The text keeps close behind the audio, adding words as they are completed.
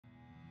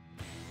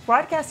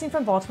Broadcasting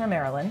from Baltimore,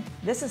 Maryland,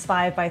 this is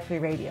 5x3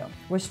 Radio,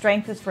 where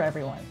strength is for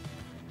everyone.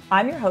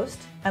 I'm your host,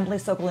 Emily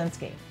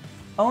Sokolinski,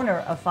 owner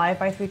of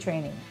 5x3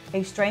 Training,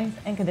 a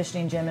strength and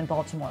conditioning gym in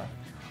Baltimore,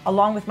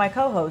 along with my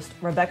co-host,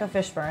 Rebecca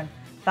Fishburne,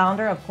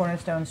 founder of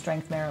Cornerstone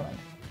Strength Maryland.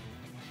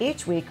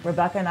 Each week,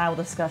 Rebecca and I will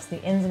discuss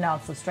the ins and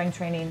outs of strength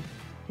training,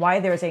 why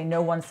there is a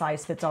no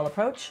one-size-fits-all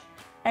approach,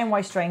 and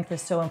why strength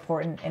is so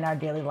important in our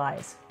daily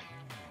lives.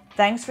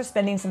 Thanks for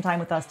spending some time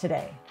with us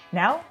today.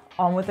 Now,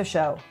 on with the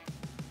show.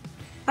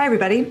 Hi,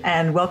 everybody,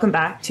 and welcome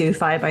back to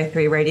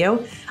 5x3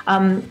 Radio.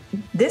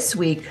 This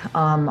week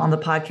on the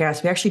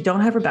podcast, we actually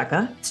don't have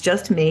Rebecca. It's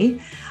just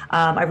me.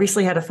 I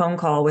recently had a phone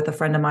call with a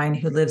friend of mine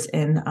who lives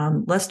in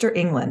Leicester,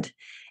 England,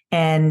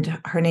 and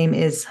her name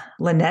is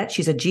Lynette.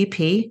 She's a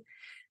GP,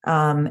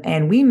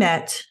 and we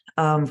met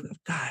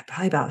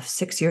probably about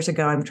 6 years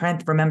ago. I'm trying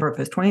to remember if it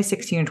was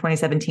 2016 or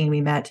 2017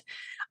 we met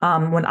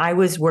when I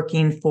was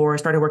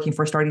started working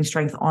for Starting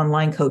Strength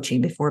online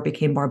coaching before it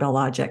became Barbell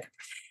Logic.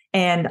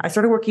 And I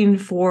started working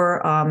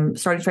for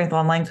Starting Strength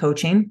online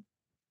coaching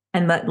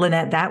and met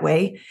Lynette that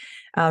way.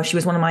 She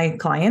was one of my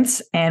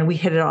clients and we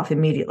hit it off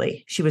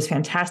immediately. She was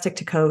fantastic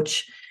to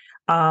coach.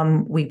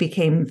 We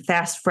became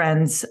fast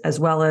friends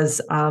as well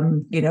as,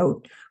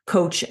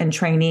 coach and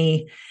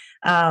trainee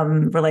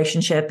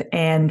relationship.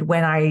 And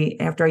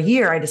after a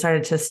year, I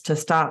decided to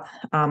stop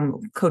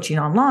coaching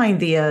online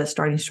via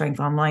Starting Strength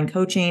online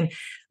coaching,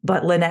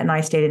 but Lynette and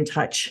I stayed in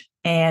touch.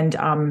 And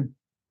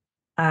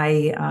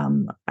I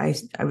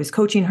was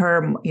coaching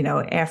her,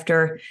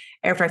 after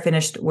I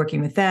finished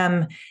working with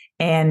them,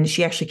 and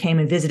she actually came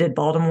and visited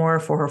Baltimore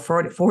for her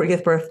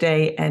 40th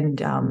birthday and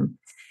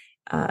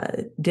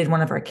did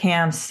one of our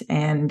camps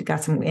and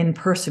got some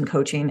in-person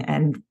coaching.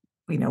 And,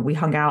 we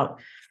hung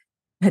out,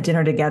 had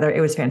dinner together.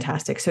 It was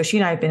fantastic. So she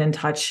and I have been in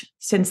touch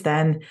since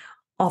then,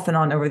 off and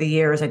on over the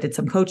years. I did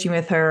some coaching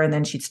with her and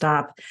then she'd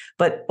stop.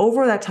 But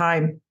over that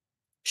time,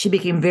 she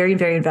became very,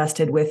 very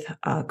invested with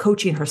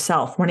coaching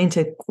herself, wanting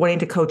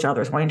to coach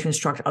others, wanting to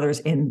instruct others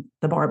in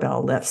the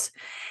barbell lifts,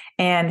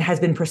 and has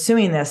been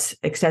pursuing this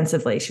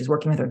extensively. She's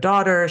working with her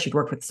daughter. She'd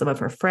worked with some of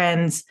her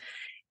friends.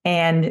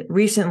 And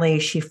recently,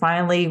 she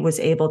finally was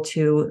able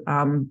to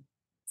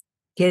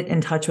get in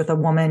touch with a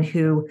woman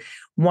who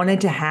wanted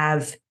to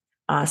have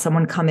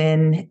someone come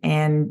in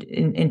and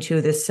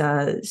into this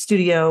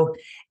studio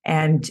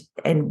and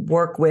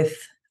work with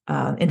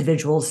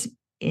individuals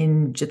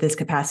in this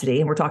capacity.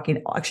 And we're talking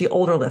actually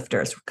older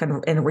lifters, kind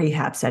of in a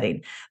rehab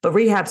setting, but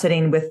rehab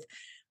setting with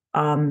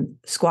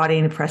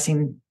squatting,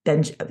 pressing,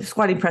 and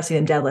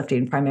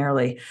deadlifting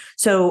primarily.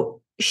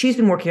 So she's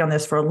been working on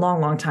this for a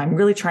long, long time,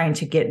 really trying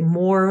to get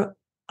more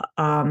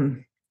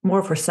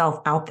of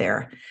herself out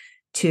there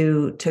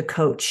to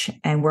coach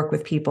and work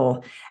with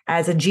people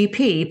as a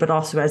GP, but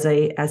also as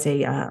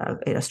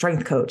a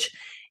strength coach.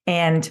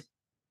 And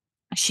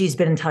she's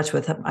been in touch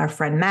with our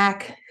friend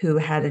Mac, who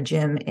had a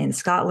gym in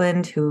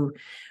Scotland, who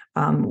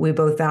we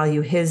both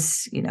value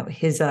his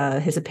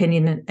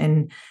opinion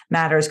and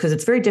matters, because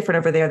it's very different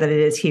over there than it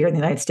is here in the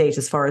United States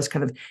as far as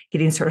kind of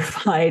getting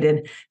certified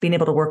and being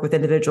able to work with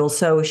individuals.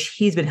 So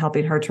he's been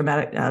helping her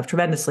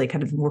tremendously,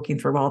 kind of working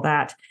through all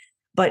that.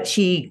 But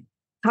she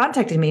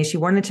contacted me. She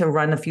wanted to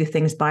run a few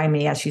things by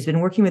me as she's been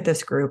working with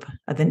this group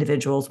of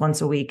individuals once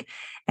a week.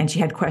 And she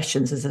had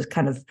questions as to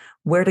kind of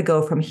where to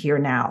go from here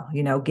now,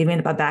 giving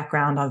a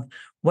background of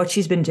what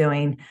she's been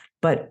doing,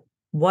 but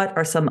what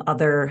are some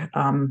other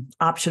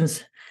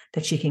options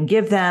that she can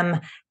give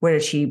them? Where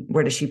does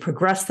she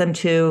progress them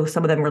to?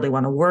 Some of them really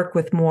want to work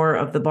with more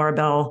of the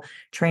barbell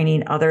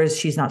training. Others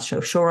she's not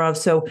so sure of.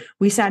 So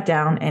we sat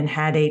down and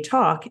had a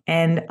talk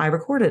and I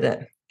recorded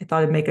it. I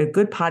thought it'd make a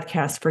good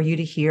podcast for you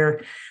to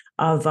hear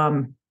of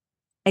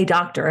a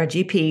doctor, a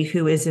GP,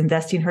 who is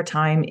investing her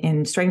time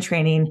in strength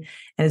training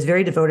and is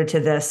very devoted to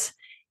this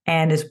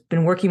and has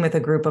been working with a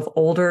group of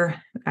older,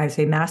 I'd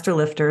say master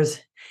lifters.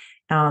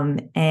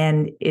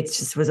 And it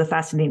just was a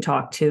fascinating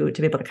talk to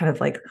be able to kind of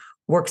like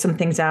work some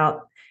things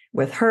out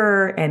with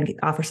her and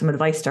offer some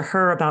advice to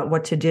her about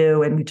what to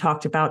do. And we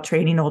talked about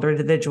training older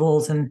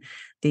individuals and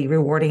the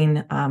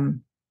rewarding,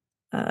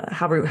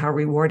 how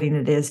rewarding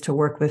it is to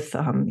work with,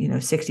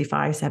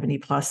 65, 70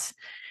 plus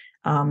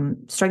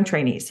strength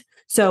trainees.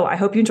 So I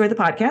hope you enjoyed the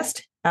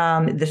podcast.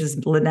 This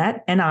is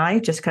Lynette and I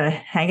just kind of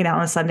hanging out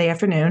on a Sunday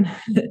afternoon,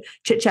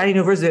 chit-chatting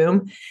over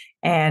Zoom.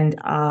 And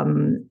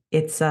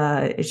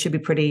it should be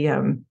pretty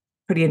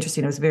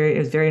interesting. It was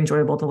very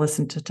enjoyable to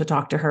listen to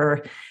talk to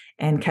her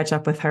and catch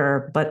up with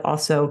her, but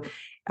also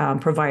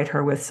provide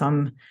her with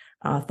some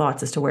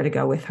thoughts as to where to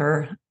go with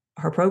her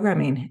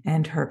programming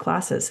and her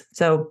classes.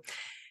 So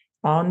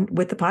on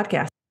with the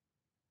podcast.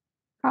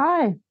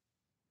 Hi.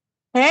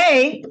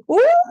 Hey.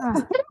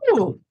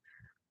 Ooh.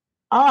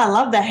 Oh, I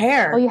love the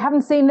hair. Oh, you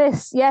haven't seen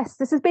this? Yes,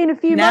 this has been a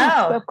few months.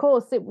 But of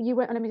course, you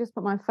won't. Let me just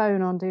put my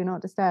phone on Do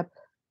Not Disturb.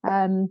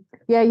 You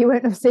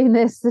won't have seen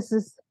this.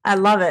 I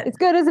love it. It's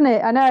good, isn't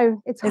it? I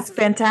know. It's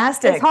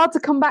fantastic. It's hard to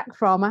come back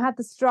from. I had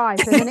the stripe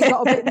and then it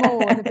got a bit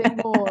more and a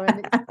bit more. And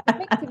it's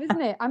addictive,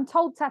 isn't it? I'm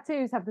told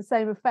tattoos have the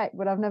same effect,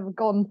 but I've never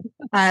gone.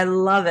 I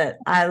love it.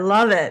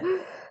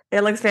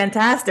 It looks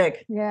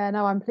fantastic. Yeah,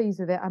 no, I'm pleased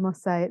with it. I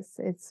must say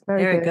it's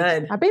very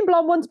good. I've been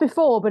blonde once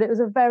before, but it was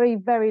a very,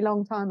 very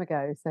long time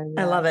ago. So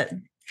I love it.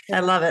 Yeah. I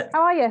love it.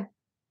 How are you?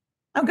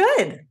 I'm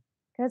good.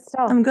 Good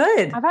stuff. I'm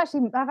good. I've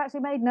actually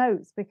made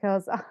notes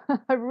because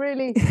I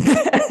really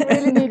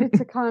needed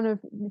to kind of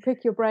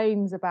pick your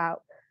brains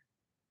about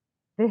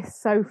this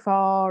so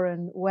far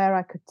and where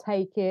I could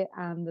take it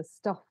and the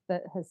stuff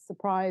that has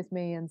surprised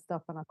me and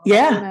stuff. And I thought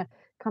I was gonna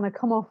kind of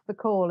come off the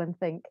call and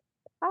think,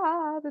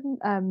 I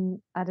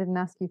didn't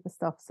ask you for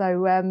stuff.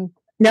 So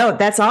no,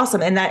 that's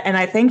awesome. And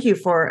I thank you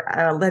for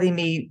letting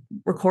me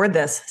record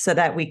this so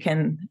that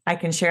I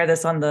can share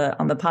this on the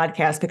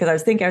podcast, because I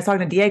was talking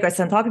to Diego. I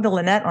said, I'm talking to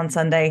Lynette on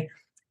Sunday.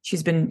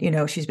 She's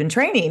been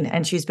training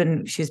and she's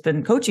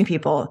been coaching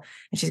people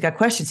and she's got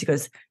questions. He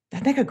goes,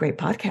 that'd make a great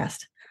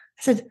podcast.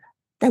 I said,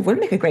 that would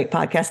make a great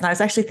podcast. And I was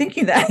actually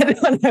thinking that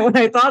when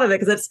I thought of it,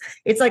 because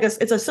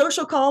it's a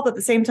social call, but at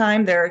the same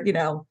time,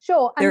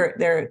 sure.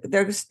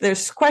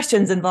 There's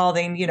questions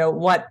involving,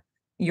 what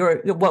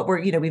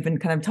we've been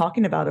kind of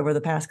talking about over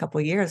the past couple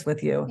of years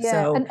with you. Yeah.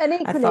 So and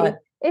equally,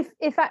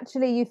 if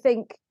actually you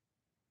think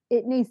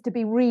it needs to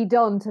be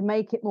redone to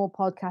make it more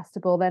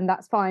podcastable, then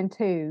that's fine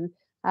too.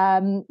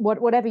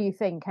 Whatever you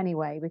think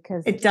anyway,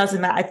 because it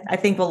doesn't matter. I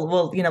think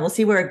we'll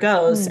see where it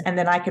goes, and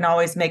then I can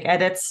always make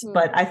edits.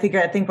 But I think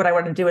what I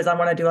want to do is I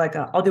want to do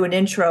I'll do an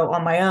intro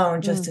on my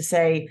own just to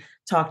say,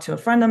 talk to a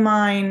friend of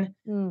mine.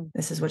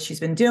 This is what she's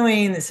been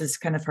doing. This is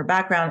kind of her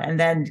background. And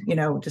then,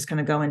 just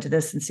kind of go into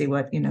this and see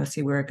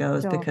where it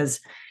goes, because,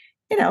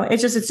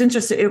 it's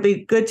interesting. It'll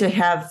be good to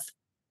have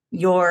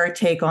your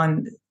take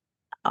on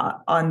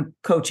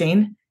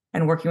coaching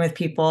and working with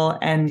people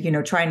and,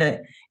 trying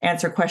to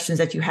answer questions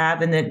that you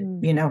have, and that,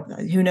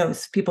 who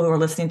knows, people who are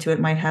listening to it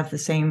might have the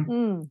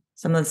same,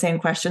 some of the same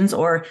questions,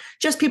 or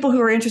just people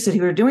who are interested,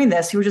 who are doing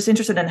this, who are just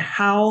interested in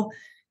how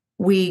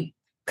we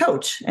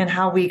coach and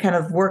how we kind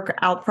of work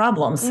out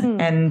problems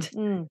and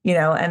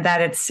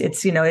that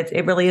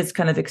it really is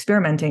kind of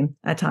experimenting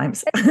at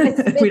times.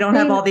 We don't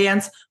have all the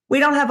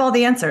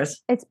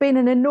answers. It's been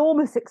an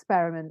enormous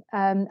experiment.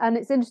 And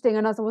it's interesting.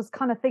 And as I was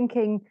kind of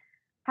thinking,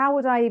 how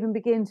would I even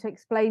begin to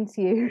explain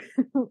to you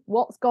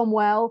what's gone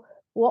well,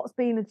 what's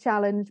been a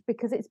challenge,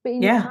 because it's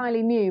been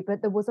entirely new,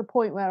 but there was a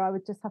point where I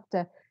would just have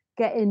to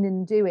get in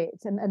and do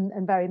it,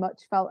 and very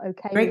much felt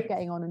okay with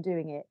getting on and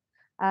doing it.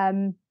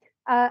 I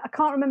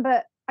can't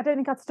remember. I don't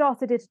think I'd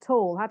started it at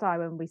all, had I,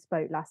 when we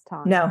spoke last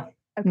time? No.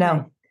 Okay.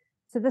 No.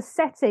 So the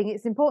setting,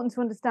 it's important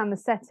to understand the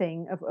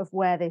setting of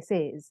where this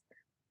is.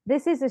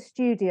 This is a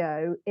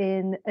studio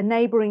in a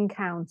neighbouring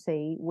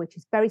county, which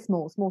is very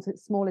smallest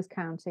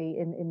county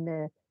in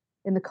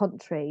the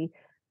country,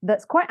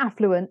 that's quite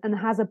affluent and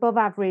has above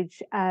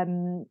average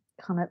kind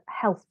of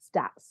health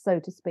stats, so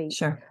to speak.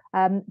 Sure.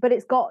 But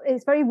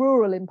it's very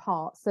rural in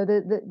parts, so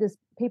there's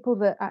people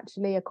that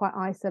actually are quite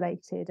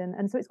isolated,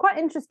 and so it's quite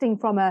interesting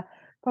from a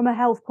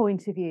health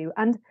point of view.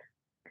 And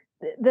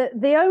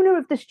the owner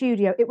of the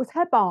studio, it was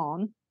her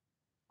barn,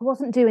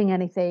 wasn't doing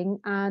anything,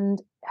 and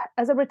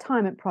as a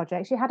retirement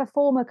project, she had a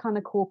former kind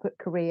of corporate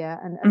career,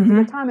 and as a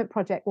retirement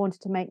project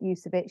wanted to make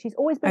use of it. She's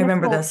always been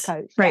a sports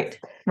coach.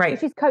 Right.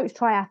 So she's coached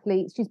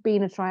triathletes, she's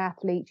been a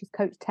triathlete, she's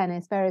coached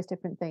tennis, various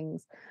different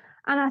things.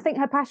 And I think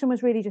her passion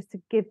was really just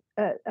to give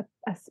a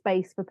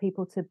space for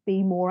people to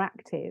be more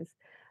active.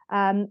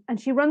 And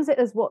she runs it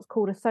as what's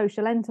called a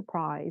social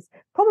enterprise.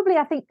 Probably,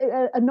 I think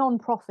a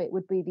non-profit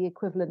would be the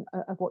equivalent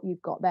of what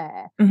you've got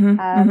there.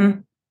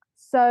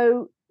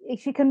 So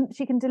she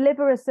can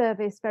deliver a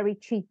service very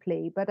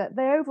cheaply, but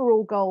the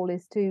overall goal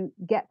is to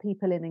get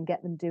people in and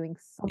get them doing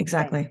something.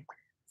 Exactly.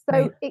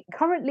 So it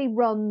currently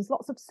runs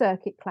lots of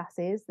circuit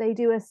classes. They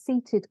do a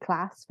seated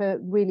class for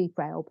really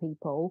frail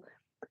people.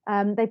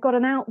 They've got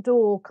an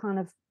outdoor kind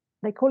of,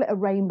 they call it a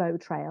rainbow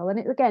trail. And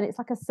it's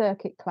like a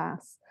circuit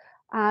class.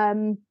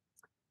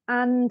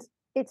 And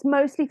it's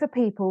mostly for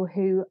people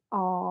who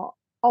are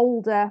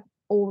older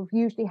or have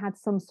usually had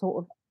some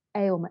sort of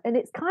ailment. And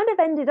it's kind of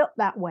ended up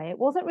that way. It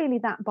wasn't really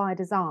that by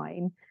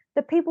design.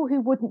 The people who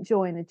wouldn't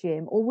join a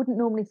gym or wouldn't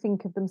normally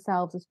think of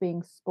themselves as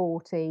being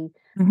sporty.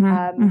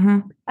 And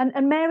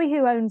Mary,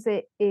 who owns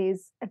it,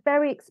 is a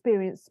very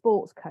experienced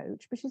sports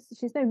coach, but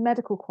she's no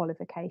medical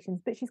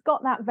qualifications, but she's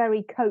got that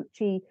very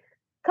coachy,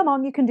 come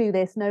on, you can do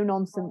this, no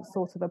nonsense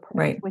sort of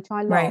approach, which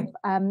I love.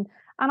 And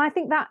I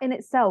think that in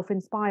itself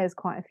inspires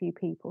quite a few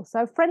people.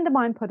 So a friend of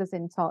mine put us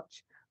in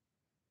touch.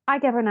 I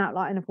gave her an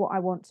outline of what I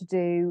want to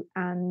do,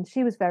 and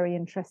she was very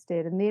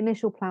interested. And the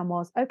initial plan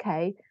was,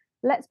 okay,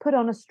 let's put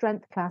on a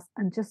strength class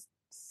and just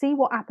see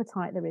what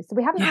appetite there is. So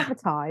we haven't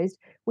advertised.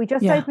 We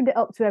just opened it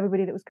up to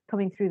everybody that was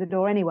coming through the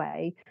door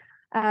anyway.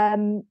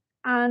 And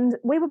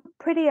we were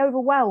pretty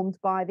overwhelmed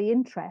by the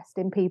interest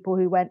in people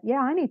who went,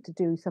 yeah, I need to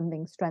do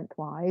something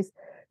strength-wise.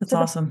 That's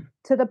awesome.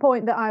 To the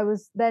point that I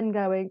was then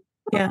going,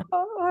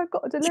 I've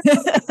got to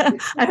deliver.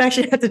 I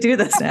actually have to do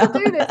this now.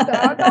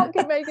 I can't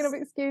keep making up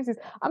excuses.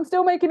 I'm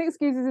still making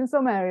excuses in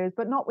some areas,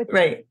 but not with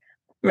right.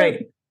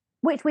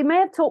 Which we may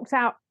have talked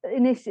out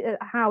initially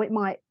how it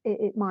might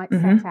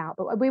set out,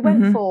 but we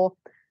went for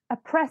a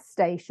press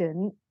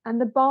station,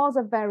 and the bars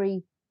are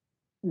very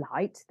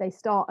light. They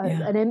start at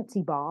an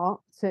empty bar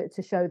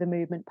to show the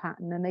movement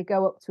pattern, and they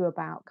go up to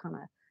about kind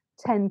of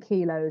 10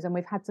 kilos, and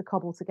we've had to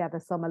cobble together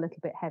some a little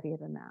bit heavier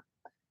than that.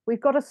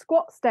 We've got a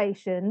squat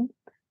station,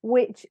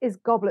 which is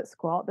goblet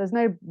squat. There's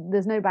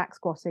no back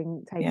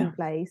squatting taking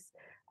place,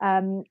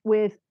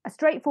 with a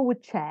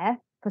straightforward chair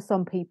for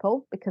some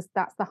people because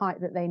that's the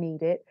height that they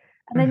need it.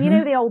 And then, you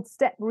know, the old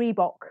step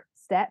Reebok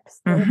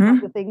steps,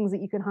 the things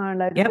that you can hire and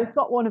load. We've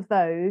got one of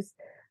those,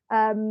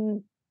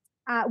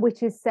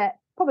 which is set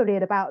probably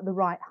at about the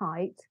right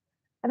height.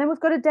 And then we've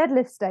got a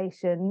deadlift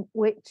station,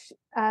 which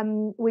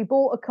we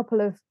bought a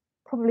couple of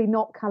probably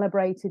not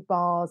calibrated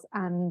bars,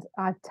 and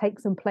I take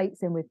some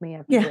plates in with me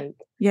every week.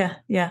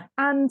 Yeah.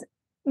 And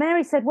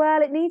Mary said,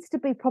 well, it needs to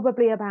be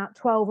probably about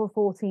 12 or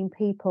 14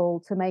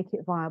 people to make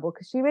it viable,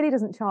 because she really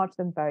doesn't charge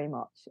them very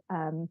much.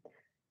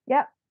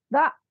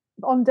 That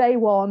on day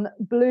one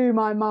blew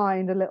my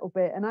mind a little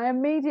bit. And I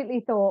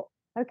immediately thought,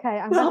 okay,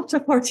 I'm 12 to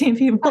 14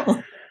 people.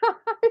 I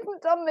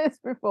haven't done this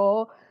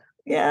before.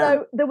 Yeah.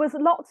 So there was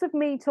lots of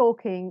me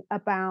talking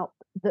about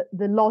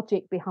the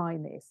logic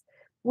behind this.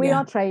 We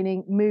are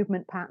training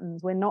movement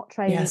patterns. We're not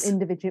training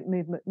individual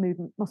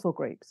movement muscle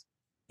groups.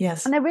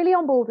 Yes. And they're really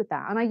on board with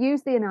that. And I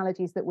use the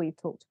analogies that we've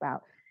talked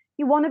about.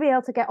 You want to be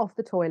able to get off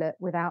the toilet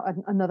without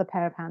another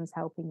pair of hands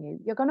helping you.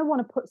 You're going to want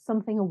to put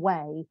something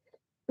away,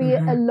 be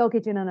it a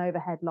luggage in an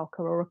overhead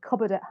locker or a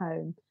cupboard at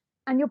home.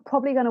 And you're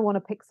probably going to want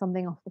to pick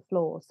something off the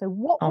floor. So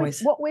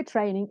what we're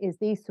training is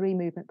these 3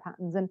 movement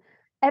patterns. And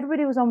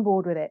everybody was on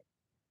board with it,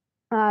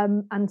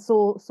 and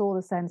saw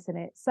the sense in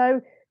it.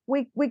 So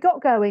we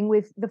got going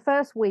with the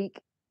first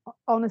week.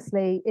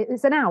 Honestly,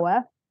 it's an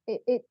hour.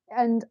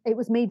 And it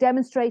was me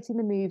demonstrating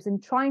the moves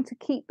and trying to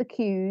keep the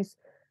cues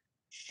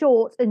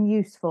short and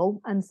useful,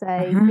 and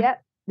say,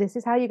 yep, this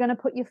is how you're going to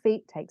put your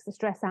feet. Takes the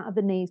stress out of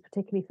the knees,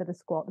 particularly for the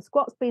squat. The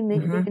squat's been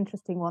the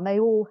interesting one. They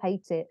all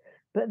hate it,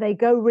 but they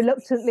go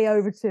reluctantly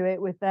over to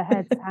it with their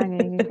heads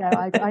hanging and go,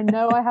 I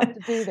know I have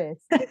to do this.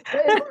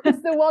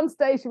 It's the one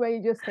station where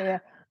you just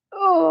hear,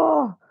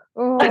 oh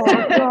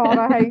God,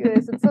 I hate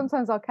this. And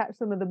sometimes I'll catch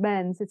some of the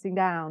men sitting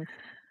down.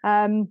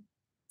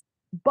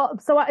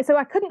 But so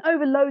I couldn't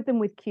overload them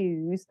with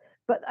cues,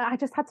 but I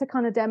just had to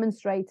kind of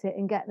demonstrate it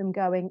and get them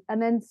going,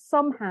 and then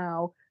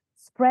somehow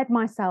spread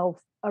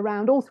myself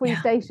around all 3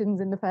 stations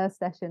in the first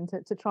session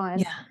to try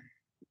and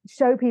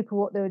show people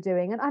what they were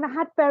doing. And I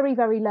had very,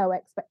 very low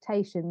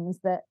expectations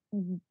that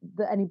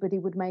anybody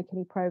would make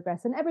any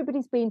progress. And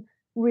everybody's been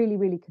really,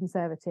 really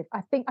conservative.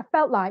 I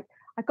felt like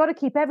I've got to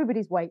keep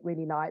everybody's weight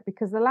really light,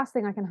 because the last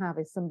thing I can have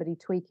is somebody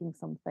tweaking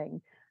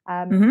something.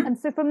 And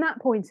so from that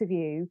point of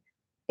view,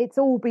 it's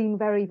all been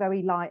very,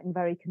 very light and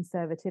very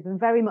conservative, and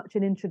very much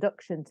an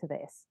introduction to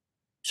this.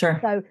 Sure.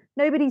 So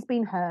nobody's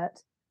been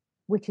hurt,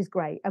 which is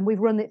great. And we've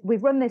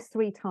run this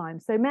 3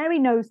 times. So Mary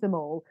knows them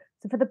all.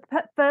 So for the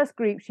first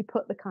group, she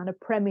put the kind of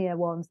premier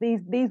ones.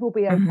 These will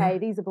be okay.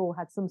 These have all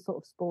had some sort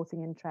of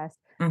sporting interest.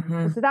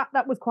 So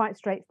that was quite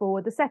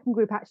straightforward. The second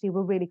group actually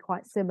were really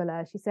quite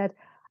similar. She said,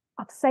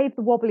 I've saved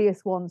the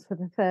wobbliest ones for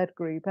the third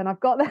group, and I've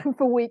got them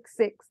for week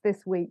 6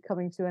 this week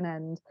coming to an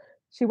end.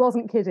 She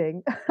wasn't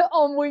kidding.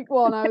 On week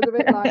 1, I was a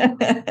bit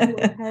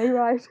like, okay,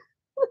 right.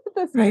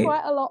 There's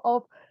quite a lot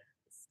of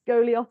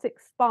scoliotic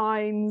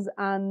spines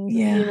and,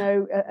 you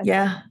know, a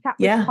chap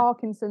with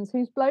Parkinson's,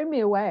 who's blown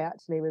me away,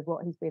 actually, with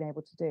what he's been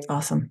able to do.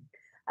 Awesome.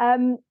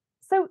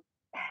 So,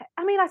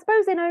 I mean, I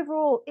suppose in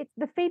overall,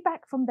 the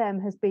feedback from them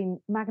has been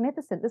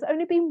magnificent. There's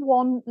only been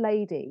one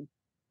lady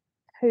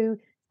who,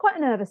 quite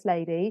a nervous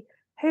lady,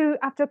 who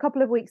after a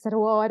couple of weeks said,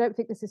 oh, I don't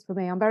think this is for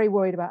me. I'm very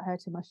worried about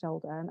hurting my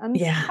shoulder. And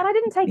I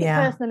didn't take it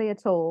personally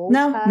at all.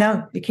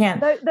 No, you can't.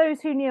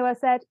 Those who knew her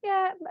said,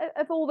 yeah,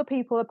 of all the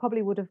people, I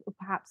probably would have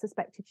perhaps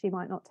suspected she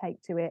might not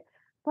take to it.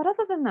 But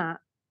other than that,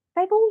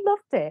 they've all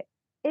loved it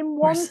in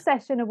one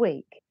session a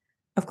week.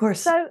 Of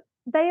course. So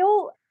they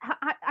all,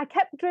 I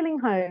kept drilling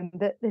home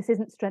that this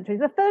isn't strength training.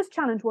 The first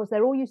challenge was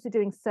they're all used to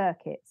doing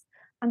circuits,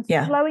 and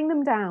slowing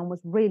them down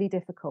was really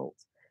difficult.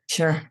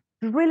 Sure.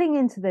 Drilling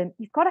into them,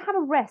 you've got to have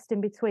a rest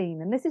in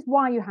between, and this is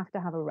why you have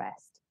to have a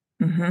rest.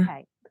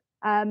 Okay,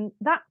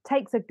 that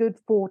takes a good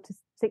 4 to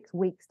 6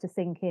 weeks to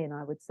sink in,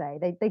 I would say.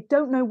 They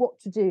don't know what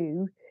to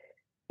do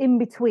in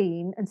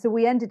between, and so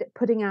we ended up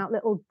putting out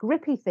little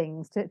grippy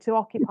things to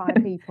occupy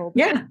people.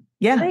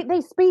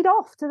 They speed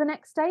off to the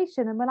next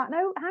station, and we're like,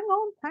 no, hang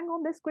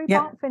on, this group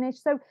aren't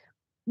finished. So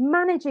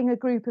managing a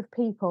group of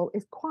people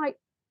is quite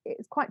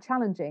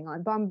challenging.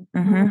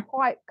 I'm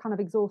quite kind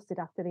of exhausted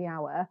after the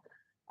hour.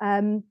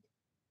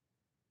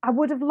 I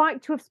would have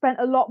liked to have spent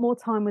a lot more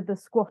time with the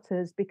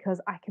squatters,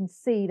 because I can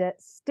see that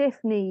stiff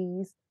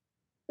knees,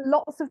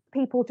 lots of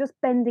people just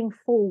bending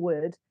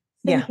forward,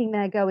 thinking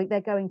they're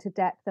going to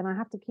depth, and I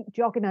have to keep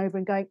jogging over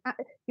and going,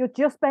 you're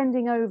just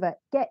bending over,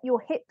 get your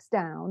hips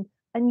down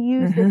and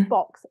use this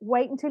box,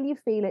 wait until you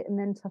feel it and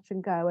then touch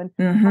and go.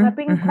 And I've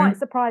been quite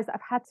surprised that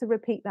I've had to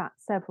repeat that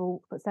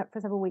for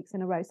several weeks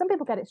in a row. Some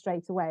people get it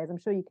straight away, as I'm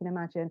sure you can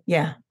imagine.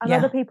 And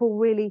other people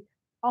really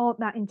aren't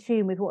that in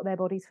tune with what their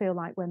bodies feel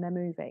like when they're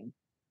moving.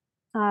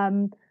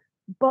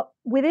 But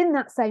within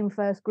that same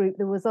first group,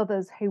 there was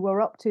others who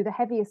were up to the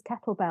heaviest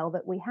kettlebell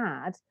that we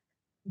had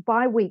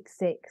by week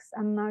 6.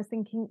 And I was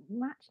thinking,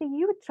 actually,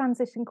 you would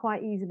transition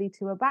quite easily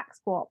to a back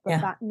squat, but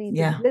that needs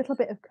a little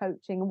bit of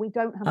coaching, and we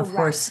don't have a rack.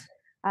 Course.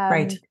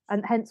 Right.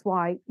 And hence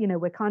why,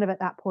 we're kind of at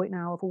that point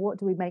now of, well, what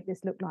do we make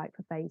this look like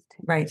for phase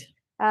 2? Right.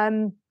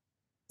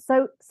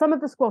 So some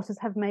of the squatters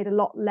have made a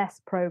lot less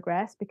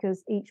progress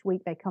because each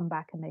week they come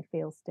back and they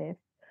feel stiff.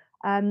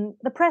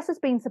 The press has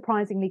been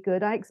surprisingly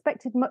good. I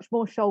expected much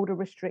more shoulder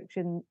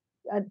restriction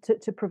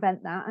to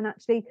prevent that, and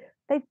actually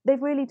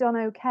they've really done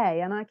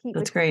okay. And I keep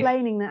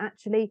explaining that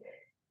actually,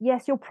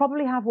 yes, you'll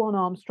probably have one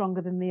arm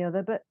stronger than the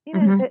other, but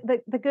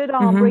the good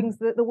arm brings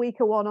the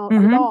weaker one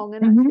along,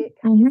 and actually it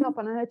catches up.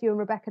 And I heard you and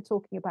Rebecca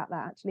talking about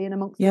that actually, in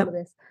amongst all of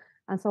this,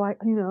 and so I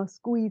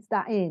squeezed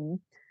that in.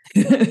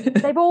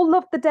 They've all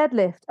loved the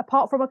deadlift,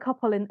 apart from a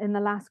couple in the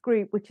last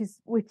group, which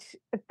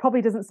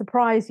probably doesn't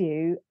surprise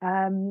you,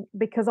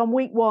 because on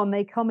week 1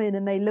 they come in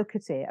and they look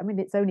at it. I mean,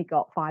 it's only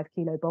got 5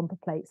 kilo bumper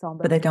plates on,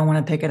 but they don't want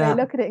to pick it up.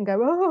 They look at it and go,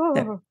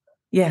 oh,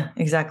 yeah,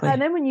 exactly.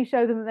 And then when you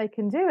show them that they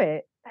can do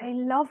it, they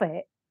love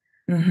it.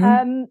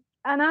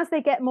 And as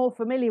they get more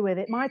familiar with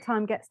it, my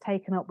time gets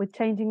taken up with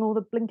changing all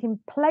the blinking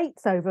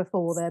plates over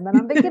for them. And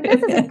I'm thinking,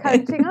 this isn't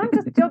coaching. I'm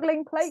just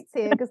juggling plates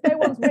here because no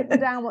one's written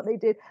down what they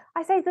did.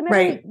 I say to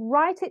them,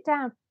 write it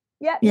down.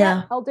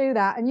 Yeah, I'll do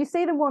that. And you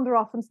see them wander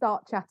off and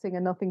start chatting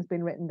and nothing's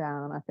been written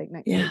down. And I think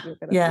next week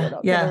you're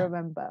not going to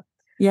remember.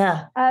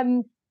 Yeah.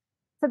 So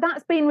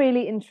that's been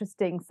really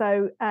interesting.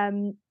 So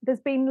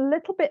there's been a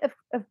little bit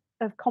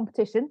of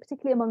competition,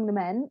 particularly among the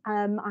men.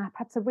 I've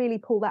had to really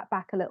pull that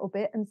back a little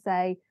bit and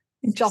say,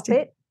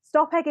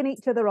 stop egging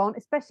each other on,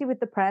 especially with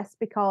the press,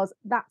 because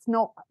that's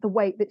not the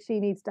weight that she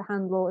needs to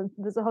handle. And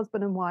there's a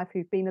husband and wife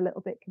who've been a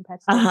little bit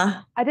competitive.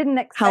 I didn't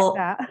expect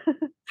that.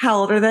 How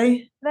old are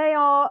they? They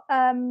are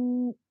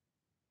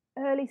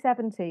early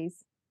 70s.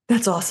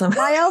 That's awesome.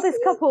 My eldest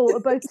couple are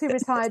both 2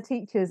 retired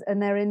teachers,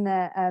 and they're in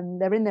their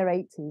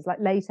 80s, like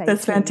late 80s.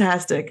 That's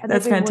fantastic.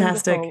 That's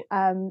fantastic.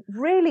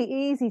 Really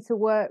easy to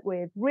work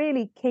with,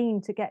 really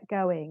keen to get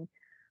going.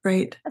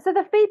 Great. So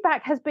the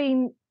feedback has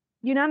been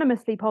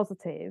unanimously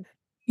positive.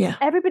 Yeah.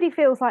 Everybody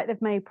feels like they've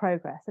made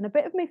progress, and a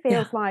bit of me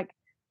feels like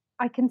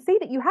I can see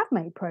that you have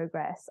made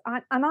progress,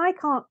 and I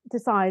can't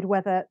decide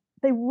whether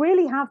they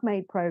really have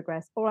made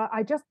progress or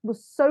I just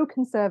was so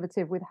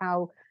conservative with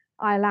how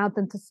I allowed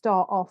them to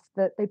start off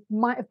that they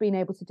might have been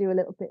able to do a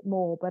little bit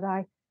more, but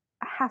I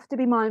have to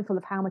be mindful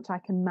of how much I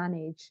can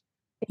manage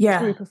in a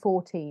group of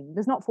 14.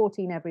 There's not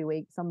 14 every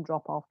week. Some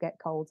drop off, get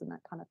colds and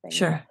that kind of thing.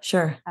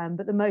 Sure.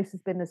 But the most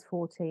has been there's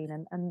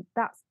 14, and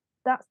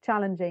that's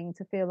challenging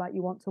to feel like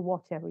you want to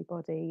watch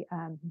everybody.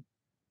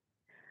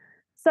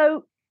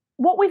 So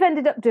what we've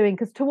ended up doing,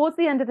 because towards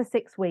the end of the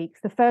 6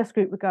 weeks, the first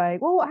group were going,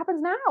 well, what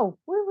happens now?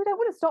 We don't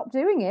want to stop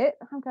doing it.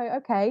 I'm going,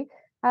 okay,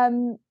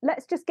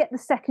 let's just get the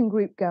second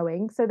group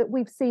going so that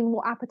we've seen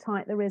what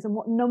appetite there is and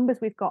what numbers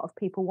we've got of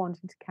people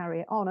wanting to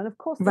carry it on. And of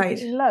course,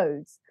 there's been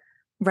loads.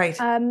 Right.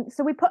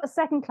 So we put a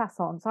second class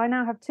on. So I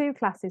now have 2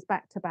 classes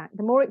back to back.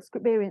 The more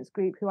experienced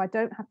group, who I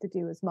don't have to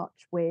do as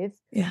much with.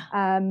 Yeah.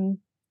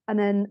 And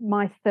then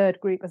my third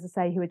group, as I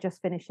say, who are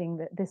just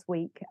finishing this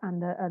week,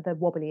 and the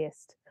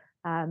wobbliest.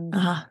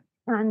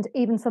 And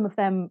even some of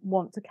them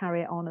want to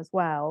carry it on as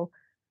well.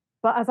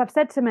 But as I've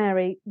said to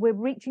Mary, we're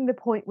reaching the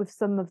point with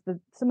some of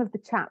the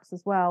chaps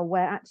as well,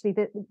 where actually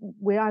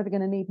we're either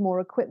going to need more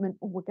equipment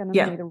or we're going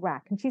to need a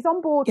rack. And she's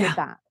on board with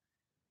that.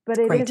 But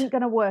it isn't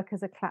going to work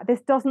as a class.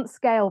 This doesn't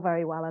scale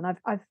very well. And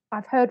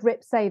I've heard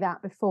Rip say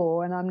that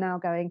before, and I'm now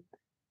going,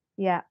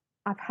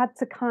 I've had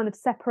to kind of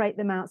separate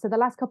them out. So the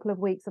last couple of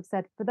weeks I've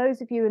said, for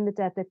those of you in the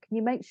deadlift, can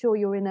you make sure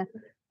you're in a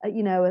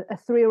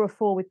 3 or a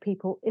 4 with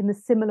people in the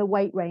similar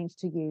weight range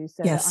to you,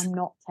 so that I'm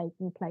not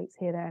taking plates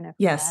here, there and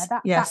everywhere.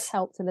 That's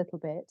helped a little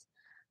bit.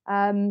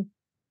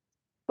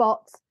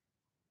 But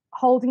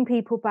holding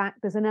people back,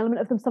 there's an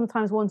element of them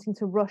sometimes wanting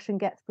to rush and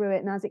get through it.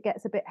 And as it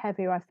gets a bit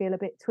heavier, I feel a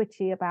bit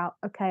twitchy about,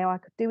 okay, I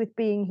could do with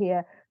being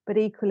here, but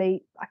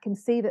equally I can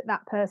see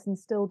that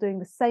person's still doing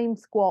the same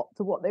squat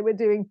to what they were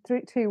doing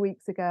 2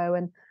 weeks ago.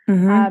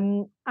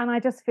 And I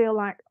just feel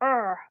like,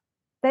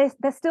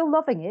 they're still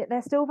loving it.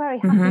 They're still very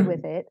happy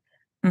with it.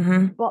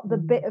 But the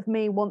bit of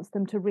me wants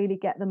them to really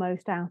get the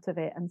most out of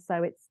it. And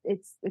so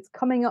it's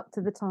coming up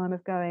to the time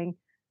of going,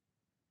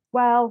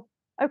 well,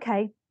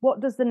 okay, what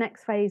does the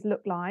next phase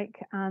look like,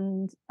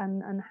 and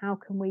how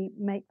can we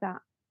make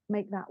that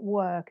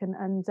work?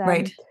 And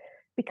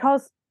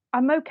because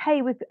I'm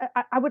okay with,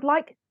 I would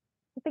like,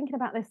 thinking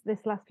about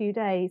this last few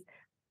days,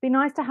 be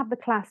nice to have the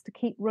class to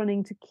keep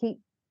running, to keep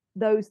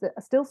those that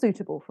are still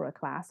suitable for a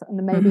class, and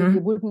then maybe you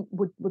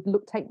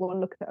would take one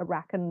look at a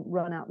rack and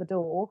run out the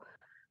door.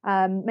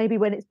 Maybe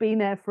when it's been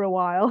there for a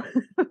while,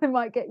 they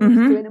might get used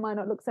to it and it might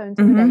not look so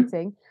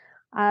intimidating.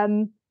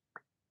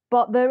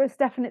 But there is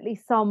definitely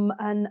some,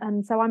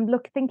 and so I'm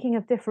thinking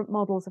of different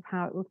models of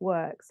how it would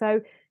work.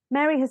 So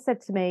Mary has said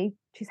to me,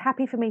 she's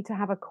happy for me to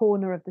have a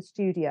corner of the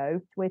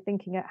studio. We're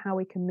thinking at how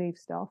we can move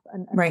stuff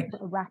and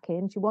put a rack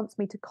in. She wants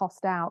me to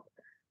cost out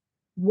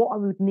what I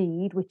would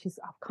need, which is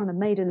I've kind of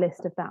made a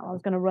list of that. I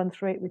was going to run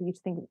through it with you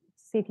to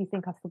see if you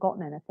think I've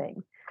forgotten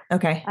anything.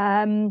 Okay.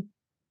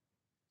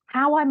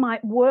 How I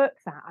might work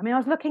that. I mean, I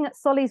was looking at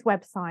Solly's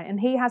website, and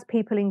he has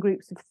people in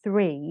groups of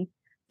 3,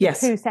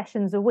 yes, 2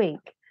 sessions a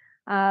week.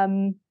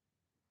 And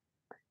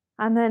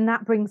then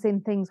that brings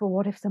in things, well,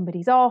 what if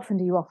somebody's off and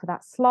do you offer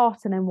that slot?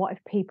 And then what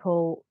if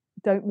people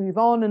don't move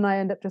on and I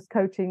end up just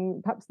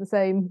coaching perhaps the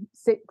same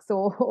 6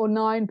 or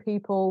 9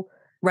 people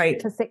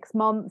right, for 6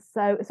 months?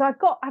 So I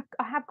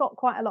have got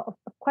quite a lot of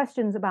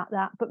questions about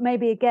that, but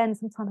maybe again,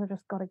 sometimes I've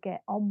just got to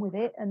get on with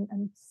it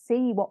and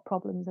see what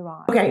problems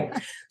arise. Okay.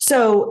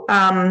 So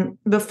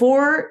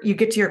before you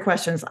get to your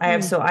questions, I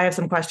have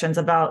some questions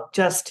about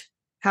just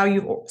how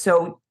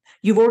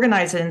you've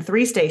organized it in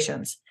 3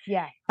 stations.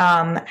 Yeah.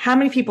 How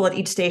many people at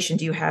each station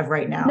do you have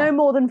right now? No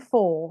more than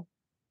 4.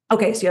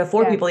 Okay, so you have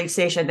 4 people each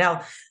station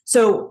now.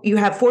 So you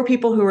have 4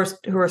 people who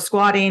are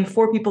squatting,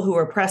 4 people who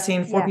are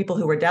pressing, 4 people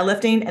who are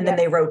deadlifting, and then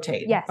they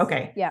rotate. Yes.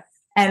 Okay. Yeah.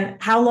 And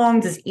how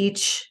long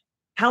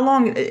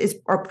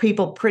are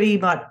people pretty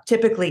much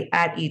typically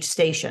at each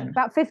station?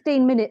 About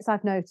 15 minutes,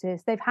 I've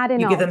noticed. They've had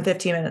enough. You give them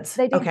 15 minutes.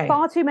 They do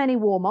far too many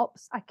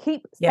warm-ups. I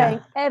keep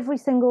saying every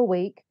single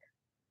week,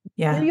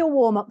 do your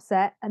warm-up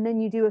set, and then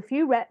you do a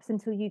few reps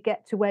until you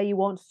get to where you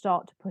want to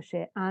start to push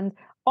it. And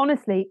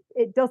honestly,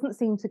 it doesn't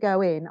seem to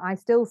go in. I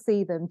still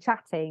see them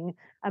chatting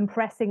and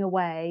pressing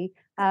away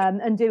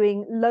and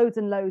doing loads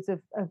and loads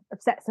of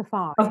sets of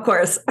 5. Of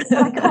course.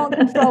 I can't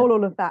control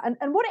all of that.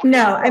 And what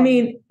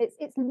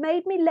it's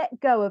made me let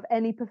go of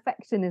any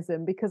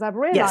perfectionism, because I've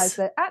realized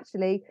that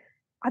actually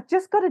I've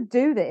just got to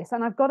do this,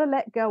 and I've got to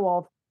let go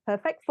of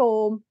perfect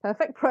form,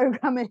 perfect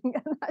programming,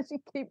 and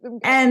actually keep them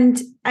going.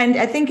 And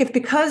I think if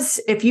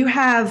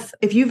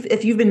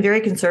you've been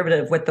very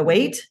conservative with the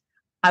weight,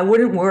 I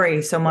wouldn't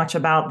worry so much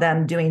about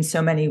them doing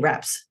so many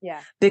reps. Yeah.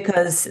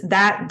 Because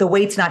the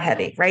weight's not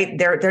heavy, right?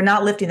 They're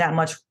not lifting that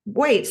much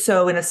weight.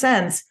 So in a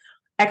sense,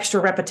 extra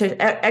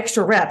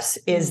reps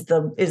is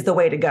the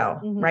way to go,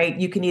 right?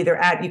 You can either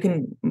add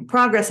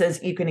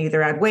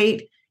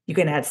weight, you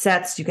can add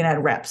sets, you can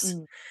add reps.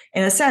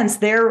 In a sense,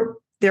 they're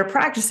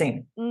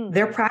practicing.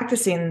 They're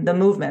practicing the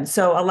movement.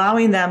 So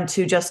allowing them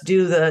to just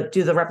do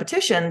the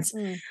repetitions.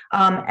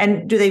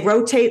 And do they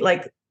rotate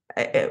like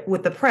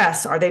with the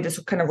press? Are they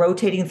just kind of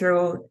rotating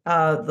through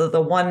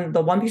the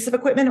one piece of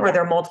equipment, or are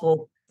there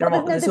multiple?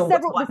 There's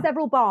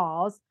several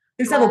bars.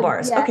 There's several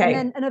bars. Okay.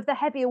 And of the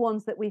heavier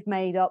ones that we've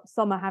made up,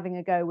 some are having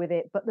a go with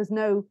it, but there's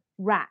no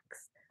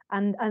racks.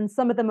 And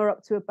some of them are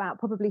up to about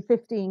probably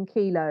 15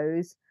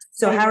 kilos.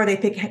 So how are they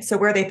picking? So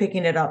where are they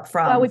picking it up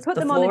from? Well, we put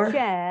them floor? on a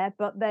chair,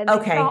 but then they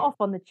start off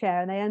on the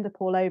chair and they end up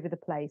all over the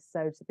place.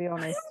 So to be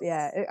honest,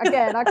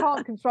 again, I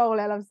can't control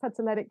it. I've just had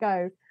to let it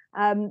go.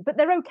 But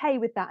they're okay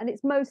with that, and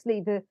it's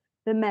mostly the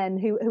men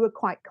who are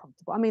quite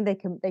comfortable. I mean, they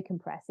can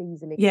press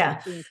easily.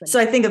 Yeah. So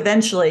I think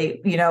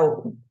eventually,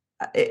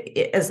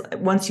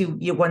 once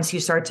you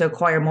start to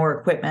acquire more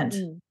equipment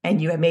and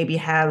you maybe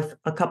have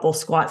a couple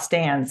squat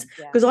stands,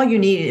 because all you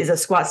need is a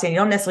squat stand. You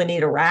don't necessarily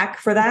need a rack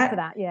for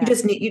that. You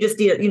just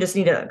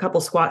need a couple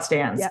squat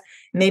stands. Yep.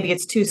 Maybe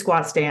it's 2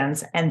 squat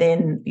stands, and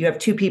then you have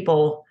 2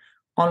 people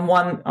on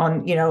one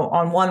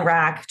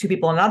rack, 2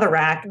 people on another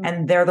rack,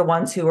 and they're the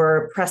ones who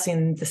are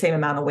pressing the same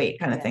amount of weight,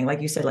 kind of thing,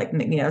 like you said,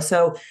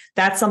 so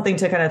that's something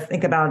to kind of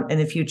think about in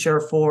the future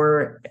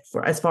for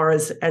as far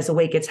as the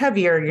weight gets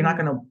heavier, you're not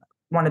going to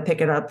want to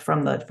pick it up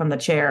from the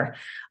chair.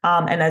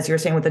 And as you're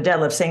saying with the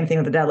deadlift, same thing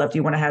with the deadlift,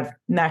 you want to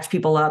match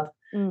people up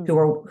who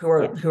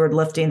are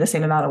lifting the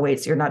same amount of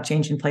weight, so you're not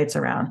changing plates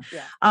around.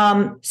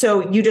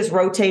 So you just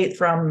rotate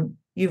from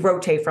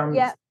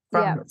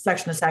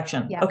section to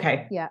section. Yeah.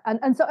 Okay. Yeah. And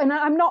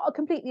I'm not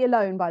completely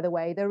alone, by the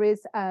way. There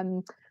is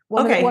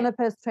one of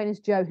personal trainers,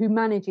 Jo, who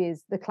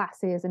manages the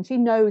classes, and she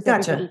knows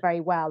everybody very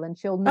well, and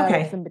she'll know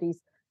if somebody's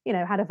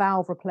had a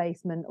valve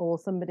replacement or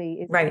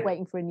somebody is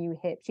waiting for a new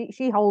hip.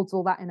 She holds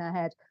all that in her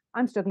head.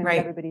 I'm struggling with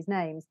everybody's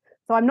names,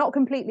 so I'm not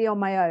completely on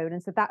my own.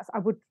 And so I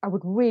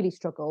would really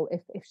struggle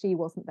if she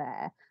wasn't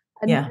there.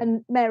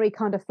 And Mary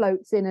kind of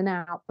floats in and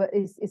out, but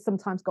is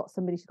sometimes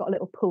she's got a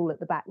little pool at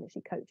the back that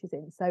she coaches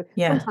in. So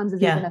sometimes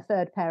there's even a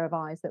third pair of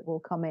eyes that will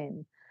come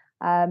in.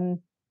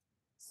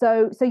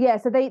 So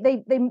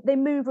they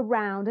move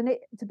around, and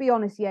to be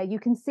honest, you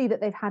can see that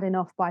they've had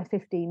enough by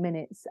 15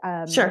 minutes.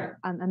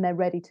 And they're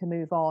ready to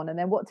move on. And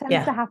then what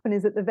tends to happen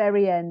is at the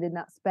very end, in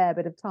that spare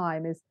bit of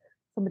time, is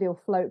somebody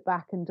will float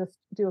back and just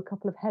do a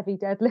couple of heavy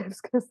deadlifts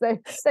because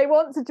they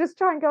want to just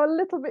try and go a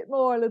little bit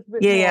more.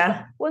 But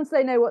once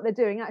they know what they're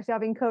doing, actually,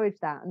 I've encouraged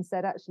that and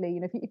said, actually,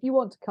 if you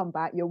want to come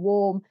back, you're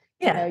warm.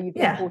 You've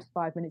done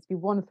 45 minutes. If you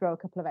want to throw a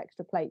couple of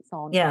extra plates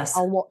on,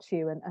 I'll watch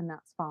you, and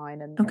that's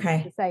fine. And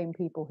it's the same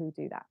people who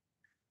do that.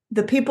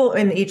 The people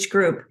in each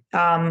group,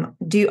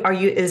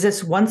 is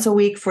this once a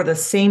week for the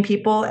same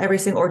people every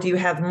single, or do you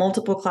have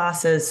multiple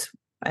classes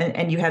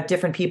and you have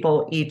different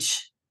people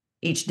each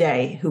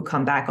day who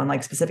come back on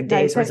like specific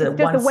days? Or is it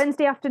just a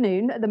Wednesday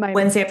afternoon at the moment?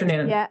 Wednesday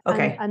afternoon. Yeah.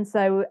 Okay. And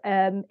so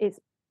it's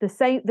the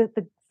same.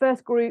 The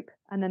first group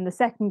and then the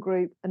second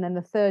group and then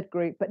the third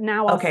group. But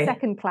now our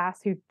second class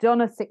who've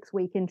done a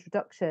 6-week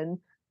introduction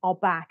are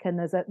back, and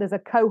there's a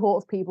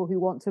cohort of people who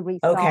want to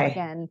restart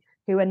again,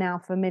 who are now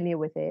familiar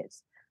with it.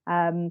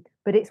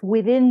 But it's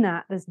within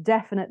that, there's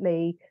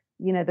definitely,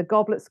 the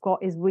goblet squat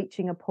is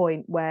reaching a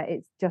point where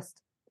it's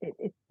just,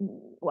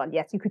 well,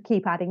 yes, you could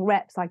keep adding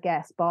reps, I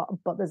guess, but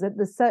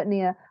there's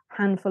certainly a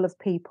handful of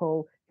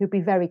people who'd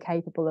be very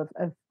capable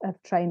of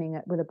training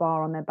it with a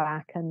bar on their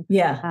back, and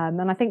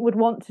I think would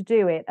want to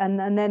do it. And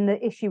then the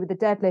issue with the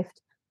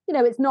deadlift,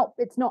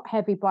 it's not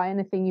heavy by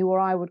anything you or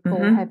I would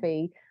call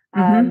heavy.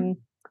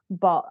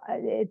 But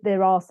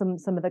there are some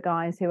of the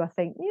guys who I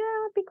think,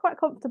 I'd be quite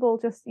comfortable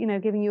just,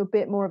 giving you a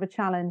bit more of a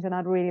challenge, and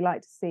I'd really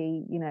like to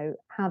see,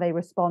 how they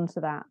respond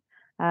to that.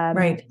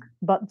 Right.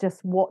 But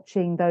just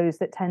watching those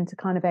that tend to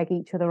kind of egg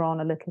each other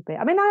on a little bit.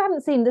 I mean,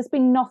 there's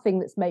been nothing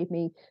that's made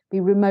me be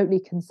remotely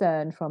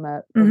concerned from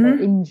an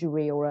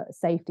injury or a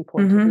safety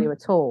point of view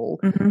at all.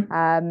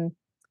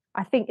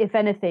 I think if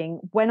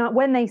anything,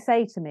 when they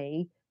say to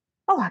me,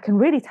 oh, I can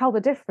really tell the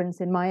difference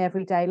in my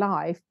everyday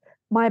life,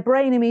 my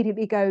brain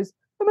immediately goes,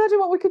 imagine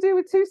what we could do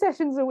with 2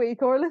 sessions a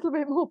week or a little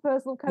bit more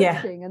personal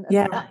coaching. And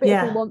that bit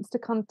of me wants to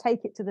kind of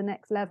take it to the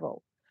next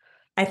level.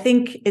 I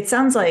think it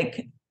sounds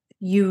like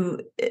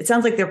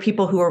there are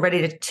people who are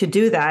ready to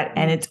do that.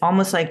 And it's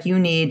almost like you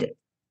need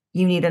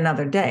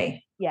another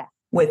day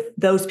with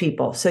those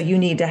people. So you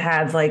need to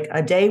have like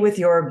a day with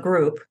your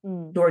group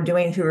who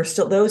are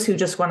still those who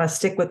just want to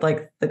stick with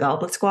like the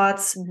goblet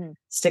squats,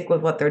 stick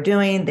with what they're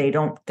doing. They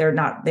don't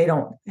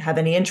have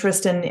any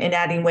interest in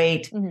adding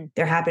weight.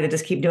 They're happy to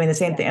just keep doing the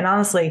same thing. And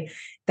honestly,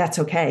 that's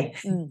okay.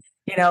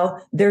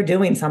 They're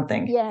doing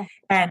something,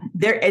 and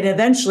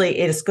eventually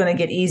it's going to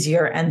get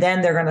easier. And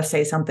then they're going to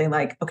say something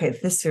like, okay,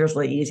 this feels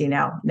really easy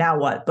now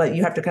what? But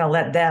you have to kind of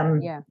let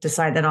them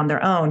decide that on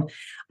their own.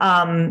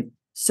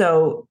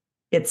 So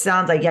it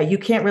sounds like, you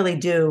can't really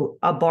do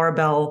a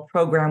barbell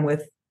program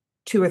with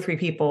 2 or 3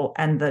 people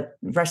and the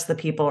rest of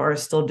the people are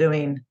still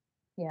doing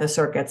the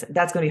circuits.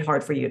 That's going to be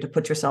hard for you to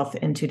put yourself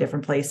in 2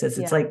 different places.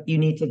 It's like you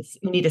need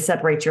to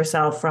separate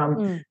yourself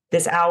from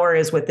this hour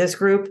is with this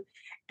group.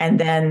 And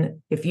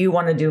then if you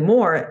want to do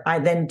more, I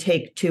then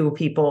take 2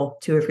 or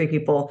 3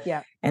 people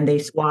and they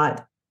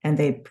squat and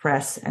they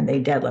press and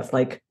they deadlift,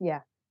 like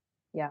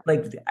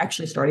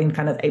actually starting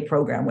kind of a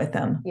program with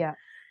them. Yeah.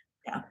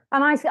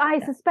 And I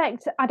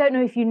suspect, I don't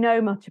know if you know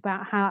much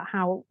about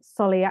how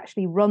Solly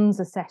actually runs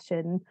a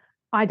session.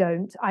 I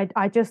don't.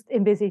 I just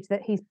envisage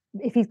that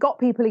if he's got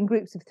people in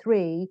groups of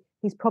 3,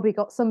 he's probably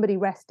got somebody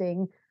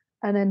resting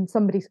and then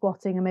somebody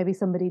squatting and maybe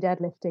somebody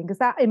deadlifting. Because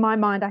that, in my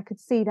mind, I could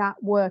see that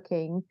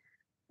working.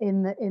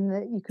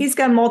 He's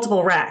got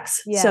multiple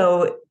racks.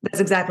 So that's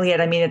exactly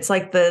it. I mean, it's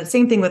like the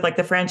same thing with like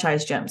the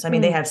franchise gyms. I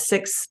mean, they have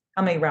 6,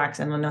 how many racks?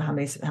 I don't know how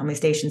many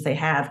stations they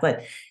have,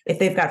 but if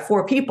they've got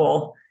 4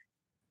 people,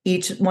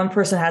 each one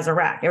person has a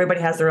rack. Everybody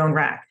has their own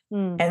rack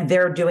and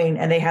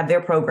they have their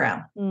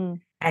program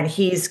and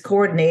he's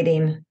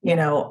coordinating,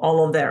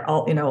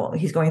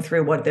 he's going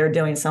through what they're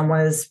doing.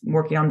 Someone is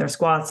working on their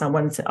squats.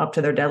 Someone's up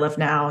to their deadlift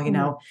now,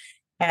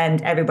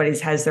 and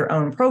everybody's has their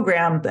own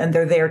program and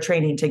they're there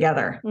training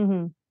together.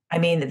 I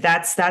mean,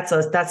 that's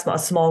a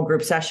small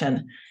group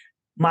session.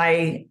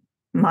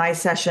 My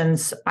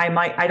sessions,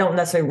 I don't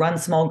necessarily run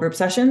small group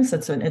sessions.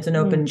 It's an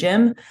open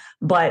gym,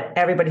 but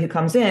everybody who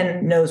comes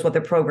in knows what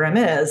the program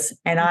is.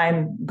 And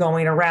I'm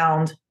going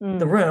around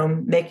the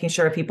room, making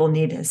sure people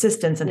need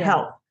assistance and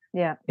help.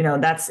 And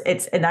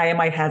I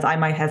might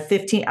have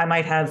 15, I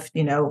might have,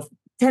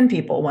 10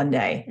 people one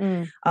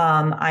day.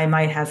 I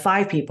might have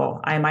 5 people.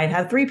 I might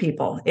have 3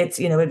 people. It's,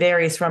 it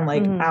varies from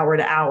like hour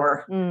to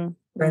hour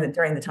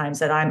during the times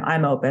that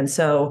I'm open.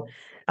 So,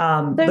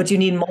 but you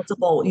need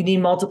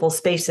multiple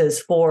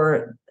spaces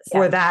for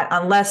that,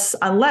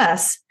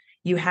 unless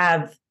you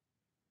have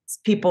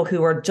people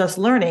who are just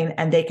learning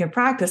and they can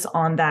practice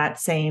on that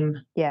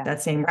same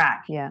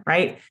rack.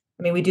 Right.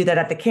 I mean, we do that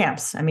at the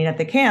camps. I mean, at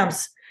the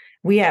camps,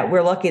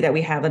 we're lucky that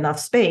we have enough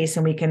space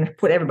and we can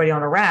put everybody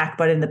on a rack.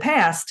 But in the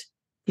past,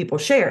 people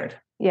shared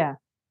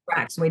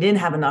racks. And we didn't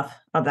have enough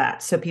of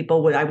that. So we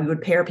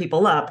would pair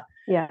people up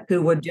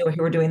who were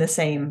doing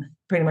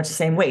pretty much the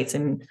same weights.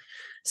 And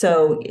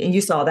so and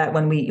you saw that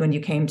when you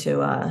came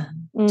to our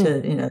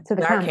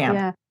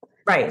camp.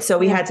 Right. So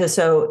we had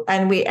to,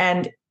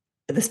 and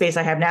the space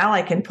I have now,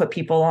 I can put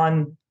people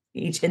on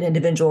each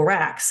individual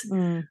racks.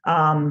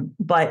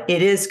 But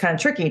it is kind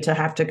of tricky to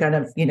have to kind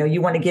of,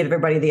 you want to give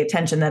everybody the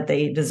attention that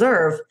they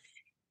deserve.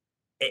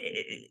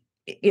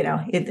 It's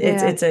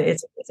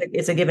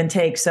a give and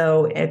take.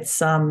 So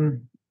it's,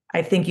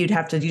 I think you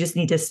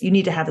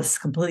need to have this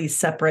completely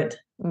separate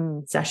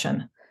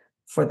session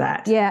for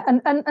that. Yeah.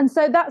 And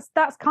so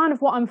that's kind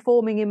of what I'm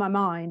forming in my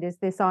mind, is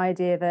this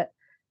idea that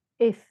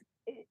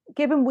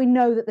given we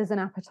know that there's an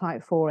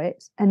appetite for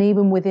it, and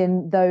even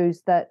within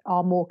those that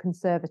are more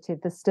conservative,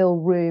 there's still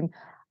room.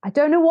 I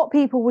don't know what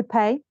people would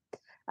pay.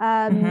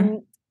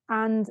 And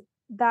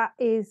that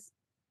is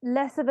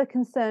less of a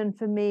concern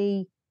for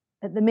me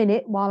at the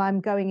minute while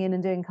I'm going in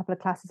and doing a couple of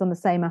classes on the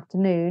same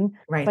afternoon.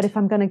 Right. But if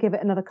I'm going to give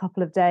it another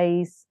couple of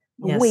days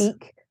a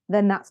week,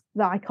 then that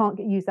I can't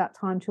use that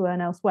time to earn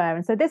elsewhere.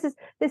 And so this is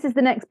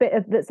the next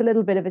bit that's a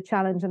little bit of a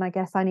challenge, and I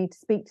guess I need to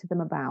speak to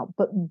them about.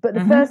 But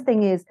the first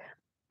thing is,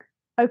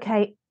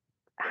 okay,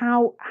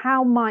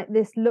 how might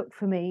this look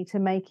for me to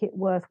make it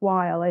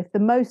worthwhile? If the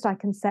most I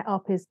can set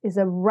up is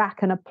a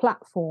rack and a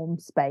platform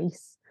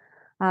space,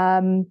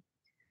 then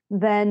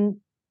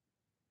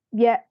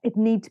it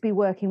need to be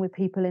working with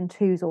people in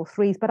 2s or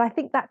 3s. But I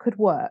think that could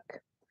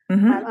work.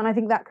 And I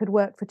think that could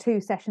work for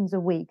 2 sessions a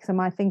week. So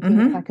my thinking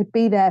is I could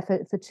be there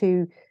for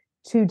 2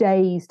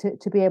 days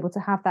to be able to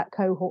have that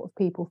cohort of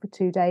people for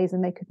 2 days,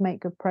 and they could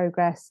make good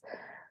progress.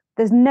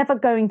 There's never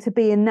going to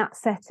be in that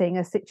setting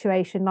a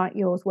situation like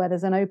yours where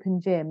there's an open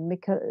gym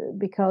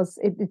because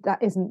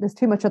there's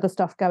too much other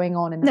stuff going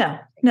on in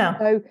that.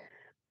 No.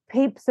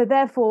 So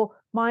therefore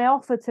my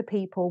offer to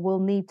people will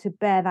need to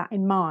bear that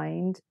in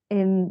mind,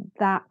 in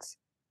that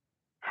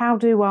how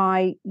do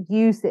I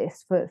use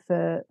this for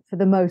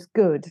the most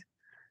good?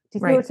 Do you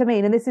see what I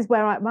mean? And this is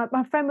where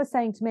my friend was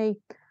saying to me,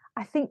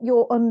 I think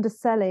you're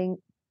underselling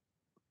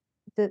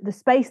the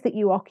space that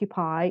you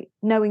occupy,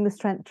 knowing the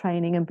strength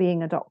training and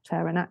being a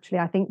doctor. And actually,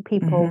 I think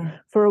people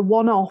for a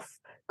one-off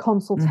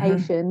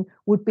consultation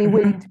would be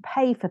willing to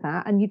pay for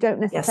that. And you don't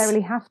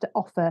necessarily have to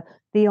offer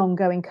the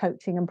ongoing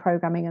coaching and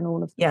programming and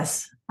all of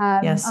that.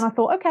 And I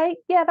thought, okay,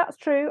 yeah, that's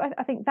true.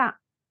 I think that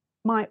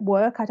might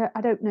work.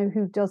 I don't know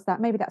who does that.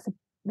 Maybe that's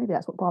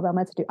what Barbell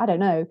Meds do. I don't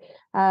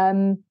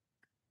know.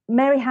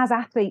 Mary has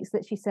athletes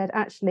that she said,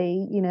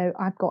 actually,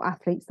 I've got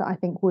athletes that I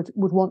think would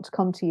want to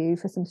come to you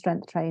for some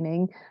strength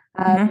training.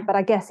 But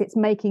I guess it's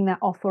making that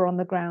offer on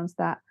the grounds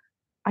that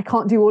I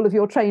can't do all of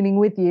your training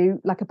with you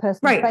like a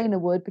personal trainer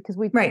would, because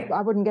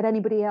I wouldn't get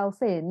anybody else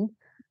in.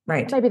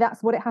 Maybe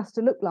that's what it has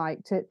to look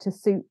like to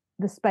suit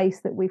the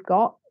space that we've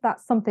got.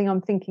 That's something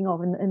I'm thinking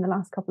of in the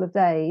last couple of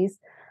days.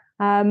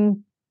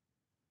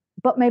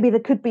 But maybe there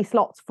could be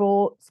slots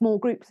for small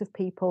groups of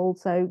people.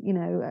 So,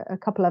 a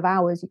couple of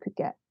hours you could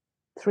get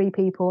 3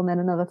 people and then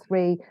another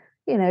 3,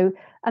 and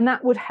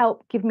that would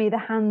help give me the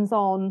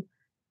hands-on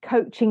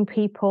coaching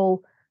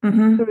people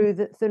through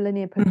the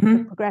linear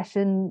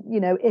progression,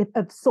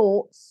 of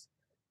sorts,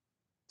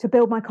 to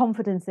build my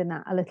confidence in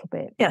that a little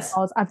bit.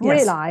 Because I've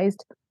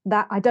realized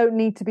that I don't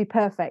need to be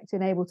perfect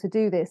and able to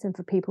do this and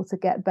for people to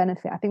get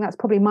benefit. I think that's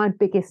probably my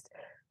biggest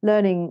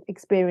learning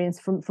experience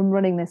from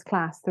running this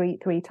class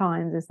three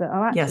times, is that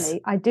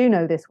I do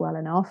know this well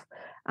enough,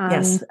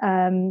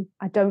 and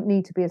I don't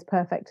need to be as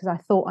perfect as I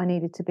thought I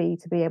needed to be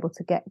able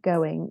to get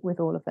going with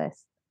all of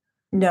this.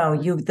 No,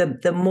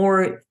 the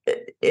more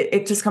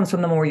it just comes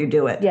from the more you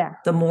do it.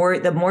 The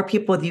more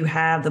people you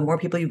have, the more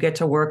people you get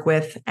to work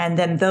with, and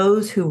then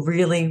those who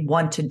really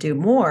want to do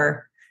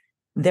more,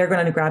 they're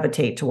going to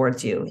gravitate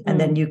towards you. And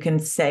then you can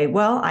say,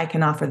 well, I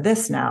can offer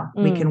this now.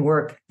 We can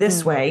work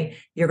this way.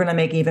 You're going to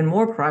make even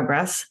more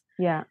progress.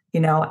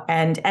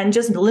 And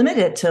just limit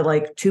it to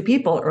like 2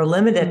 people, or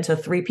limit it to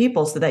 3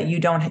 people, so that you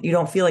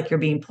don't feel like you're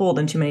being pulled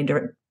in too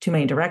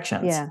many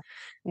directions.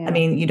 I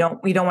mean, you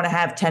don't want to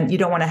have 10, you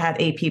don't want to have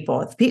 8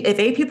 people. If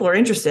 8 people are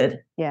interested,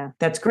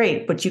 that's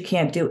great, but you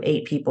can't do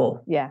 8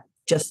 people.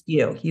 Just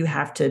you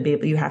have to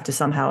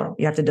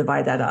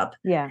divide that up.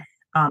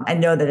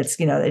 And know that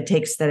it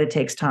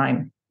takes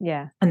time.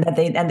 And that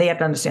they have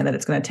to understand that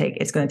it's going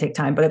to take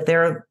time. But if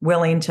they're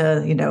willing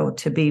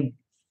to be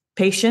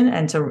patient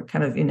and to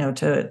kind of,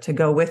 to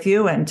go with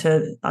you and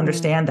to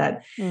understand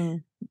that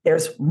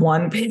there's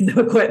one piece of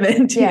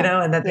equipment,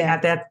 and that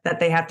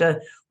they have to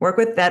work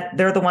with, that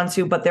they're the ones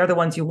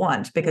you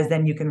want, because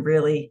then you can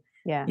really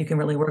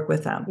work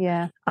with them.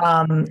 The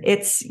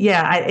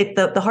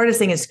hardest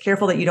thing is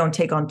careful that you don't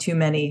take on too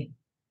many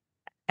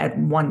at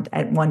one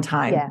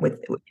time with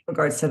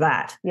regards to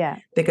that.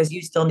 Because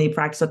you still need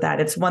practice with that.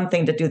 It's one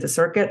thing to do the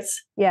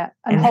circuits.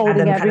 And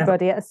holding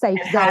everybody at a safe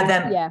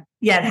zone.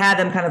 And have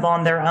them kind of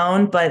on their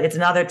own, but it's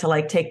another to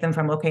like take them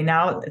from, okay,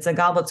 now it's a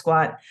goblet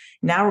squat.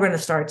 Now we're going to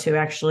start to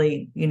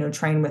actually,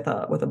 train with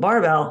a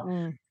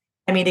barbell.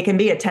 I mean, it can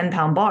be a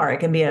 10-pound bar, it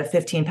can be a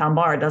 15-pound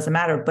bar, it doesn't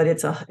matter, but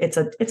it's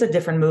a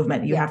different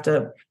movement.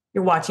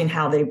 You're watching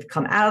how they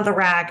come out of the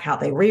rack, how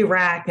they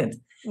re-rack, and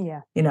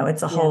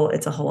it's a whole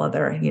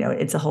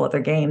other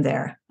game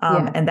there.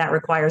 And that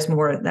requires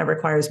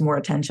more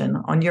attention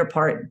on your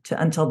part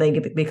until they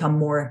become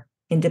more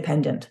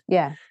independent.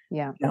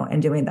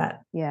 And doing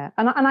that.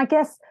 And I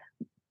guess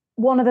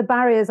one of the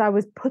barriers I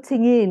was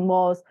putting in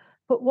was,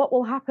 but what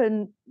will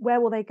happen? Where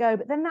will they go?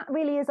 But then that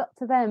really is up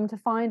to them to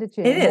find a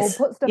gym or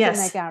put stuff in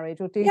their garage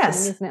or do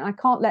something, isn't it? I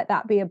can't let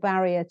that be a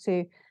barrier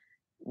to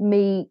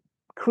me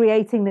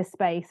creating this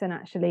space and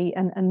actually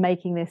and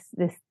making this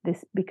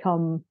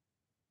become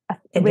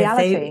a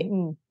reality.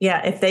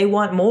 If they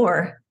want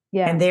more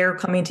and they're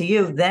coming to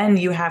you, then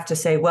you have to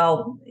say,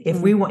 well,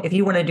 if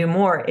you want to do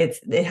more,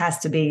 it has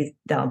to be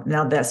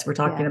now this we're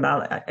talking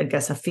about, I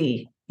guess, a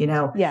fee,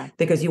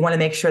 because you want to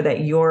make sure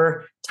that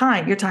your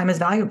time is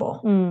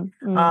valuable.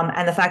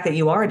 And the fact that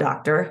you are a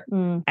doctor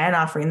and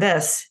offering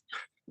this,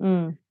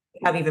 you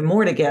have even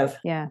more to give.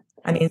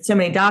 I mean, so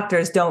many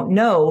doctors don't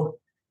know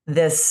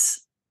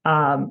this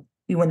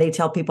when they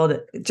tell people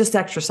to just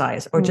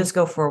exercise or just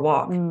go for a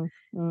walk.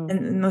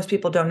 And most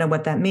people don't know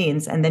what that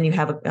means. And then you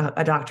have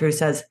a doctor who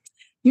says,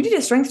 you need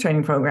a strength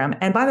training program.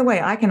 And by the way,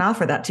 I can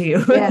offer that to you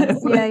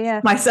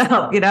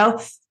myself,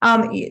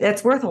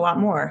 it's worth a lot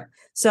more.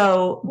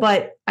 So,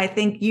 but I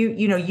think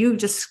you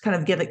just kind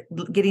of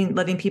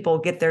letting people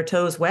get their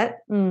toes wet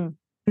in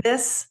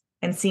this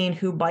and seeing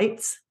who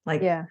bites,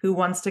 who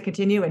wants to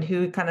continue and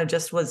who kind of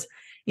just was,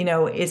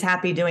 is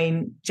happy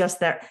doing just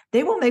that.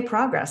 They will make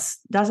progress.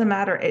 Doesn't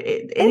matter.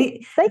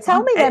 They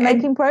tell me they're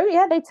making progress.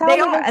 Yeah, they tell me.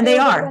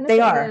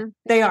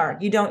 They are.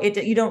 You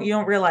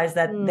don't realize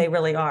that they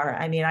really are.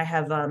 I mean, I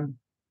have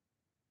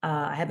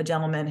a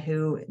gentleman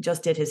who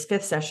just did his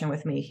 5th session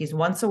with me. He's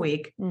once a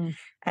week.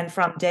 And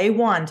from day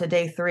 1 to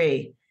day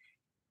 3,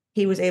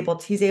 he's able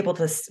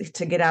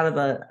to get out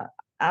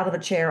of a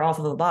chair off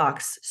of a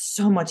box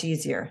so much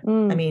easier.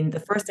 I mean, the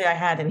first day I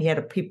had him, he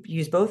had to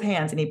use both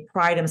hands and he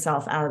pried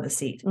himself out of the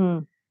seat.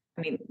 I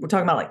mean, we're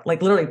talking about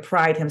like literally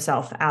pried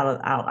himself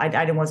out.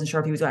 I wasn't sure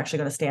if he was actually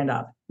going to stand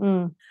up.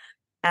 And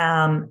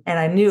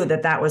I knew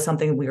that was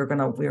something we were going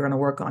to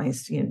work on.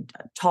 He's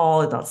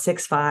tall, about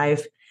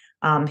 6'5".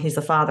 He's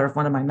the father of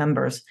one of my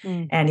members,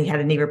 and he had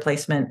a knee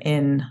replacement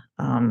in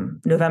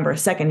November, a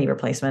second knee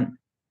replacement.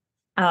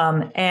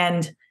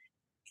 And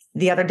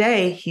the other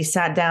day he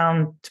sat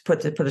down to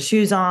put his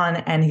shoes on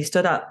and he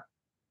stood up,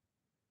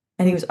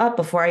 and he was up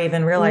before I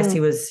even realized he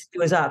was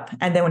up.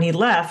 And then when he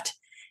left,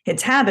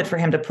 it's habit for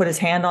him to put his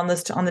hand on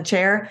the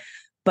chair,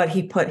 but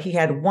he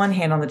had one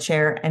hand on the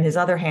chair and his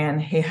other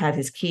hand, he had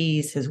his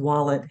keys, his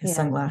wallet, his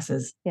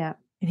sunglasses. Yeah.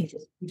 And he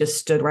just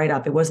stood right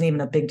up. It wasn't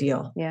even a big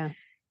deal. Yeah.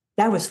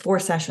 That was 4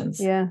 sessions.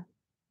 Yeah.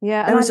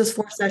 Yeah. That was just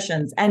 4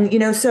 sessions.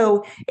 And,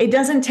 so it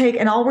doesn't take,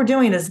 and all we're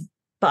doing is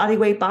body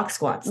weight box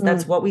squats.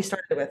 That's what we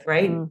started with,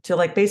 right? To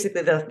like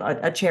basically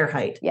a chair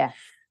height. Yeah.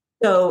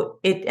 So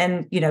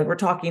we're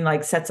talking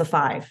like sets of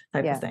 5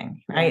 type of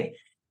thing, right?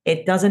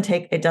 It doesn't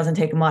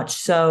take much.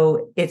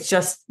 So it's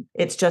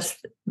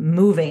just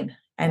moving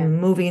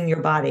and moving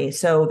your body.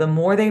 So the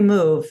more they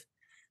move,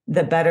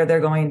 the better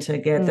they're going to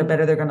get, the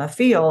better they're going to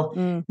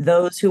feel.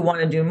 Those who want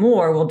to do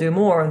more will do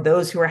more.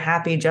 Those who are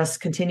happy just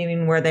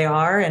continuing where they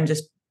are and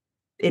just,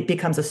 it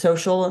becomes a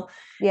social,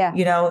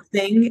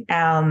 thing.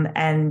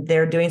 And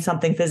they're doing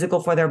something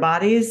physical for their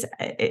bodies.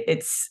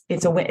 It's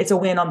a win. It's a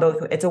win on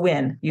both. It's a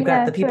win. You've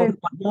got the people who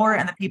want more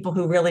and the people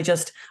who really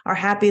just are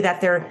happy that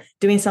they're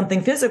doing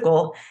something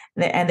physical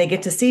and they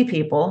get to see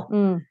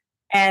people.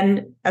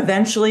 And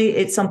eventually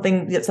it's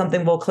something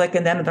will click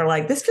in them and they're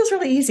like, this feels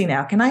really easy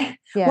now.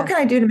 What can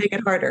I do to make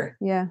it harder?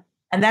 Yeah.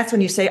 And that's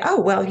when you say, oh,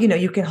 well,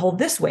 you can hold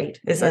this weight,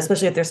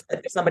 especially if there's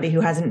somebody who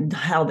hasn't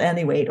held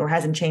any weight or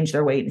hasn't changed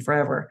their weight in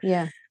forever.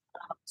 Yeah.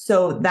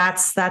 So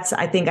that's,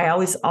 I think I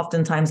always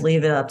oftentimes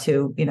leave it up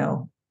to,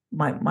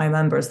 my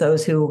members,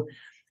 those who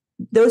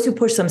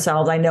push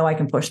themselves, I know I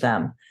can push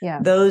them. Yeah.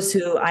 Those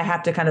who I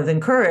have to kind of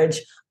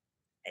encourage,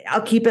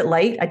 I'll keep it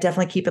light. I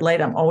definitely keep it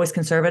light. I'm always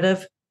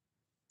conservative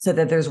so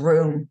that there's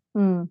room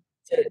to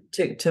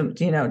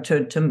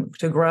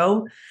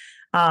grow.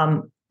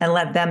 And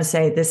let them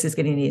say, this is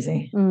getting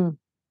easy.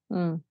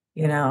 I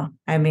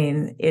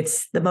mean,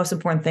 it's the most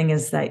important thing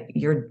is that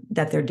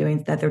they're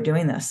doing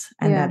this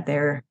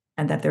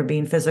and that they're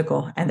being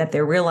physical and that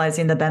they're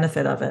realizing the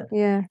benefit of it.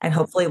 Yeah. And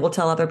hopefully we'll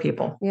tell other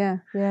people. Yeah.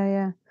 Yeah.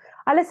 Yeah.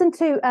 I listened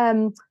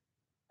to,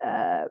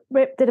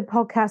 Rip did a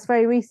podcast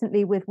very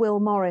recently with Will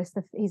Morris.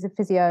 He's a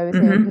physio,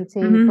 PT.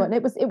 And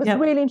it was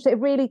really interesting. It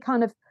really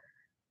kind of,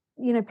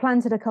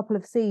 planted a couple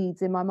of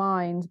seeds in my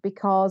mind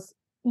because,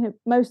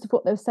 most of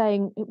what they were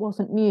saying, it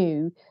wasn't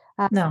new.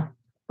 No.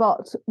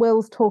 But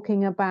Will's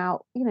talking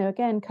about,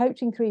 again,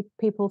 coaching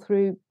people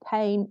through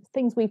pain,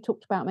 things we've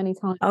talked about many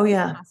times. Oh,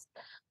 yeah.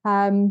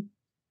 And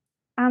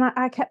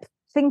I kept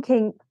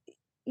thinking,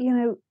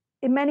 in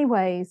many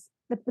ways,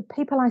 the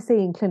people I see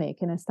in clinic,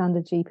 in a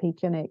standard GP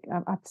clinic,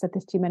 I've said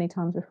this to you many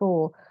times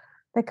before,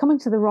 they're coming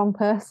to the wrong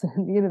person.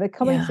 They're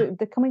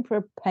coming for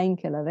a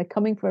painkiller. They're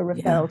coming for a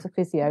referral to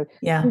physio,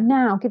 who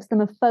now gives them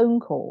a phone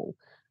call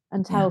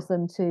and tells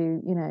them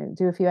to,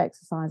 do a few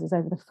exercises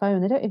over the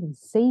phone. They don't even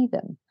see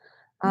them.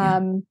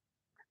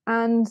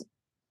 And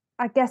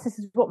I guess this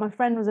is what my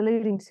friend was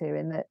alluding to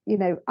in that,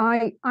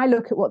 I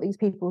look at what these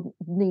people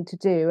need to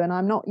do and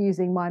I'm not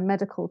using my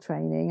medical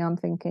training. I'm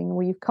thinking,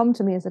 well, you've come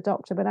to me as a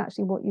doctor, but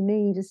actually what you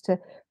need is to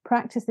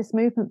practice this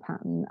movement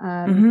pattern.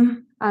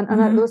 And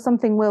there was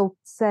something Will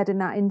said in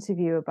that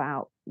interview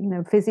about,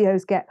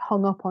 physios get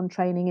hung up on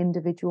training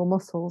individual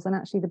muscles. And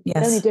actually the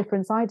only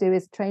difference I do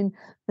is train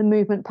the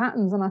movement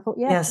patterns. And I thought,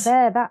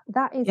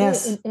 that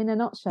is it in a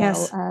nutshell.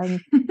 Yes.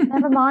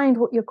 Never mind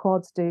what your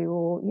quads do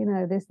or,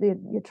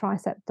 your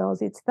tricep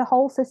does. It's the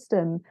whole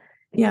system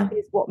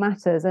is what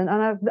matters. And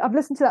I've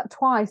listened to that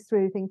twice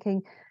through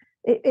thinking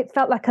it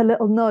felt like a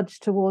little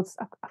nudge towards,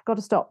 I've got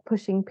to stop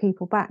pushing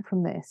people back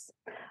from this.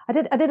 I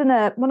did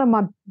one of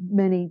my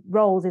many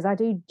roles is I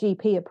do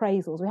GP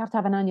appraisals. We have to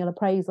have an annual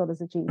appraisal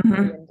as a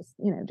GP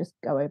and just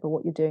go over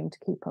what you're doing to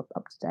keep up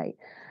to date.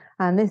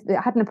 And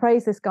I hadn't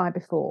appraised this guy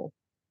before.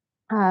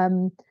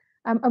 And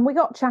we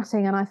got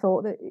chatting, and I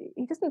thought that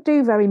he doesn't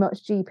do very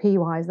much GP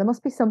wise. There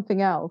must be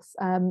something else.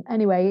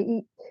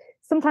 Anyway,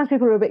 sometimes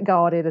people are a bit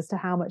guarded as to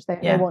how much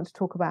they want to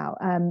talk about.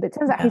 But it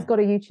turns out he's got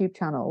a YouTube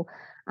channel,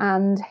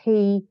 and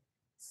he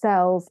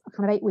sells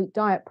kind of 8-week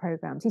diet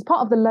programs. He's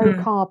part of the low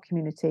carb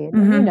community,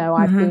 and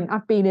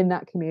I've been in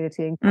that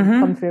community and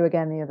come through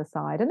again the other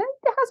side, and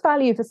it has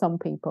value for some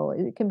people.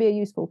 It can be a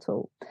useful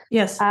tool.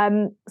 Yes.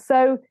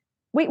 So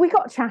we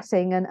got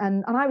chatting,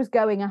 and I was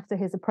going after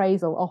his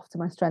appraisal off to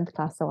my strength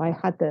class, so I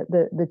had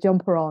the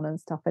jumper on and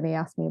stuff, and he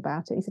asked me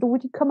about it. He said, "Oh,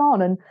 would you come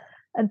on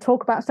and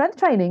talk about strength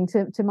training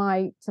to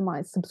my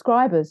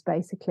subscribers?"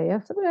 Basically, I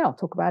said, "Well, I'll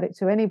talk about it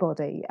to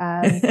anybody."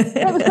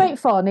 It was great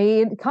fun.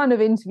 He kind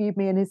of interviewed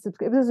me, and it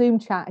was a Zoom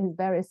chat.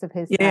 Various of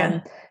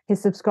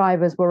his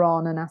subscribers were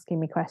on and asking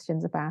me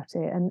questions about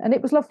it, and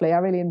it was lovely. I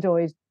really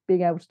enjoyed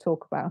being able to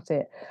talk about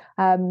it.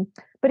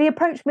 But he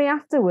approached me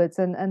afterwards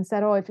and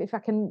said, "Oh, if I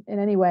can in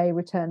any way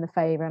return the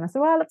favor." And I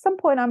said, "Well, at some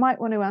point I might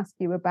want to ask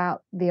you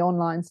about the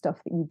online stuff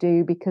that you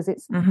do, because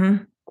it's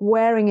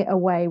wearing it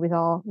away with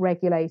our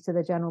regulator,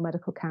 the General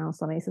Medical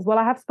Council." And he says, "Well,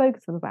 I have spoken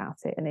to them about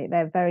it, and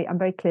I'm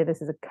very clear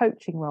this is a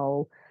coaching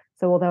role.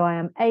 So although I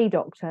am a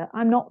doctor,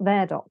 I'm not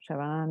their doctor,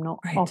 and I'm not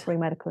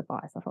offering medical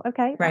advice." I thought,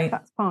 okay,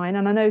 that's fine.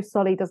 And I know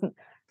Solly doesn't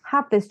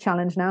have this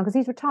challenge now because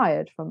he's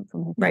retired from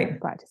his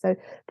practice. So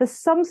there's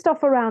some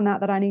stuff around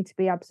that I need to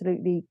be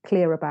absolutely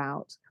clear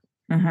about.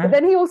 But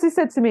then he also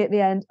said to me at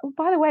the end, "Oh,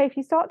 by the way, if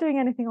you start doing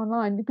anything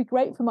online, it'd be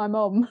great for my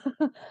mum."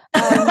 And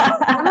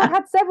I've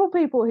had several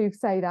people who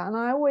say that, and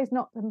I always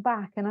knock them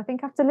back. And I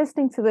think after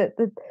listening to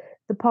the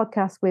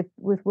podcast with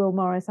Will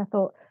Morris, I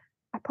thought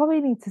I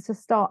probably need to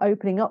just start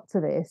opening up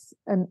to this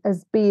and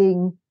as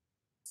being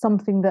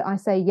something that I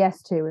say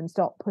yes to and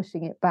stop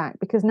pushing it back,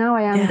 because now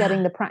I am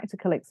getting the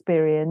practical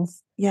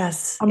experience.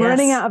 Yes. I'm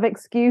running out of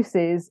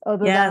excuses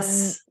other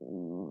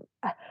than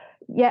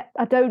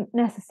I don't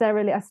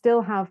necessarily, I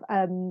still have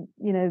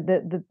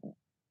the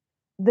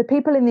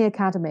people in the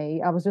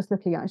academy. I was just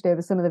looking actually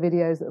over some of the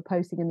videos that are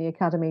posting in the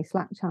academy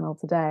Slack channel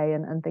today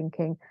and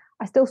thinking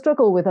I still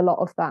struggle with a lot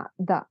of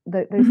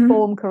those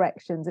form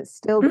corrections. It's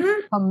still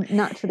come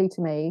naturally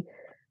to me.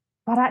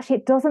 But actually,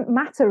 it doesn't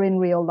matter in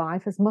real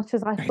life as much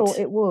as I thought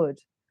it would.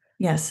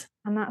 Yes.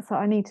 And that's what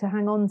I need to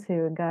hang on to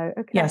and go,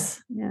 okay,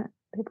 yeah,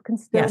 people can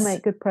still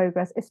make good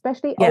progress,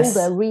 especially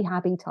older,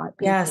 rehabby type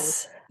people.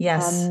 Yes.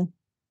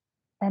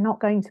 They're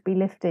not going to be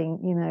lifting,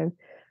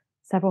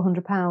 several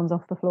 £100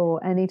 off the floor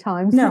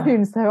anytime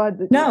soon. So I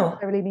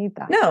don't really need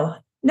that.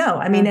 No.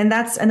 I mean, and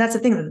that's the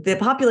thing, the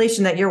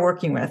population that you're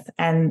working with,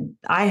 and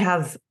I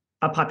have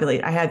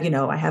I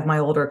have my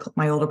older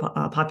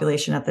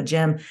population at the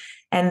gym,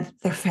 and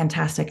they're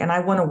fantastic. And I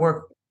want to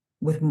work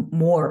with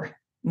more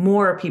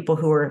people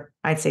who are,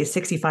 I'd say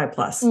 65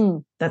 plus.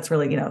 That's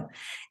really,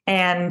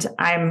 and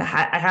I'm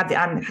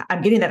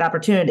getting that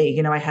opportunity.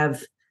 I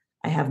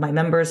have my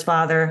member's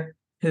father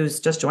who's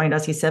just joined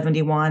us. He's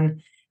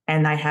 71.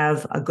 And I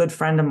have a good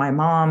friend of my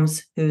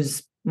mom's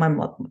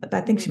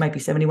I think she might be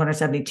 71 or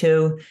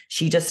 72.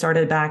 She just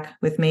started back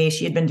with me.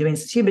 She'd been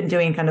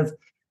doing kind of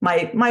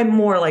my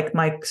more like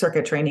my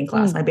circuit training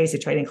class, my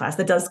basic training class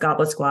that does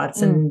goblet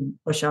squats and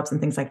push-ups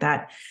and things like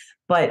that.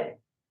 But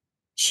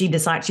she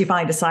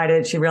finally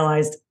decided, she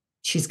realized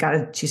she's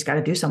got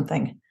to do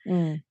something.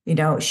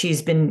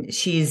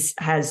 She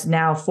has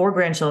now 4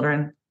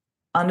 grandchildren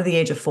under the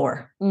age of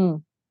 4.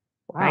 Wow.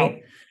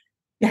 Right.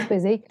 Yeah.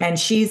 Busy. And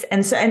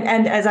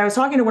and as I was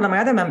talking to one of my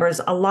other members,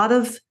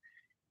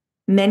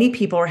 many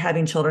people are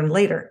having children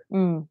later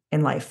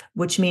in life,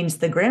 which means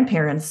the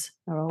grandparents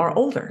are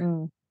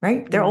older.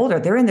 Right? They're older.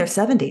 They're in their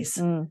 70s.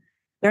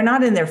 They're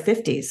not in their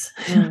 50s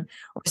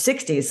or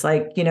 60s.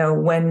 Like,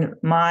 when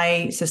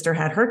my sister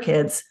had her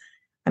kids,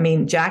 I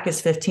mean, Jack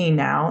is 15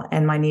 now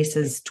and my niece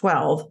is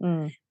 12.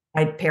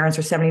 My parents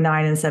are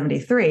 79 and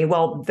 73.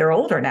 Well, they're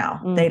older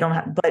now. They don't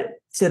have,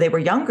 so they were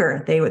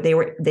younger.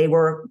 They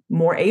were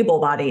more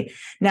able-bodied.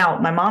 Now,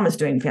 my mom is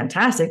doing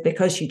fantastic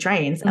because she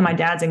trains, and my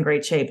dad's in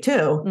great shape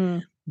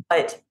too.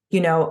 But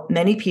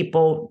many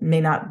people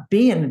may not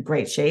be in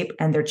great shape,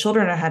 and their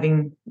children are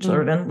having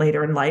children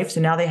later in life.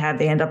 So now they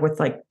end up with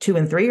like 2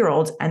 and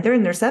 3-year-olds, and they're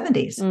in their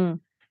 70s,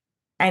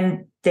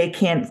 and they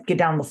can't get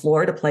down the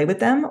floor to play with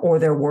them, or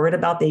they're worried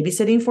about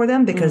babysitting for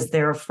them because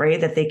they're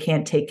afraid that they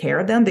can't take care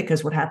of them,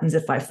 because what happens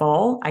if I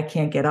fall? I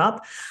can't get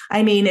up.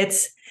 I mean,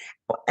 that's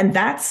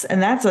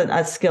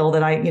a skill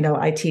that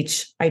I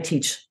teach,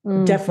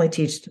 definitely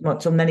teach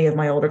to many of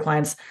my older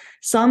clients.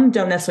 Some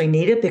don't necessarily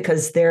need it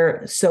because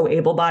they're so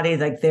able-bodied,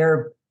 like they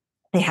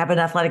have an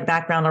athletic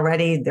background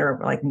already. They're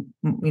like,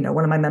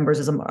 one of my members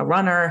is a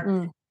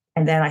runner.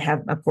 And then I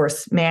have, of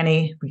course,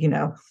 Manny,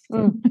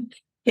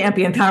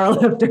 champion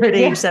powerlifter at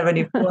age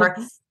 74.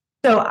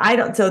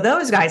 So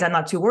those guys I'm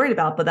not too worried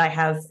about, but I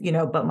have,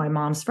 but my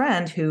mom's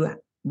friend who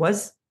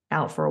was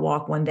out for a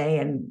walk one day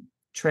and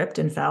tripped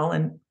and fell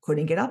and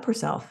couldn't get up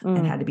herself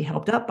and had to be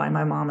helped up by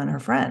my mom and her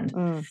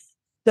friend.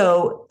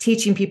 So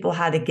teaching people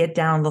how to get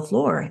down the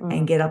floor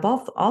and get up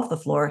off the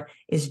floor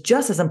is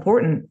just as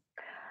important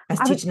as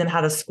teaching them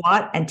how to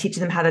squat and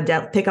teaching them how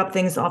to pick up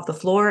things off the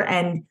floor.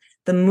 And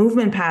the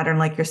movement pattern,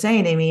 like you're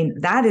saying, I mean,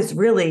 that is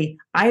really,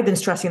 I've been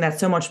stressing that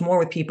so much more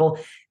with people,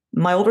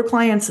 my older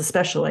clients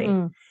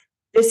especially.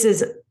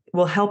 This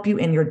will help you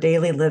in your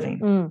daily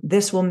living.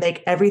 This will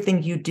make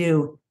everything you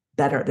do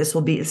better. This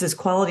is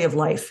quality of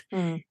life.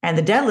 And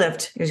the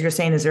deadlift, as you're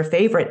saying, is their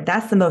favorite. I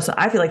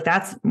feel like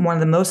that's one of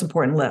the most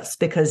important lifts,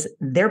 because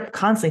we're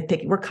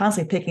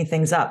constantly picking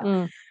things up.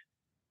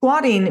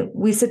 Squatting,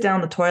 we sit down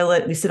on the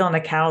toilet, we sit on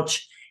the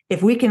couch.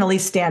 If we can at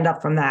least stand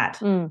up from that,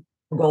 we're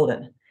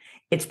golden.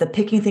 It's the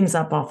picking things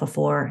up off the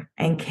floor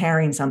and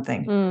carrying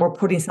something or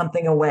putting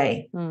something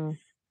away.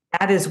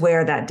 That is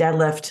where that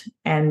deadlift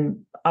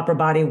and upper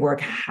body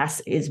work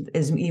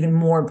is even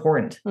more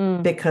important,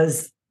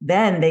 because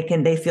then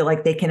they feel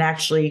like they can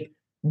actually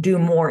do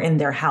more in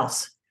their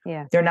house.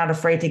 Yeah. They're not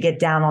afraid to get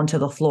down onto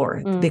the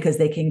floor because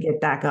they can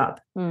get back up.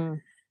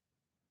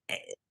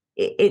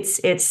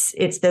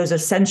 It's those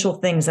essential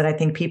things that I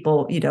think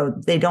people,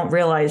 they don't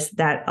realize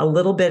that a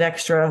little bit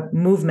extra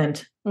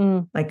movement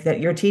like that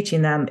you're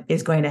teaching them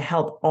is going to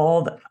help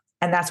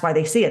and that's why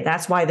they see it.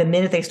 That's why the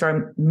minute they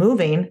start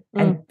moving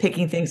and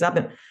picking things up,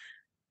 and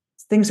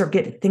things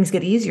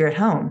get easier at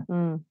home.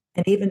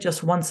 And even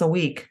just once a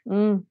week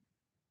can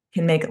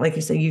make, like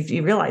you say,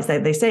 you realize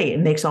that they say it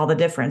makes all the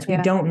difference. We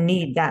don't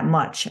need that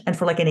much. And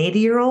for like an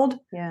 80-year-old,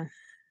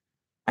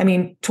 I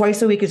mean,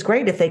 twice a week is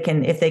great if they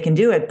can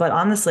do it. But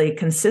honestly,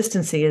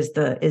 consistency is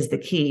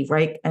the key,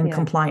 right? And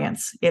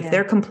compliance. If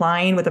they're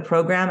complying with the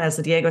program, as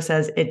Diego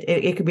says,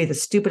 it could be the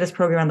stupidest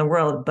program in the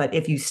world, but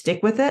if you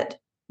stick with it,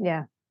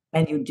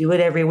 and you do it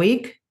every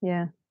week,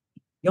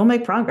 you'll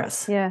make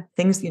progress.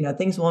 Things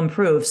will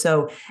improve.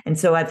 So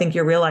I think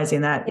you're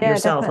realizing that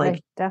yourself.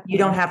 Definitely. You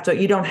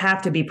don't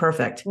have to be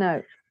perfect.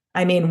 No.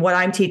 I mean, what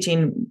I'm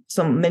teaching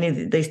so many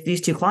of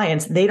these two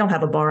clients, they don't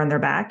have a bar on their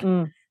back.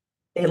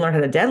 They learn how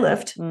to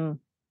deadlift.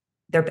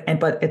 They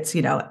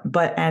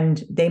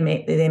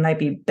might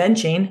be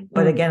benching,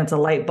 but again, it's a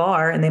light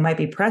bar, and they might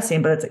be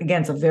pressing, but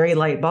it's a very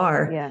light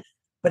bar.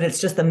 But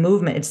it's just the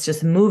movement. It's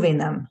just moving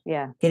them,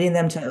 getting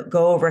them to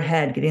go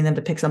overhead, getting them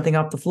to pick something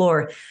off the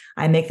floor.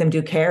 I make them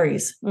do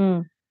carries,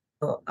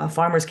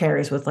 farmer's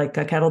carries with like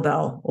a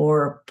kettlebell,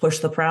 or push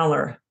the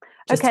prowler.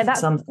 Okay,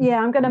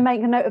 I'm going to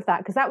make a note of that,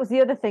 because that was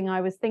the other thing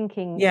I was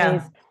thinking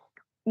is,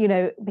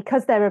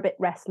 because they're a bit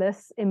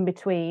restless in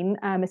between,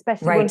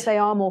 especially once they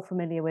are more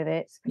familiar with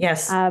it.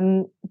 Yes.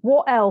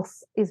 What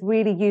else is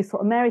really useful?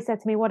 And Mary said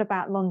to me, "What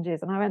about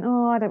lunges?" And I went,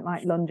 "Oh, I don't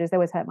like lunges. They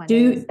always hurt my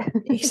knees."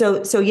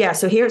 So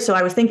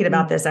I was thinking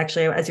about this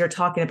actually as you're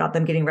talking about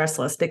them getting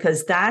restless,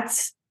 because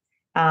that's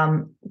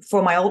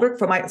for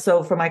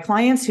my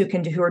clients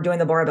who are doing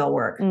the barbell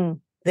work.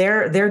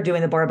 They're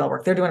doing the barbell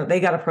work. They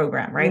got a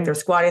program, right? They're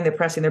squatting, they're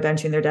pressing, they're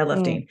benching, they're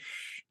deadlifting.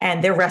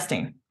 And they're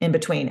resting in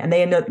between, and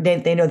they know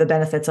the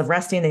benefits of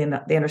resting.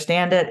 They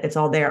understand it. It's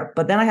all there.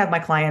 But then I have my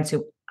clients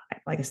who,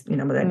 my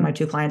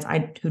two clients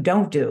who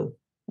don't do.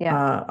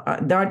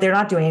 They're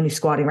not doing any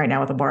squatting right now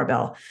with a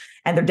barbell,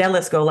 and their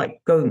deadlifts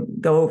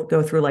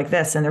go through like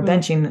this, and they're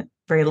benching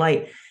very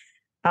light.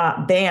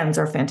 Bands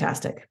are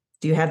fantastic.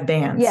 Do you have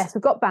bands? Yes,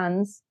 we've got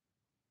bands.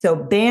 So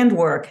band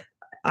work,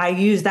 I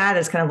use that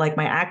as kind of like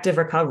my active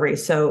recovery.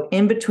 So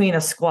in between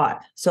a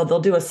squat, so they'll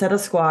do a set of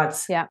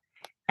squats.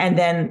 And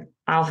then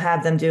I'll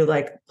have them do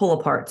like pull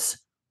aparts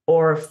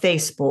or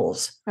face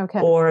pulls,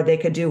 or they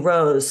could do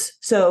rows.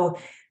 So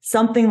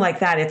something like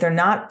that. If they're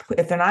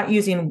not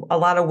using a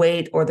lot of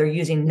weight, or they're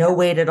using no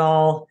weight at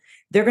all,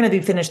 they're going to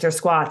be finished their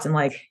squats in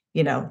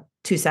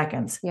 2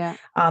 seconds.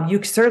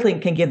 You certainly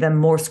can give them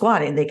more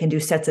squatting. They can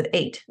do sets of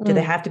 8. Do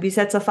they have to be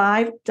sets of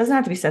 5? Doesn't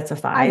have to be sets of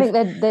 5. I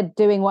think they're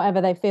doing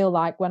whatever they feel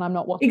like when I'm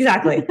not watching.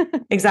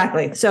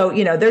 Exactly. So,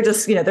 they're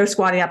just, they're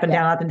squatting up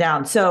and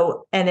down.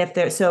 So,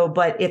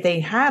 but if they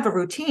have a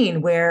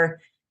routine where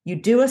you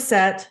do a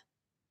set,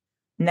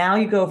 now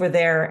you go over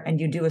there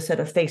and you do a set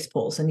of face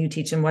pulls, and you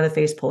teach them what a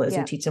face pull is.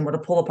 You teach them what a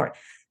pull apart.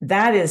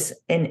 That is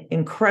an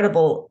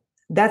incredible,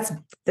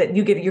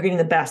 you're getting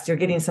the best. You're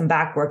getting some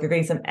back work. You're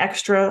getting some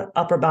extra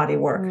upper body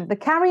work. The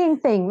carrying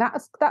thing,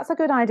 that's a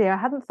good idea. I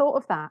hadn't thought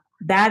of that.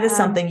 That is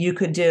something you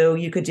could do.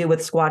 You could do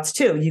with squats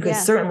too. You could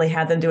certainly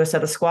have them do a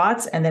set of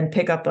squats, and then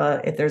pick up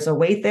if there's a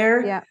weight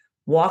there,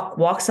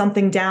 walk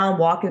something down,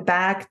 walk it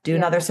back, do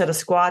another set of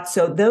squats.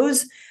 So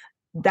those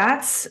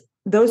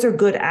are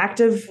good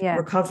active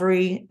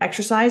recovery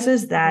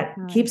exercises that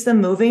keeps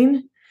them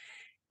moving,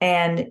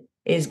 and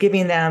is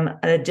giving them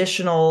an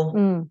additional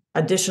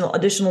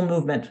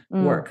movement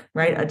work,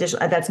 right?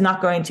 That's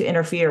not going to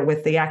interfere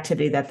with the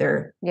activity that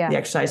the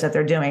exercise that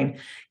they're doing.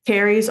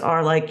 Carries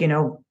are like,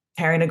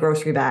 carrying a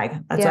grocery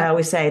bag. That's what I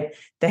always say.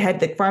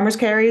 The farmer's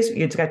carries,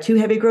 you've got 2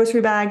 heavy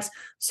grocery bags.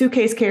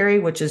 Suitcase carry,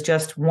 which is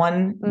just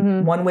one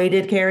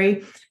weighted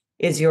carry,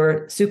 is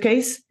your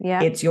suitcase.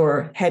 It's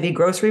your heavy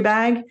grocery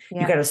bag.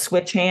 You got to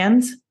switch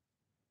hands.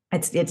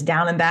 It's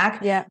down and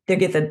back. They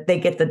get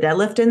the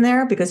deadlift in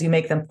there, because you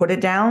make them put it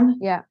down.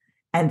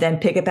 And then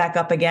pick it back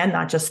up again,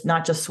 not just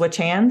switch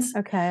hands.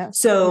 Okay.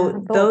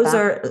 So those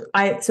are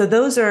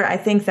I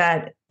think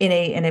that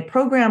in a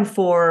program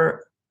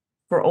for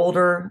for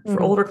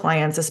older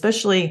clients,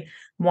 especially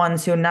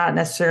ones who are not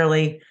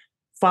necessarily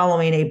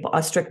following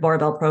a strict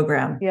barbell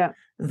program. Yeah.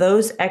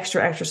 Those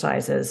extra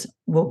exercises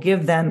will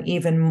give them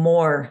even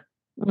more.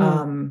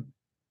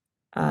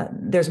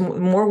 There's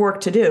more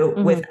work to do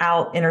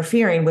without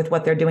interfering with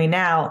what they're doing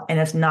now, and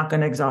it's not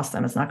going to exhaust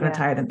them. It's not going to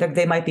tire them.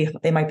 They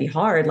might be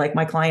hard. Like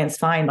my clients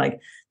find like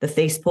the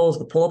face pulls,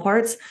 the pull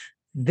aparts,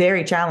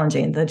 very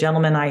challenging. The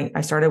gentleman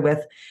I started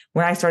with,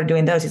 when I started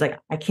doing those, he's like,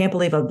 I can't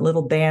believe a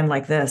little band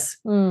like this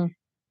can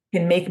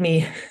make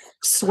me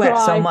sweat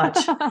so much.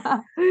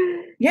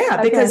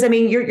 Yeah, because I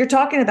mean, you're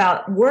talking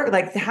about work.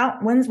 Like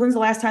when's the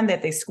last time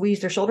that they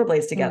squeezed their shoulder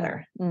blades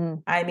together?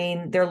 I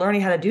mean, they're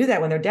learning how to do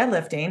that when they're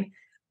deadlifting.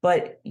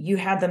 But you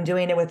have them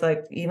doing it with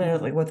like, even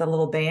like with a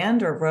little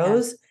band or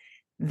rows,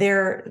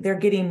 they're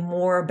getting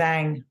more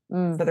bang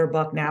for their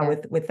buck now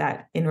with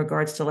that in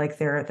regards to like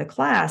the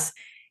class.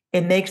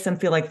 It makes them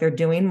feel like they're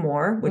doing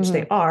more, which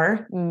they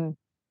are, and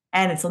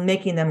it's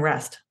making them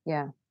rest.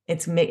 Yeah.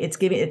 It's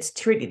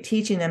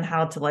teaching them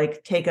how to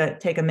like take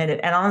a minute.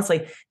 And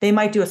honestly, they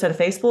might do a set of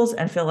face pulls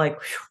and feel like,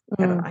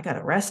 I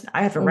gotta rest.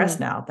 I have to rest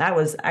now. That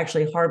was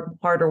actually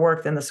harder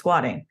work than the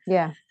squatting.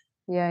 Yeah.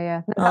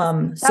 Yeah.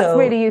 No, that's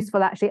really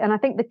useful actually. And I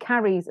think the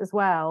carries as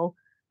well.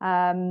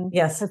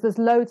 Yes. Because there's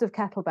loads of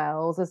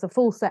kettlebells, there's a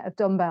full set of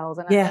dumbbells,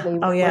 and actually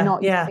we're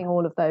not using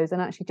all of those,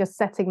 and actually just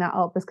setting that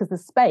up because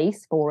there's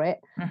space for it.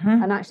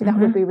 And actually that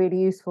would be really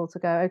useful to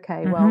go,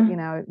 okay, well, you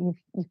know,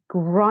 you've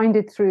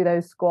grinded through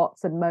those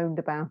squats and moaned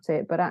about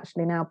it, but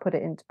actually now put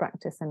it into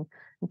practice and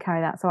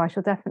carry that. So I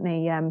shall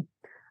definitely I'll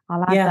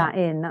add that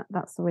in.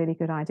 That's a really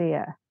good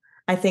idea.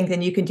 I think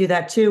then you can do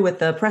that too with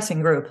the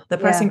pressing group. The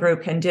pressing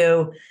group can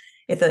do,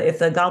 if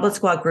the goblet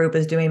squat group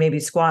is doing maybe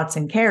squats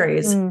and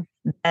carries,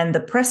 and the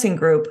pressing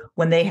group,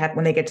 when they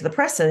get to the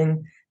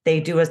pressing,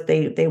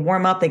 they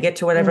warm up, they get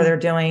to whatever they're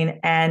doing,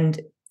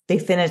 and they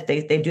finish,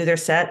 they do their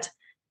set,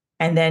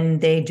 and then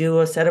they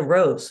do a set of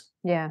rows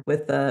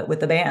with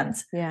the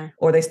bands,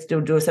 or they still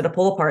do a set of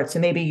pull aparts. So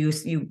maybe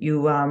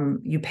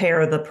you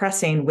pair the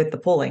pressing with the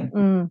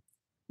pulling,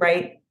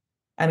 right?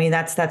 I mean,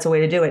 that's a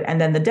way to do it.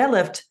 And then the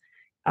deadlift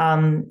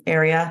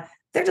area,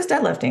 they're just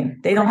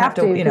deadlifting. They don't have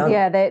to, you know.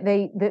 Yeah,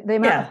 the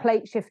amount of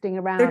plate shifting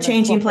around. They're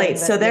changing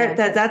plates. So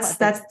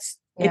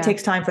it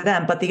takes time for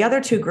them. But the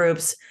other two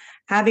groups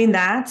having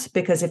that,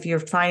 because if you're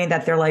finding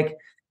that they're like,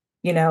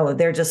 you know,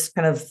 they're just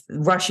kind of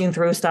rushing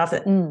through stuff,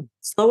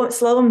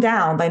 slow them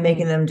down by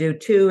making them do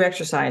 2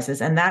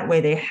 exercises. And that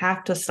way they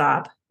have to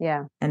stop.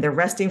 Yeah. And they're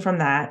resting from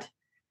that.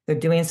 They're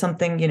doing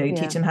something, you know, you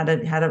teach them how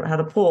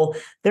to pull.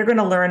 They're going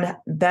to learn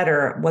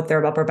better what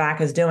their upper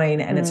back is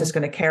doing, and it's just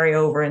going to carry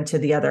over into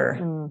the other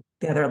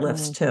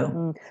lifts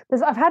too.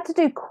 Because I've had to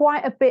do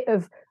quite a bit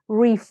of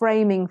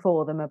reframing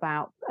for them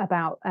about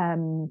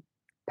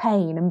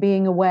pain and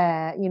being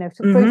aware. You know,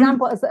 for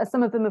example, as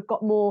some of them have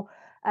got more.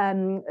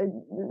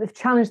 They've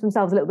challenged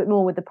themselves a little bit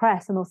more with the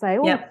press, and they'll say,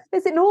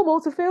 is it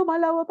normal to feel my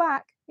lower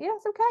back?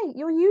 Yes, okay.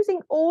 You're using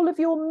all of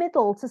your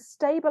middle to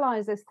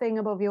stabilize this thing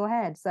above your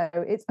head. So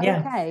it's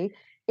okay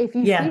if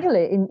you feel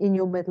it in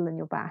your middle and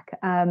your back.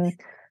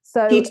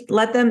 So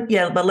let them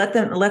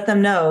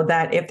know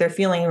that if they're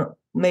feeling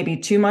maybe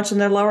too much in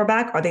their lower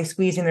back, are they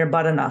squeezing their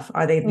butt enough?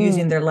 Are they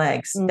using their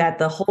legs? That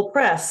the whole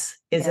press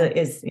is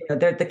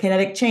the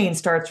kinetic chain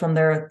starts from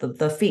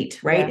the feet,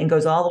 right? And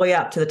goes all the way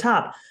up to the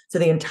top. So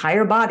the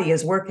entire body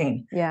is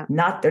working. They're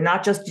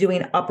not just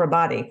doing upper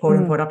body, quote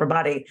unquote upper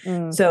body.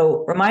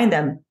 So remind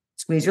them,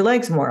 squeeze your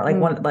legs more.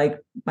 Like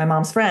my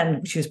mom's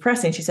friend, she was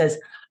pressing, she says,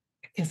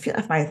 I can feel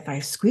if I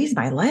squeeze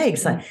my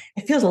legs,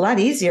 it feels a lot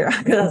easier.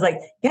 Because I was like,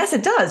 yes,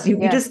 it does.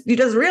 You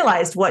just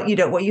realized what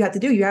you have to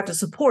do. You have to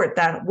support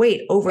that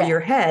weight over your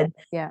head,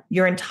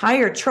 your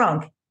entire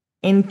trunk,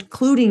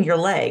 including your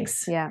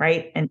legs,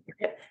 right? And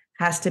it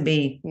has to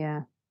be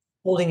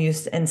holding you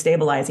and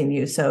stabilizing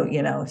you. So,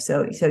 you know,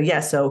 so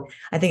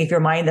I think if you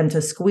remind them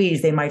to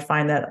squeeze, they might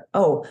find that,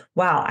 oh,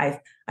 wow,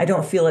 I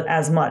don't feel it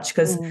as much,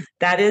 because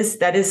that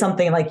is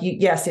something like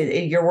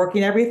you're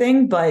working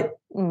everything, but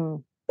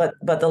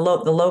the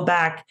low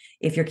back,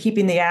 if you're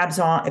keeping the abs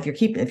on,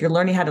 if you're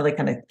learning how to like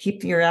kind of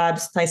keep your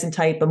abs nice and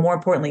tight, but more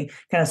importantly,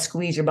 kind of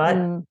squeeze your butt.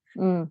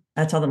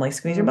 I tell them like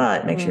squeeze your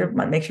butt, make sure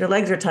your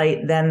legs are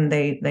tight. Then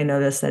they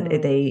notice that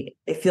they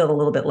feel it a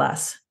little bit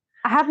less.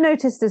 I have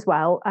noticed as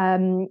well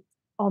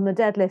on the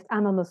deadlift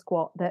and on the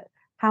squat that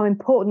how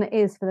important it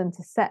is for them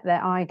to set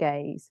their eye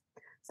gaze.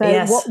 So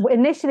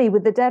initially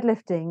with the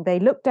deadlifting, they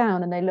look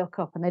down and they look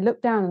up, and they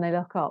look down and they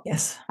look up.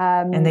 Yes.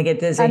 And they get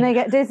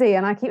dizzy.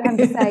 And I keep having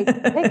to say,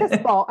 pick a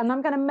spot, and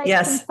I'm going to make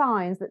some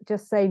signs that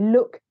just say,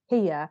 look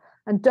here,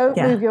 and don't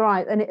move your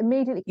eyes. And it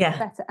immediately gets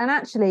better. And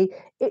actually,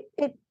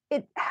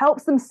 it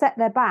helps them set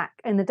their back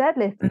in the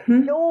deadlift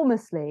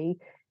enormously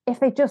if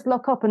they just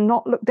look up and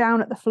not look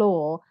down at the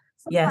floor.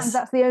 Sometimes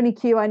that's the only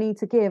cue I need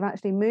to give.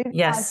 Actually, move to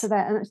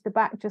there, and actually the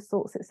back just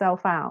sorts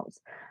itself out.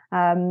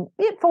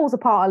 It falls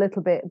apart a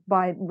little bit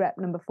by rep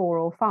number 4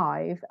 or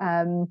 5,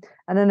 and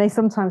then they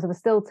sometimes have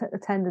a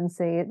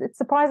tendency. It's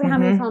surprising how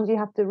many times you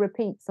have to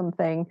repeat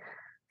something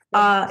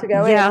to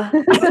go yeah.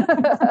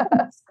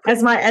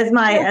 in.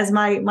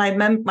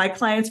 My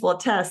clients will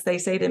attest, they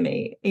say to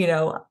me,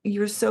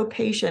 you're so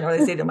patient, or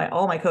they say to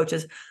all my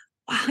coaches,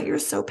 wow, you're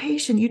so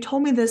patient. You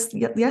told me this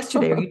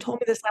yesterday, or you told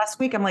me this last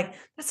week. I'm like,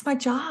 that's my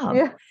job.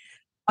 Yeah.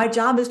 My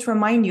job is to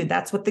remind you.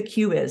 That's what the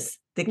cue is.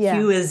 The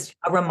cue is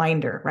a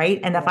reminder,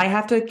 right? And if I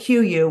have to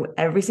cue you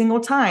every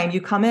single time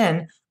you come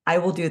in, I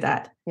will do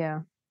that.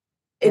 Yeah.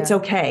 It's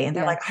okay. And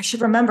they're like, I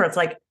should remember. It's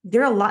like,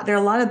 there are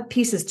a lot of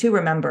pieces to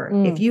remember.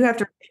 If you have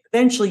to,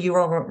 eventually you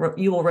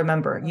will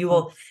remember,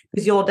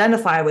 because you'll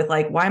identify with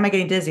like, why am I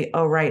getting dizzy?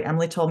 Oh, right.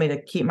 Emily told me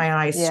to keep my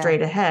eyes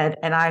straight ahead,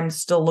 and I'm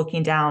still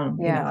looking down,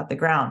 at the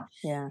ground.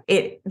 Yeah.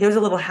 There's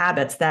a little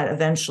habits that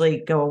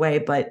eventually go away,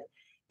 but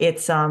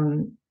it's,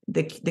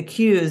 the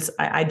cues,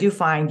 I do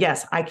find,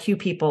 yes, I cue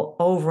people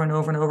over and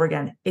over and over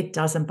again. It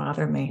doesn't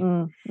bother me,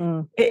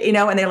 and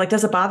they're like,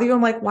 does it bother you?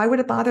 I'm like, why would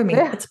it bother me?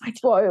 Yeah. It's my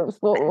job.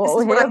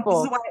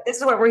 This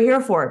is what we're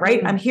here for, right?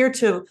 I'm here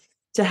to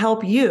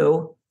help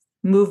you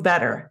move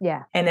better.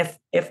 Yeah. And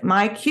if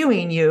my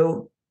cueing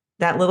you,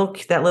 that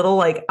little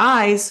like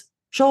eyes,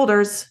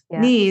 shoulders,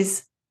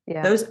 knees,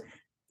 those,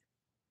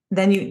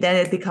 then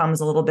it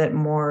becomes a little bit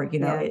more,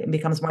 it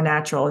becomes more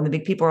natural. And the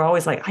big people are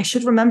always like, I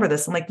should remember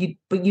this. I'm like,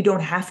 but you don't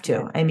have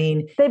to. I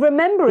mean, they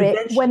remember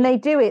it when they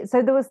do it.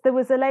 So there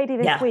was a lady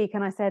this week,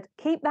 and I said,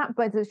 keep that,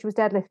 but she was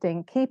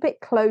deadlifting, keep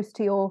it close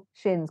to your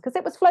shins, because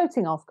it was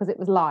floating off because it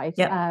was light.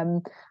 Yep.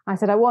 I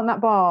said, I want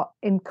that bar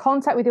in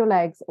contact with your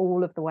legs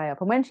all of the way up.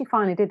 And when she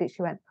finally did it,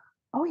 she went,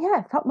 oh yeah,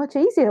 it felt much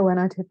easier when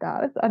I did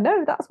that. I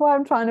know, that's why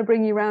I'm trying to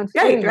bring you around.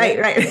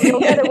 Right. You'll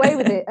get away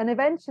with it. And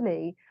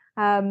eventually,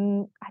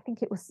 I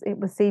think it was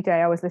CJ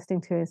I was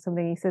listening to in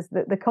something. He says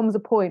that there comes a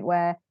point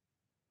where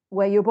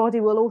your body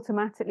will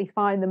automatically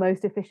find the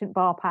most efficient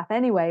bar path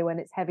anyway when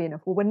it's heavy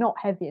enough. Well, we're not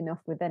heavy enough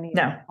with any of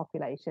the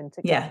population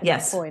to get to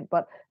that point,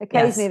 but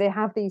occasionally they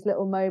have these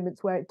little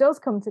moments where it does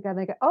come together and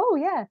they go, oh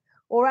yeah,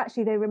 or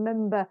actually they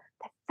remember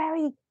they're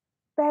very,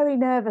 very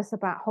nervous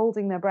about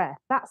holding their breath.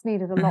 That's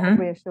needed a lot of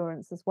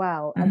reassurance as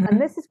well. And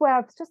this is where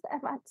I've just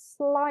had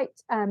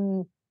slight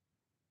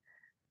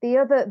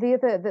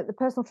the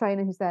personal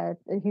trainer who's there,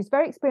 who's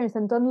very experienced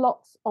and done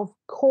lots of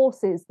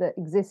courses that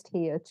exist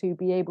here to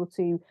be able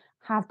to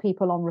have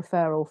people on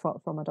referral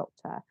from a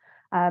doctor.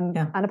 And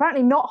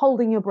apparently not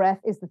holding your breath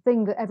is the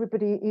thing that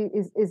everybody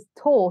is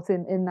taught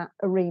in that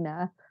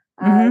arena.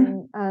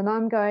 And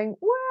I'm going,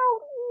 well,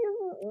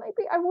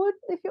 maybe I would,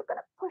 if you're going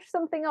to push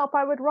something up,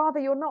 I would rather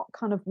you're not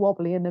kind of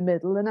wobbly in the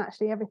middle and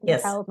actually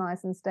everything's held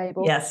nice and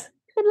stable. Yes.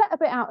 You can let a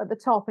bit out at the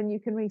top and you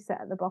can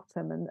reset at the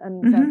bottom,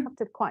 and have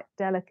to quite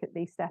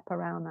delicately step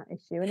around that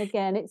issue. And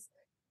again,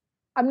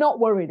 I'm not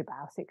worried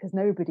about it because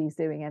nobody's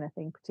doing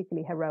anything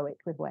particularly heroic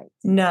with weights.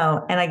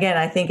 No, and again,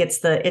 I think it's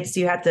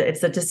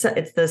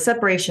the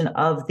separation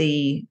of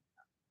the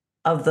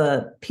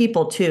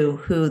people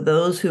too,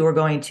 those who are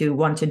going to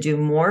want to do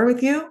more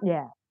with you.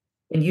 Yeah.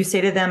 And you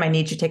say to them, I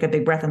need you to take a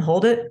big breath and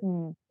hold it.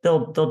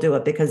 They'll do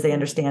it because they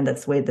understand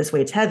that this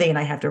weight's heavy and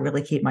I have to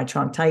really keep my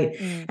trunk tight.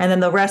 And then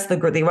the rest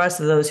of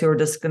those who are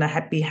just going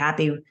to be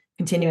happy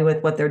continuing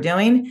with what they're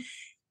doing,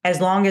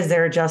 as long as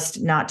they're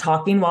just not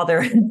talking while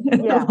they're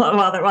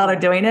while they're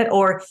doing it,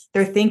 or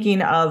they're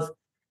thinking of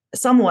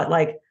somewhat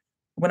like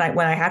when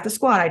I have to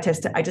squat, I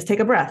just take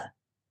a breath.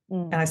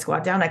 And I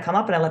squat down, I come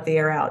up and I let the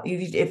air out.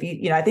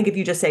 I think if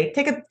you just say,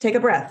 take a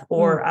breath,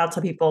 or I'll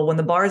tell people when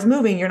the bar is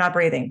moving, you're not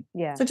breathing.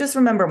 Yeah. So just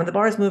remember when the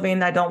bar is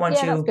moving, I don't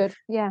want you. That's good.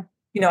 Yeah.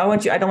 I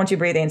don't want you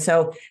breathing.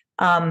 So,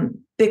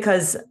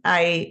 because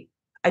I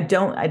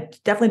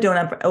definitely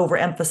don't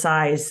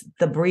overemphasize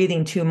the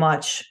breathing too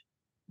much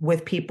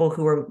with people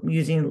who are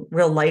using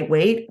real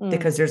lightweight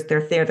because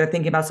they're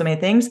thinking about so many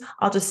things.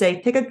 I'll just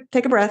say,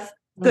 take a breath.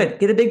 Good.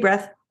 Get a big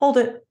breath. Hold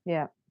it.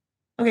 Yeah.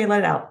 Okay, let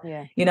it out.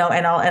 Yeah.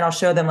 And I'll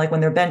show them like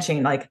when they're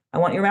benching, like I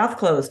want your mouth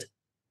closed.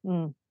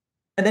 And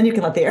then you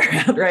can let the air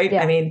out, right?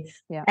 Yeah. I mean,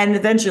 and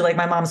eventually like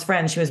my mom's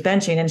friend, she was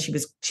benching and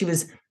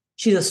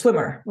she's a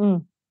swimmer.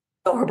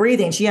 So her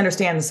breathing, she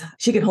understands,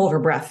 she can hold her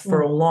breath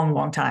for a long,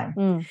 long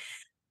time.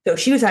 So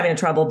she was having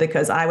trouble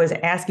because I was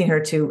asking her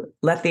to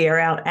let the air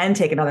out and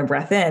take another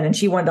breath in. And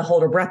she wanted to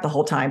hold her breath the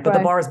whole time, but the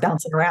bar is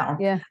bouncing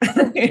around. Yeah.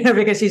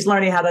 Because she's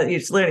learning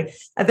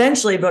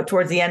eventually, but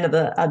towards the end of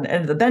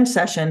the bench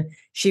session,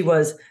 she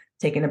was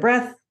taking a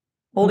breath,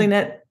 holding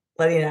it,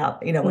 letting it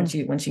out, when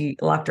she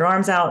locked her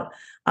arms out.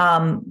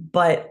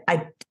 But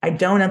I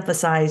don't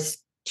emphasize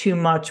too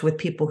much with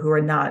people who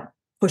are not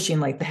pushing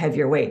like the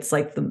heavier weights,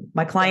 like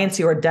my clients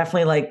who are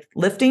definitely like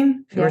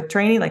lifting, who are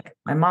training, like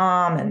my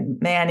mom and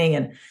Manny,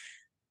 and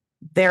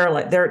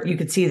you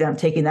could see them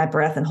taking that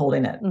breath and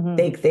holding it.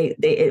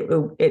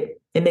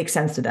 It makes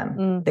sense to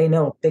them. They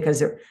know,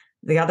 because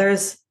the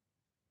others,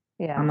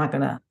 I'm not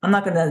gonna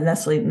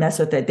necessarily mess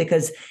with it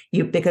because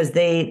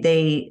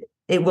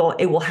it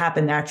will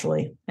happen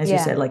naturally. As you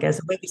said, like as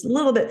the weight is a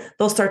little bit,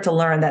 they'll start to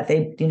learn that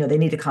they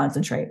need to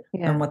concentrate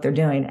on what they're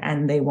doing,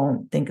 and they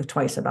won't think of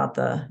twice about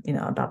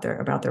about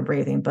their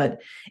breathing.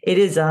 But it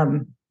is,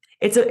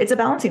 it's a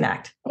balancing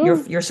act.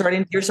 You're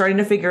starting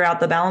to figure out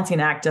the balancing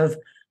act of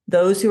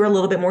those who are a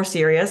little bit more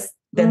serious.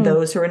 than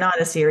those who are not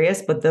as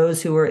serious, but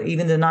those who are,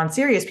 even the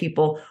non-serious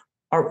people,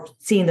 are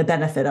seeing the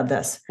benefit of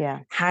this. Yeah.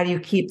 How do you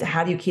keep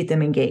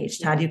them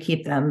engaged? How do you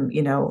keep them,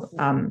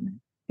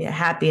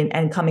 happy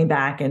and coming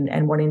back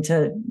and wanting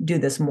to do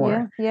this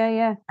more?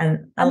 Yeah.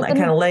 And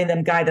kind of letting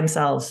them guide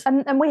themselves.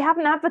 And we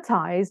haven't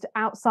advertised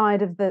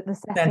outside of the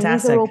setting.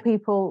 Fantastic. These are all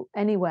people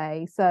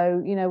anyway.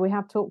 So, we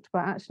have talked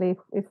about actually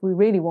if we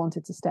really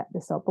wanted to step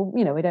this up, but,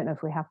 we don't know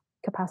if we have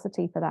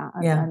capacity for that.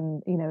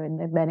 And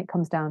then it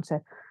comes down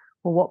to,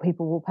 well, what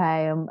people will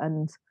pay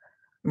and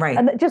right.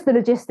 And just the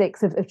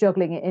logistics of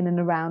juggling it in and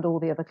around all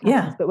the other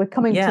classes. But we're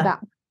coming to that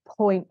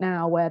point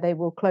now where they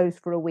will close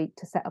for a week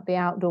to set up the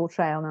outdoor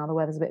trail. Now the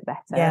weather's a bit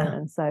better.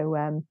 And so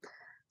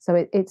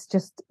it's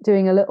just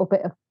doing a little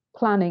bit of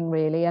planning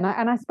really. And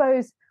I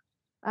suppose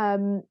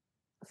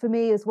for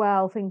me as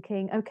well,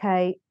 thinking,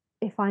 okay,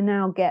 if I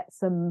now get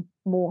some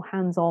more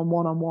hands-on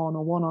one-on-one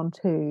or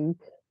one-on-two,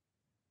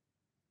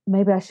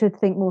 maybe I should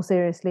think more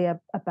seriously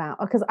about,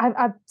 because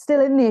I'm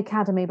still in the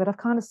academy, but I've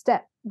kind of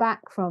stepped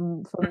back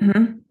from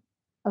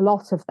a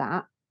lot of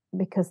that,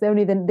 because the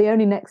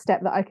only next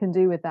step that I can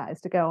do with that is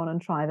to go on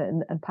and try that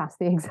and pass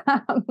the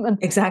exam.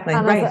 Exactly.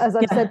 And right. as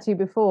I've said to you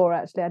before,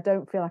 actually, I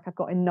don't feel like I've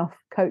got enough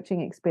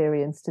coaching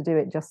experience to do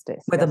it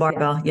justice with the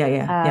barbell.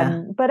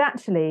 Yeah. But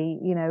actually,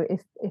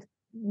 if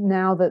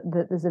now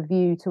that there's a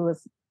view to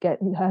us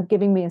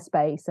giving me a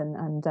space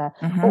and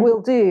what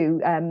we'll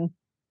do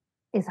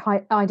is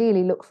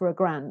ideally look for a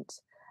grant.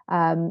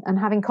 And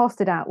having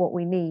costed out what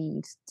we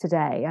need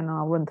today, and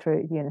I'll run through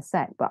it with you in a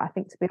sec, but I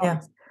think, to be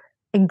honest,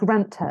 in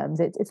grant terms,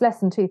 it's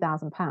less than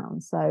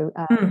 £2,000. So,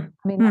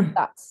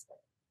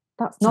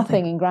 that's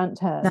nothing in grant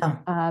terms. No.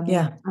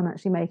 And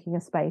actually making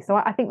a space. So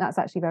I think that's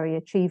actually very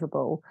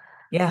achievable.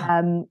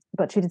 Yeah.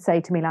 But she did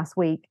say to me last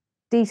week,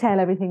 detail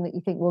everything that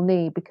you think we'll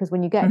need, because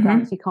when you get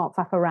grants, you can't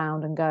faff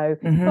around and go,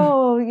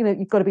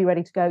 you've got to be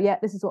ready to go. Yeah,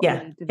 this is what we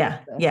need to do.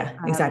 Yeah,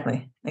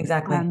 exactly.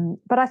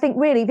 But I think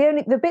really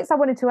the bits I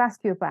wanted to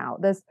ask you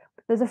about, there's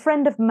a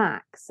friend of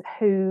Max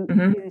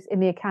who's in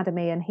the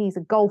academy, and he's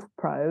a golf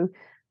pro,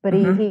 but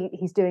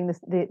he's doing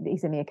this.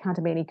 He's in the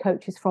academy and he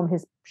coaches from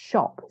his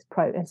shop, his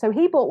pro. And so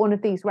he bought one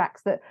of these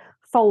racks that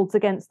folds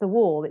against the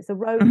wall. It's a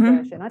road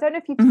version. I don't know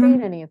if you've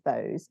seen any of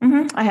those.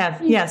 I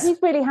have. Yes. He's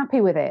really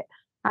happy with it.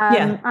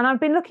 And I've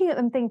been looking at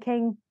them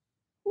thinking,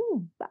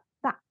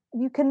 that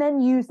you can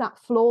then use that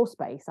floor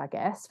space, I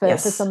guess, for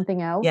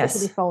something else. It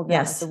could be folded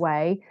out of the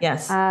way.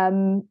 Yes.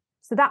 So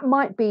that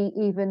might be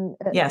even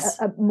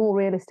a more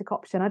realistic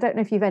option. I don't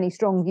know if you've any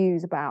strong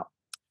views about.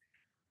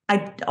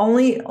 I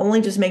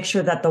only just make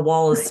sure that the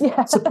wall is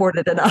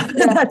supported enough.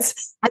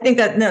 I think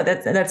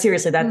that's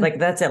seriously,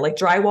 that's it. Like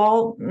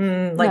drywall,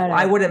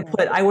 I wouldn't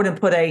put I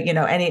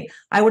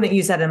wouldn't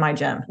use that in my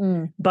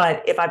gym.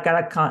 But if I've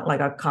got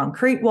a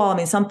concrete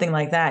wall, something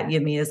like that,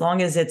 as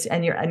long as it's,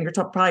 and you're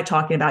probably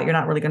talking about, you're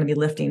not really going to be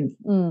lifting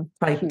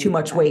probably too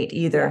much weight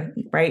either.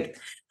 Right.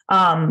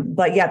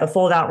 But the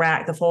fold out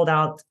rack, the fold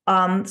out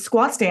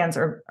squat stands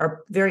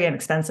are very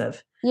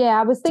inexpensive.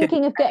 Yeah, I was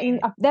thinking of getting.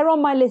 They're on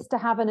my list to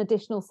have an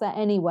additional set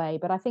anyway.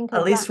 But I think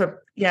at least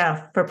for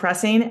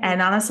pressing,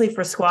 and honestly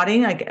for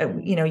squatting,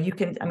 you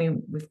can.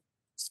 We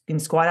can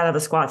squat out of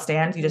a squat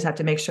stand. You just have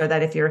to make sure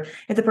that if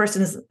the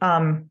person's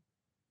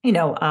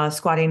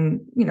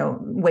squatting,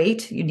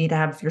 weight, you need to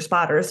have your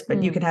spotters,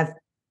 but you can have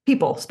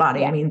people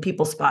spotting.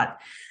 People spot.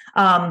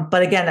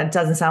 But again, that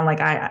doesn't sound like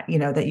that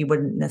you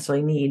wouldn't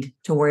necessarily need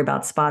to worry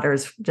about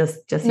spotters just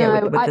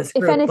yet with this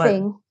group. If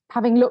anything,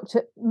 having looked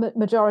at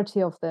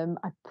majority of them,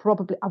 I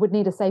would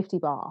need a safety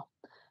bar,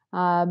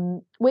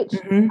 which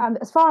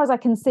as far as I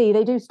can see,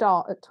 they do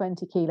start at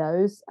 20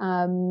 kilos.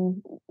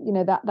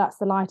 That's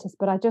the lightest,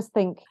 but I just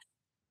think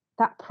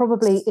that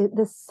probably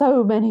there's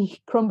so many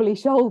crumbly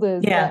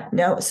shoulders.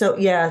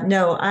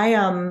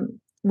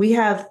 We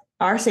have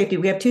our safety.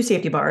 We have two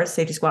safety bars,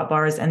 safety squat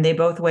bars, and they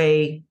both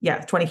weigh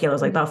 20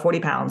 kilos, like about 40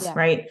 pounds,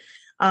 right?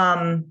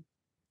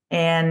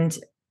 And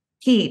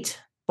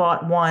Pete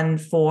bought one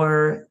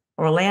for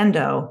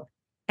Orlando,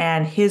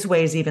 and his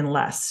weighs even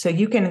less. So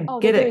you can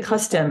get it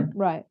custom.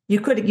 Right. You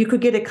could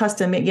get it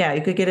custom. Yeah,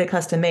 you could get it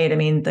custom made.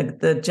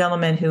 The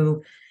gentleman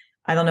who,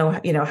 I don't know,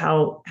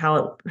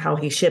 how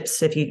he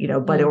ships, if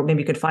but or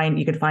maybe you could find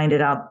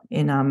it out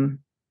in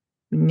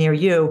near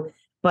you.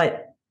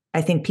 But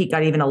I think Pete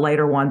got even a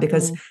lighter one,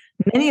 because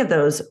many of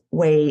those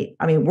weigh.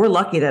 We're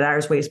lucky that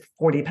ours weighs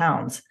 40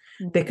 pounds,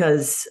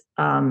 because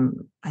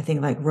I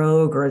think like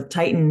Rogue or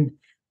Titan,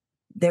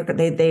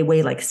 they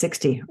weigh like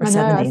 60 or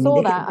 70. I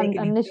saw that. They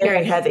can be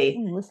very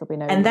heavy. This will be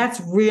no and that's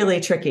really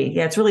tricky.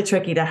 Yeah, it's really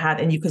tricky to have,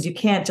 and because you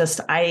can't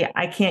just,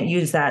 I can't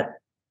use that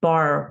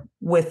bar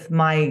with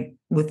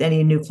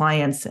any new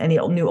clients, any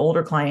new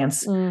older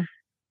clients.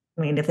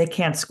 If they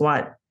can't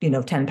squat,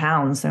 10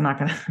 pounds, they're not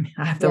going to,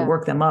 I have to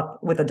work them up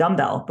with a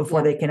dumbbell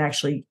before they can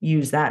actually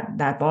use that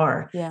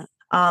bar. Yeah.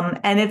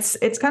 And it's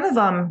kind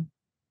of,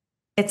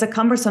 it's a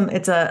cumbersome,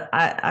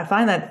 I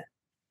find that,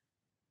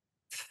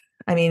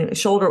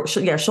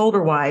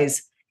 shoulder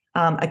wise,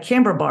 a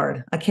cambered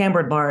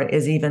bar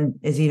is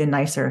even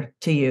nicer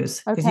to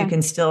use, because you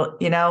can still,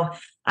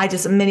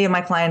 many of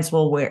my clients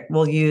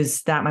will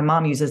use that. My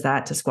mom uses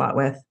that to squat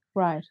with.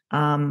 Right.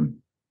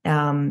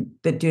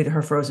 But due to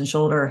her frozen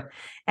shoulder,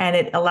 and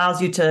it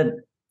allows you to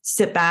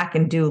sit back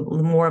and do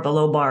more of a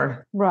low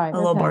bar, right.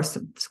 low bar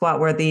squat,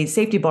 where the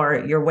safety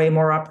bar, you're way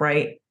more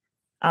upright.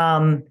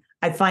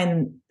 I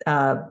find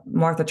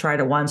Martha tried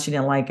it once. She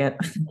didn't like it.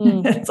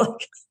 It's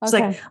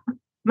like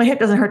my hip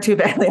doesn't hurt too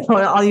badly.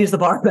 I'll use the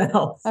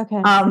barbell.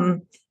 Okay.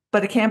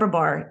 But a camber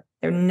bar,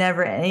 there are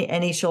never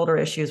any shoulder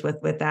issues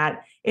with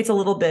that. It's a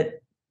little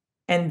bit,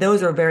 and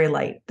those are very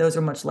light. Those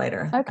are much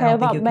lighter. Okay,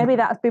 well, maybe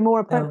that'd be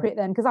more appropriate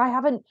then, because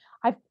I've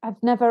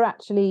never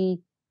actually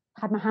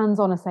had my hands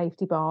on a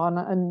safety bar, and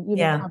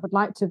I would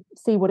like to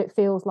see what it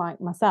feels like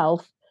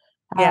myself.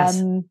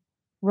 Yes.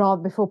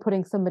 Rather before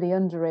putting somebody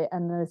under it.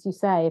 And as you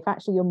say, if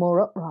actually you're more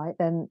upright,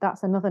 then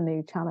that's another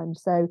new challenge.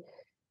 So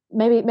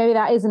maybe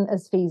that isn't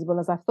as feasible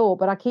as I thought,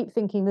 but I keep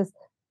thinking there's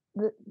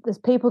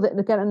people that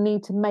are going to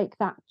need to make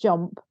that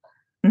jump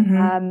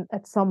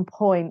at some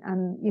point.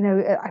 And,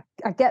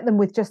 I get them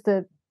with just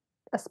a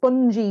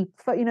spongy,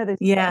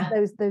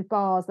 those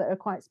bars that are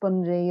quite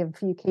spongy, a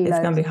few kilos. It's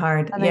going to be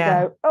hard. And they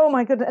go, oh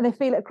my goodness, and they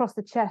feel it across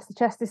the chest. The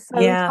chest is so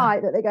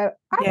tight that they go,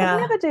 I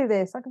would never do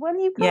this. Like, well,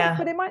 you could,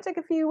 but it might take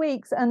a few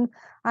weeks, and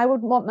I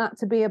wouldn't want that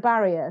to be a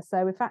barrier.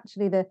 So if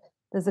actually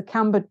there's a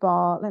cambered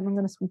bar, I'm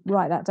going to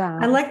write that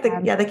down. I like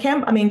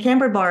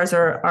cambered bars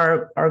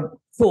are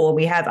cool.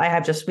 We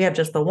have just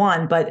the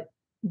one, but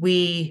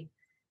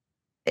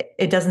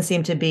it doesn't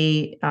seem to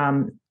be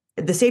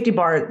the safety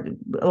bar.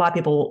 A lot of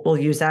people will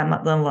use that.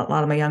 A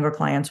lot of my younger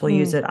clients will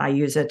use it. I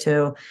use it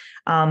too.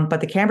 But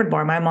the cambered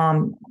bar, my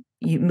mom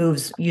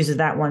uses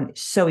that one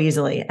so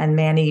easily. And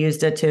Manny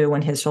used it too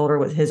when his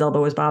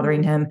elbow was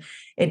bothering him.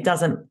 It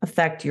doesn't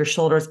affect your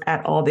shoulders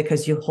at all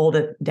because you hold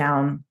it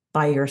down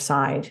by your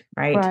side.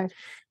 Right.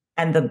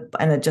 And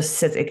it just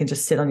sits, it can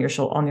just sit on your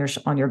shoulder,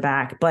 on your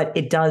back, but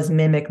it does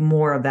mimic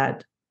more of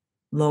that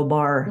low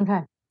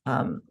bar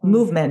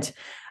movement.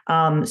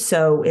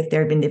 So if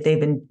they've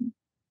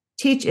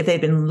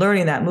been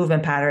learning that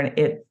movement pattern,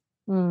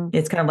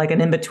 it's kind of like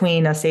an in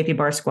between a safety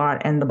bar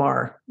squat and the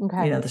bar,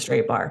 the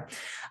straight bar.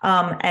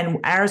 And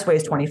ours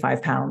weighs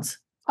 25 pounds.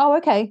 Oh,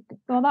 okay.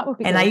 Well, that would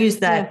be. And good. I use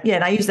that. Yeah.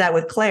 And I use that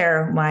with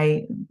Claire,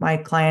 my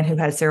client who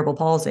has cerebral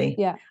palsy.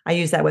 Yeah. I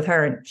use that with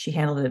her, and she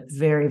handled it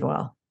very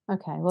well.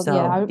 Okay. Well, so,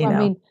 I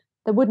mean,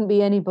 there wouldn't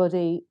be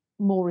anybody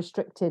more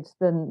restricted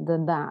than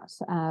that.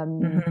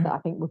 That I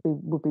think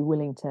would be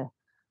willing to.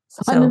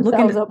 So look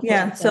into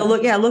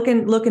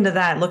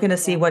that. Looking to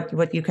see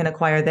what you can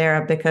acquire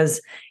there,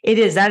 because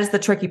that is the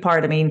tricky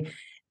part. I mean,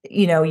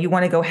 you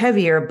want to go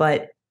heavier,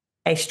 but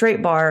a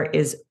straight bar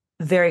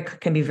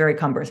can be very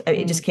cumbersome.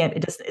 It just can't.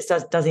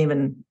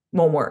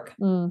 Won't work.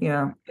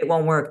 It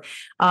won't work.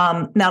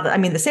 Now,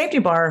 the safety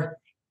bar,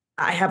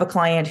 I have a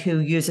client who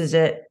uses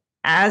it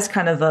as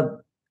kind of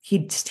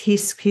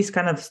he's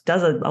kind of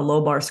does a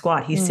low bar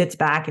squat. He sits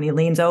back and he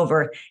leans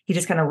over. He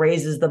just kind of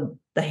raises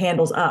the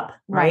handles up,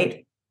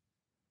 right?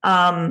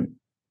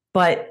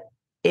 But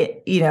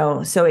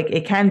so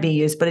it can be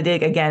used, but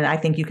again, I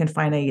think you can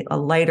find a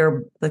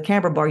lighter, the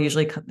camber bar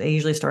they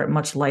usually start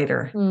much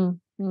lighter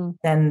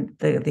than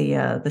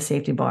the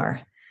safety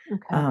bar.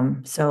 Okay.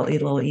 So a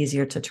little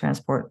easier to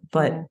transport,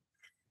 but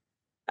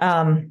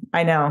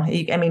I know.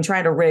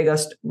 Trying to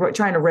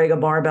rig a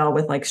barbell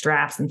with like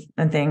straps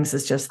and things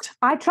is just.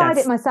 I tried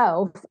it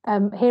myself.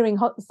 Hearing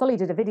Sully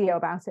did a video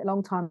about it a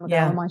long time ago,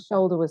 and my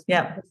shoulder was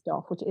pissed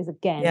off, which it is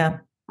again. Yeah.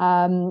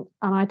 And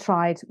I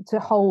tried to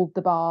hold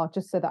the bar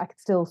just so that I could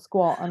still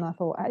squat, and I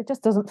thought it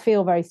just doesn't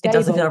feel very stable. It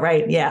doesn't feel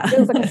right. Yeah, it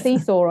feels like a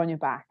seesaw on your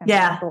back. And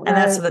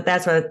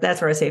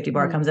that's where a safety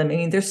bar comes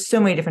in. There's so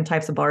many different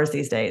types of bars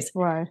these days.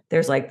 Right.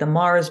 There's like the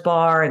Mars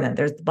bar, and then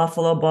there's the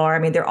Buffalo bar.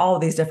 They're all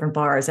these different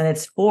bars, and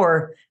it's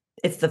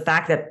the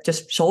fact that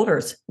just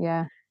shoulders.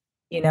 Yeah.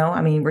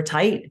 We're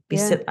tight.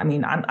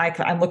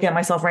 I'm looking at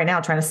myself right now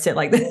trying to sit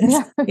like this.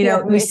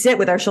 We sit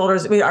with our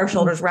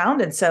shoulders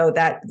rounded, so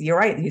that you're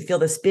right. You feel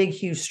this big,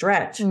 huge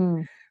stretch.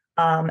 And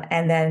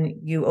then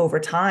you, over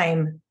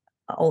time,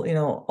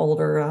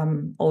 older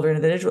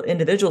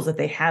individuals, if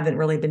they haven't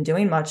really been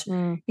doing much,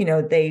 their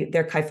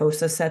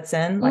kyphosis sets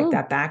in. Like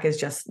that back is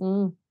just,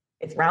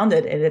 it's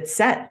rounded and it's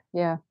set.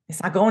 Yeah.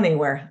 It's not going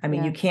anywhere.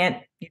 They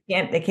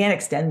can't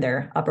extend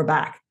their upper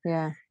back.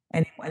 Yeah.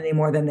 Any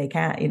more than they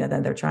can,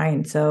 than they're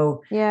trying.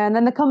 So and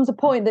then there comes a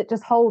point that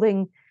just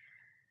holding,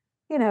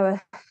 we've got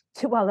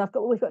 2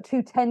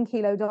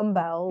 10-kilo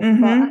dumbbells,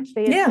 but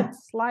actually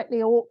it's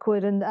slightly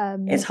awkward,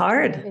 and it's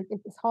hard.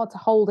 It's hard to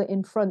hold it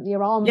in front.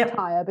 Your arms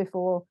tire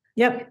before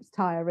hips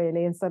tire,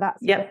 really, and so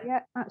that's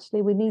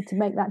actually we need to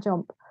make that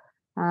jump.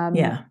 And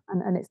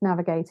it's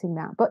navigating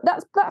that, but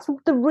that's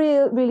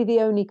really the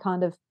only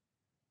kind of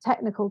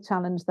technical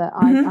challenge that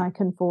I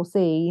can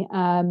foresee.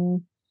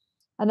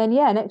 And then,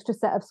 an extra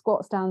set of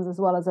squat stands as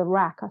well as a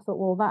rack. I thought,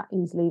 well, that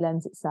easily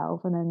lends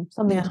itself. And then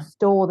something to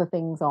store the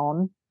things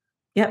on.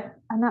 Yep.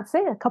 And that's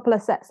it. A couple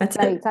of sets of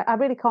weights. I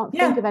really can't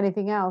think of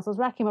anything else. I was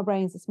racking my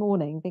brains this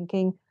morning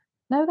thinking,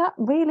 no, that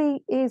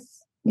really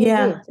is It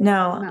Yeah, did.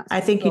 no, And that's I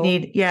think useful. you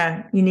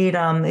need,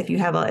 if you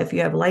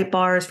have light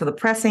bars for the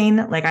pressing,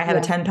 like I have a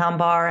Yeah. 10-pound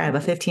bar, I have a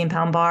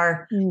 15-pound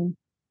bar. Mm.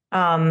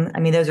 I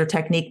mean, those are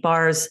technique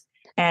bars,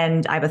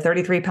 and I have a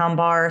 33-pound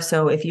bar.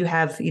 So if you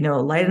have,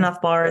 light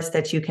enough bars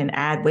that you can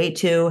add weight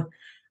to,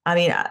 I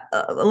mean,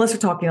 unless we're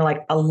talking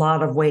like a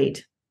lot of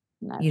weight,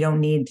 No. you don't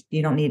need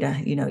you don't need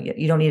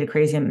a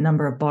crazy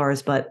number of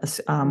bars, but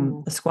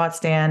a squat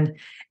stand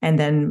and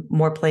then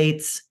more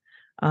plates.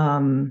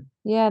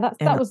 Yeah, that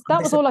And was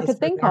obviously all I a place could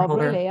for a think bar of,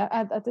 holder. really.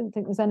 I didn't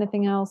think there's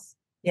anything else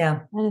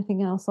Yeah.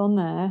 on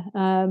there.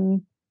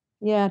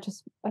 Yeah,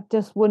 I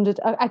just wondered.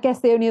 I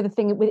guess the only other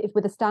thing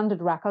with a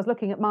standard rack, I was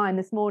looking at mine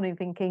this morning,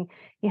 thinking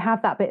you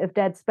have that bit of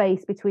dead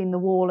space between the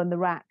wall and the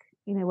rack,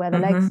 where the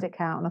legs stick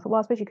out, and I thought, well,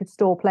 I suppose you could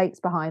store plates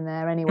behind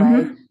there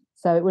anyway,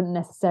 so it wouldn't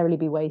necessarily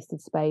be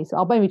wasted space.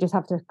 I'll maybe just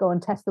have to go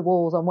and test the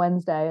walls on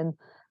Wednesday and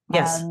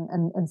Yes.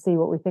 and see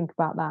what we think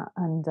about that,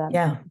 and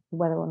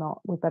whether or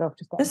not we're better off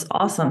just getting This is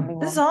awesome.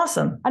 This is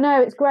awesome. I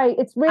know, it's great.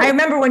 It's really. I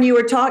remember when you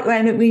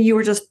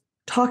were just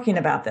talking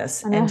about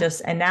this,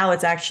 and now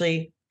it's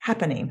actually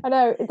happening. I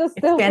know it does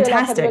still feel like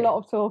I do a lot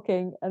of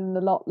talking and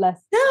a lot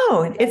less.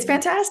 No, it's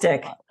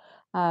fantastic.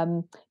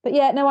 But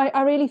yeah, no,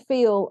 I really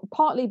feel,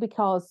 partly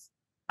because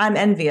I'm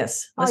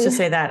envious. Let's just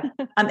say that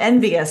I'm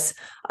envious.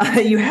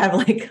 You have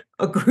like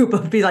a group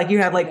of people, like you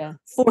have like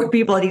 4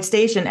 people at each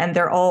station, and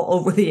they're all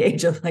over the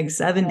age of like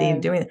 70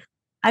 doing it.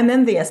 I'm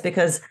envious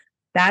because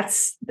that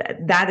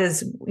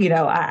is,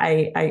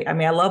 I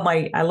mean,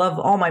 I love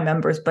all my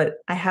members, but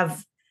I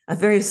have a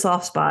very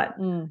soft spot,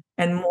 and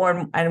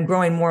I'm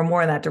growing more and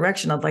more in that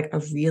direction of like, I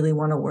really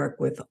want to work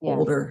with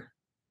older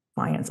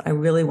clients. I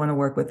really want to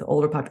work with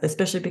older population,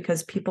 especially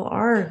because people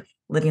are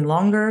living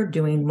longer,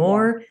 doing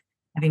more,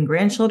 having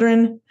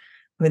grandchildren,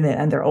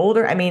 and they're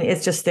older. I mean,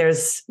 it's just,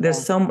 it's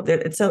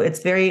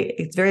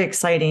very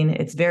exciting.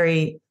 It's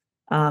very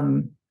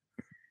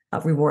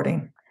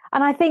rewarding.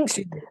 And I think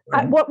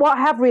what I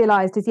have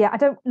realized is, I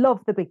don't love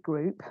the big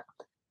group,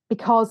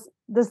 because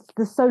there's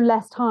so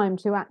less time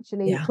to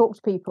actually talk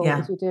to people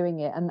as you're doing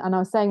it. And I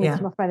was saying this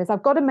to my friend, is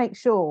I've got to make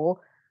sure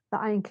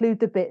that I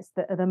include the bits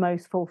that are the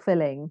most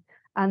fulfilling.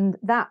 And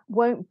that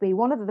won't be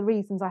one of the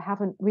reasons I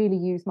haven't really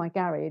used my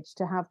garage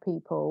to have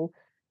people.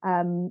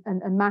 And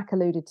Mac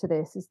alluded to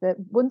this, is that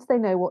once they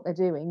know what they're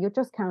doing, you're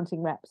just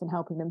counting reps and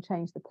helping them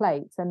change the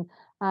plates. And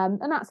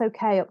that's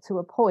okay up to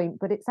a point,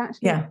 but it's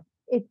actually,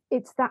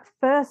 it's that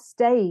first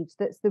stage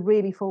that's the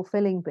really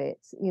fulfilling bit,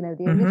 the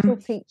initial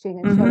teaching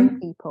and showing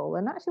people.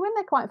 And actually, when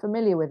they're quite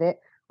familiar with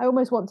it, I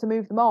almost want to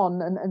move them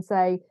on and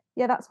say,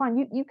 yeah, that's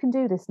fine. You can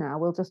do this now.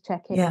 We'll just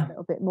check in a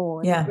little bit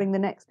more and then bring the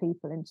next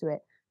people into it.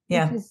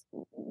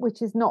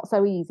 Which is not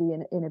so easy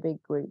in a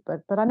big group.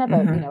 But I never,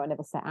 I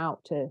never set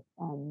out to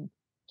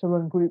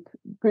run group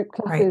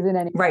classes in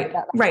any way.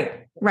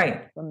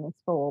 Right. From this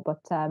for,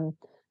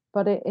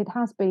 but it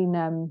has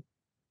been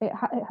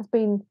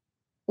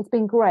it's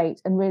been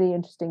great and really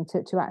interesting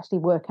to actually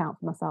work out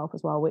for myself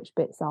as well which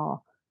bits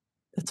are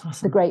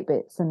the great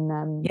bits and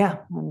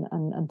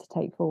to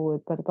take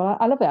forward. But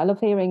I love it. I love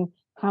hearing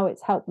how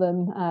it's helped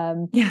them.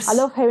 I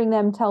love hearing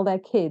them tell their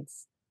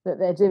kids that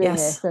they're doing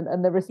it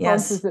and the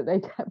responses that they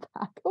get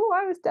back. Oh,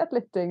 I was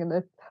deadlifting, and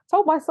I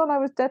told my son I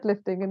was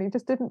deadlifting and he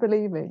just didn't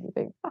believe me. You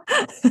think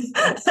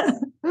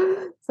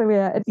so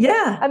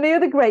and the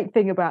other great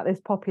thing about this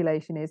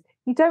population is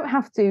you don't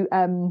have to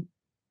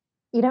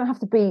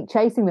be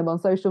chasing them on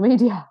social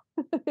media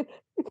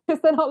because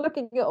they're not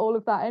looking at all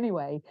of that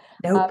anyway.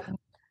 Nope.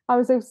 I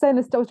was trying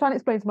to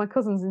explain to my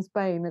cousins in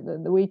Spain at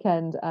the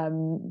weekend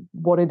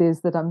what it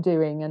is that I'm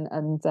doing, and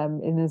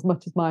in as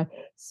much as my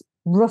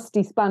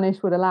rusty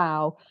Spanish would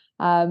allow,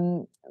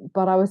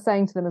 but I was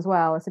saying to them as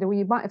well, I said, well,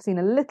 you might have seen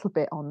a little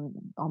bit on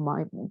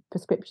my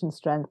prescription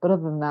strength, but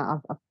other than that,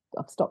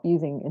 I've stopped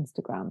using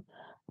Instagram.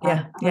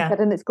 I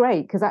said, and it's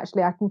great because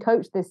actually I can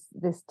coach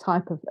this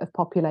type of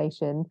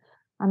population,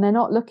 and they're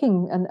not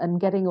looking and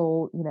getting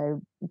all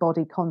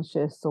body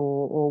conscious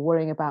or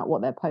worrying about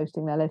what they're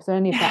posting their lifts or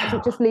any of that. So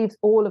it just leaves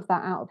all of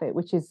that out of it,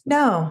 which is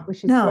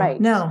great.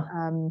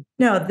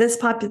 This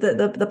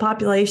the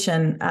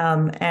population,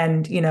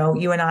 and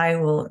you and I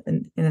will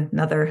in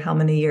another how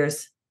many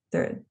years?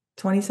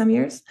 20 some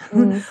years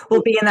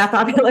we'll be in that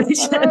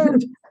population.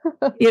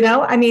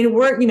 I mean,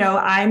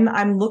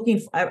 I'm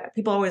looking.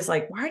 People always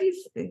like, why do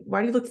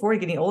you look forward to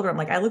getting older? I'm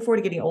like, I look forward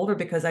to getting older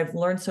because I've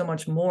learned so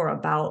much more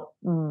about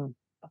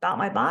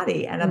my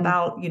body and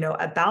about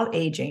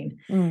aging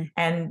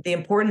and the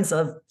importance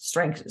of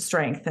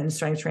strength and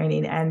strength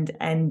training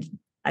and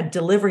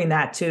delivering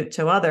that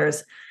to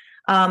others.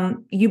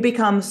 You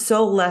become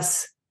so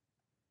less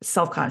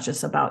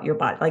self-conscious about your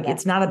body. Like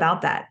it's not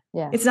about that.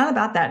 It's not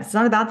about that. It's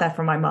not about that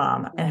for my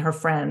mom and her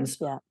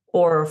friends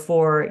or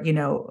for,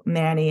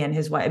 Manny and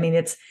his wife. I mean,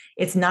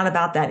 it's not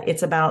about that.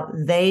 It's about,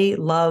 they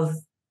love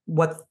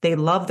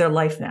their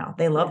life now.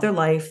 They love their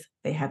life.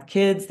 They have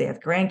kids, they have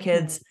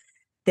grandkids.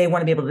 They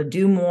want to be able to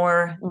do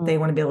more. They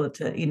want to be able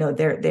to,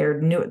 they're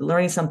new,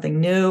 learning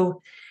something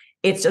new.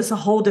 It's just a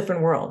whole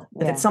different world.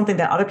 If it's something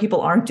that other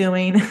people aren't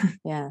doing.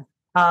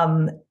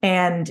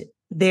 And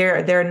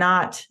they're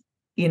not,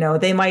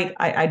 they might,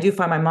 I do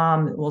find my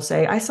mom will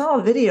say, I saw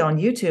a video on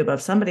YouTube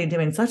of somebody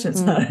doing such and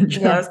such.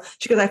 Yeah.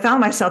 Because I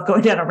found myself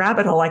going down a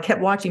rabbit hole. I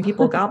kept watching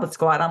people goblet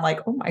squat. I'm like,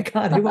 oh my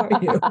God, who are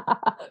you?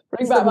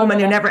 This is the woman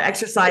who never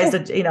exercised a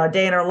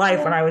day in her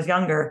life when I was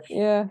younger.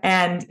 Yeah.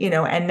 And,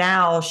 and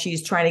now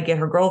she's trying to get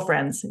her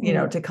girlfriends,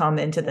 to come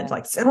into the,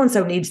 like,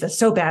 so-and-so needs this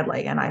so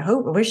badly. And I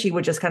wish she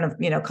would just kind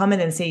of, come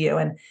in and see you.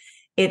 And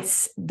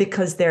it's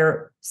because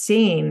they're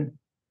seeing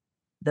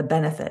the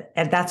benefit.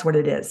 And that's what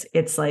it is.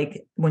 It's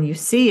like when you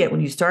see it, when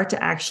you start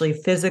to actually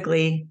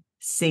physically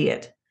see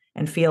it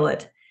and feel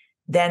it,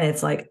 then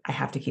it's like, I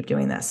have to keep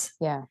doing this.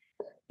 Yeah.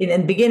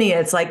 In the beginning,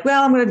 it's like,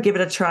 well, I'm going to give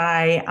it a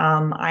try.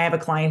 I have a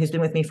client who's been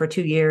with me for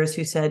 2 years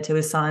who said to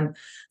his son,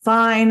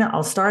 fine,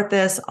 I'll start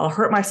this. I'll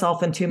hurt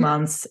myself in 2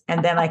 months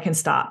and then I can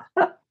stop.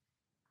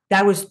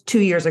 That was 2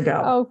 years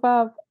ago. Oh,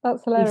 fab.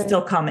 That's hilarious. He's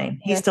still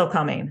coming. He's still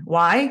coming.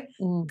 Why?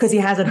 Because he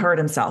hasn't hurt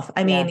himself.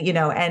 I mean,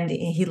 and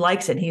he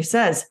likes it. He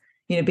says,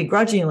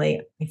 begrudgingly,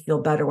 I feel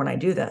better when I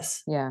do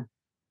this. Yeah.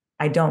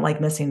 I don't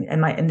like missing,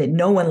 and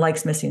no one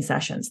likes missing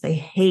sessions. They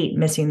hate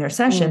missing their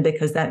session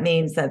because that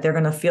means that they're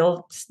going to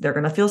feel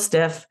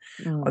stiff,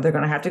 or they're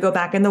going to have to go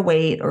back in the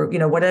weight, or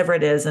whatever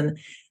it is. And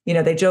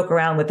they joke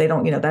around with, they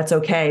don't, that's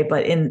okay.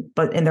 But in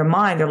their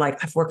mind, they're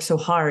like, I've worked so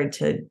hard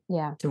to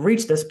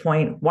reach this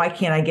point. Why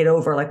can't I get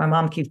over? Like my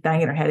mom keeps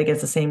banging her head against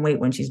the same weight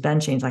when she's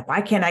benching. She's like,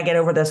 why can't I get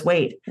over this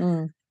weight?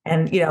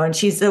 And, and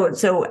she's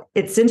so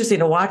it's interesting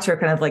to watch her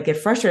kind of like get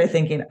frustrated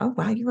thinking, oh,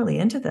 wow, you're really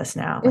into this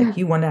now. Like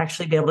you want to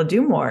actually be able to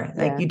do more.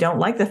 Like you don't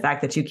like the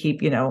fact that you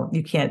keep,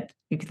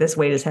 this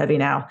weight is heavy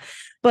now,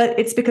 but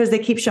it's because they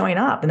keep showing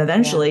up, and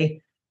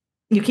eventually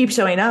you keep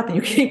showing up and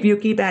you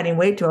keep adding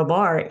weight to a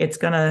bar. It's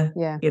gonna,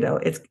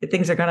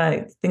 things are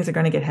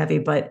gonna get heavy,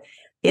 but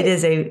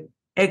it's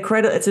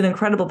an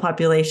incredible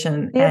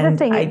population. The other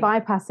thing it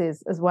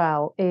bypasses as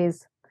well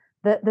is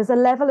that there's a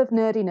level of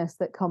nerdiness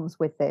that comes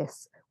with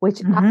this,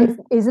 which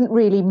isn't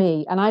really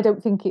me. And I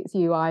don't think it's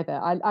you either.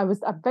 I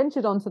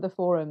ventured onto the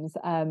forums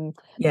a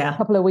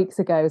couple of weeks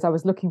ago as I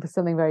was looking for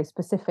something very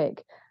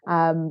specific.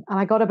 And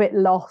I got a bit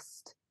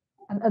lost.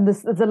 And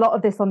there's a lot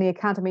of this on the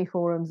Academy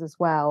forums as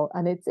well.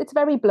 And it's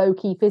very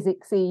blokey,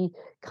 physicsy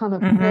kind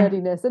of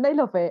nerdiness. And they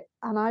love it.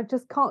 And I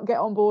just can't get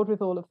on board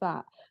with all of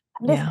that.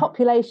 And this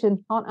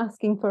population aren't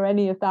asking for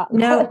any of that.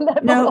 No.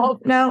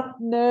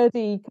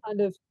 Nerdy kind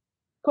of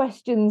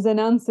questions and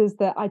answers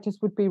that I just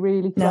would be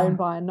really thrown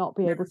by and not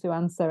be able to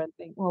answer and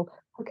think, well,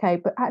 okay,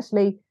 but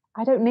actually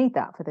I don't need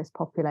that for this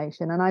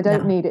population, and I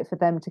don't need it for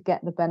them to get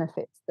the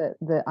benefits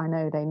that I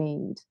know they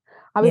need.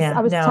 I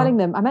was telling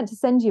them, I meant to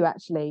send you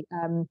actually,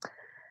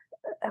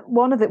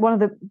 one of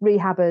the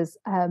rehabbers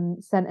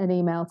sent an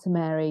email to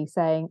Mary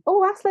saying,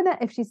 oh, ask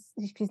Lynette if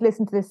she's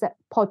listened to this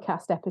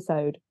podcast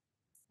episode.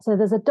 So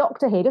there's a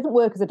doctor here. He doesn't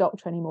work as a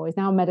doctor anymore. He's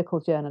now a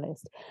medical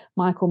journalist,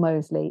 Michael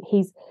Mosley.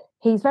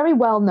 He's very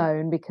well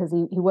known because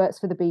he works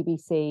for the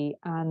BBC,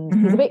 and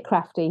he's a bit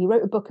crafty. He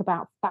wrote a book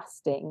about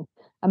fasting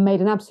and made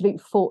an absolute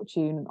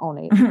fortune on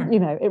it.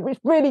 It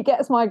really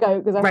gets my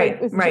goat because I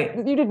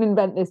think you didn't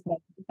invent this, you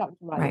have to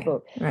write a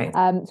book.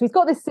 So he's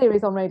got this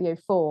series on Radio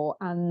 4,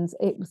 and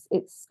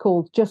it's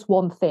called Just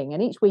One Thing.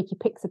 And each week he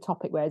picks a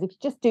topic, whereas if you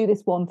just do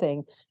this one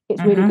thing,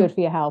 it's really good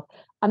for your health.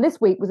 And this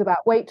week was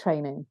about weight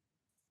training.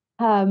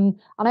 And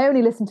I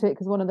only listened to it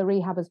because one of the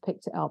rehabbers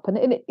picked it up, and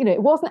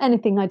it wasn't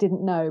anything I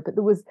didn't know, but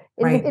there was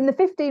in the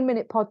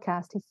 15-minute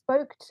podcast, he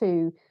spoke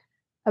to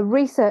a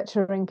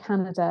researcher in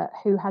Canada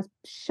who has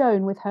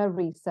shown with her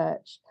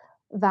research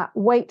that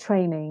weight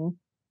training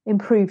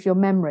improves your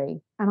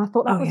memory. And I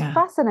thought that was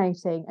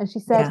fascinating. And she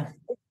said,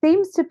 it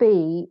seems to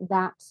be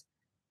that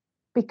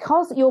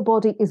because your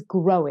body is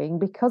growing,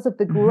 because of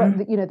the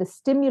the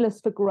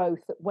stimulus for growth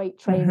that weight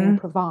training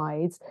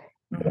provides,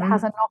 it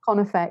has a knock-on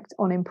effect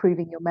on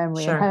improving your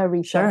memory, and her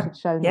research had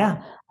shown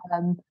that.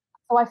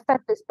 So I fed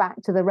this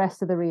back to the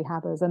rest of the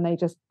rehabbers, and they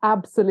just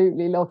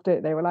absolutely loved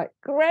it. They were like,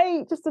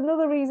 great, just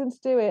another reason to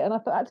do it. And I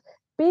thought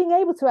being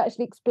able to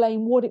actually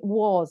explain what it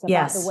was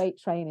about the weight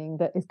training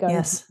that is going to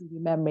improve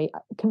your memory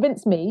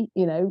convinced me,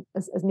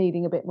 as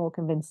needing a bit more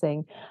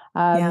convincing.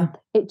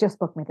 It just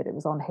bugged me that it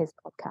was on his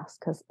podcast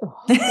because,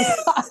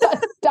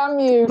 damn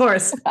you. Of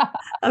course.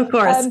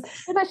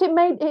 But actually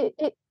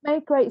it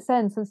made great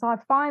sense. And so I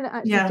find that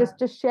actually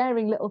just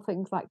sharing little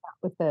things like that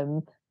with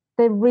them,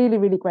 they're really,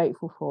 really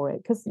grateful for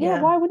it. Because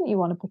why wouldn't you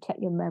want to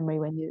protect your memory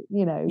when you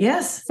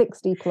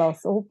 60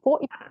 plus or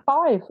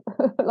 45?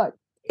 Like,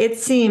 it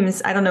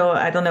seems, I don't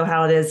know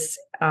how it is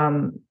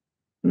out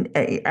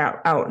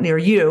near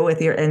you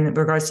in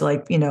regards to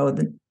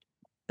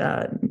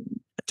the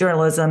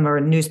journalism or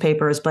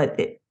newspapers, but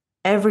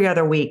every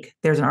other week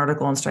there's an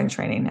article on strength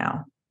training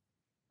now,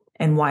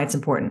 and why it's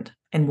important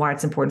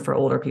for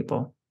older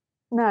people.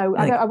 No,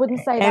 I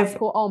wouldn't say that's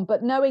caught on,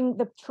 but knowing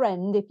the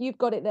trend, if you've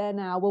got it there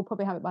now, we'll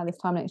probably have it by this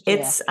time next year.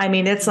 It's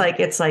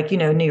like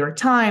New York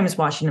Times,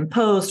 Washington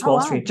Post,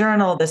 Wall Street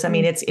Journal.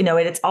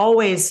 It's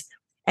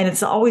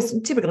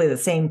always typically the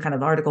same kind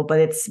of article,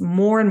 but it's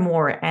more and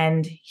more.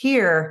 And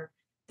here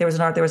there was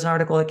an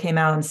article that came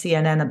out on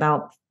CNN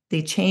about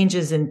the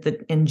changes in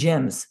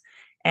gyms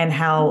and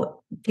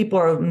how people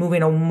are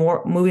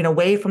moving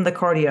away from the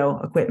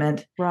cardio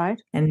equipment, right,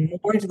 and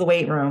more into the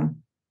weight room.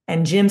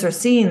 And gyms are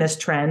seeing this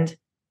trend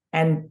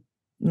and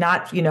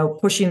not,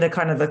 pushing the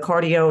kind of the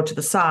cardio to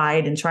the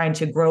side and trying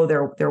to grow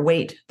their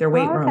weight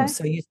rooms.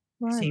 So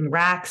you're seeing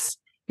racks.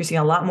 You're seeing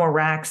a lot more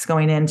racks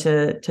going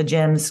into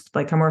gyms,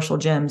 like commercial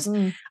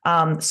gyms.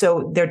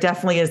 So there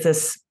definitely is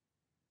this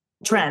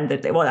trend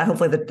that,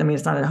 hopefully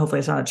it's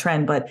not a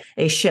trend, but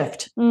a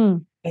shift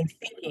in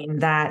thinking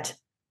that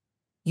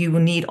you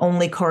need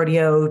only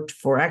cardio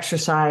for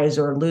exercise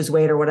or lose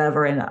weight or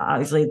whatever. And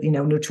obviously,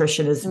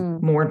 nutrition is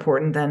more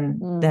important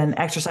than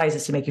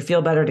exercises to make you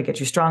feel better, to get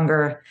you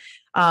stronger.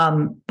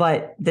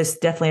 But this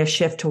definitely a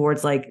shift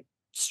towards like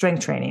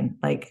strength training,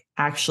 like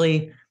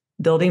actually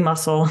building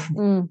muscle,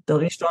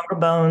 building stronger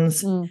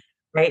bones,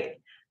 right?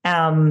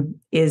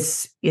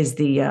 Is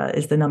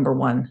the number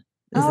one,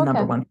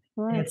 number one.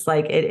 Right. And it's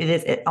like, it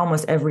is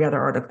almost every other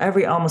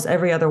article, almost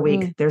every other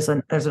week, there's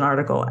an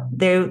article.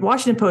 The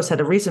Washington Post had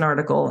a recent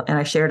article, and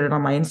I shared it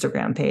on my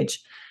Instagram page.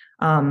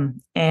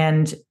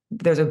 And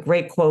there's a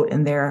great quote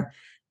in there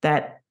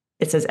that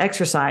it says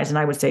exercise. And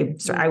I would say,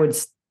 I would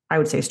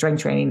say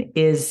strength training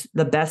is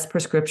the best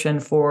prescription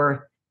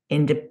for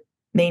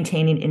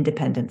maintaining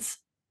independence.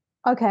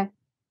 Okay.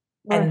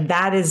 Right. And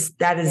that's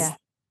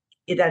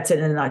it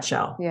in a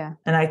nutshell. Yeah.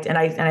 And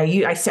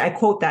I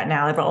quote that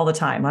now all the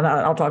time.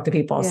 I'll talk to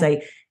people. I'll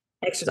say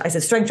exercise. I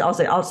said strength.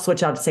 I'll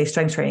switch out to say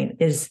strength training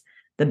is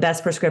the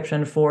best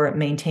prescription for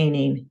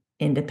maintaining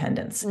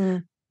independence.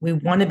 We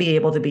want to be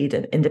able to be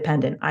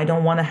independent. I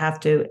don't want to have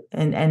to,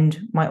 and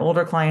my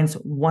older clients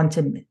want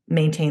to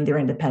maintain their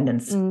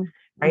independence.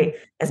 Right.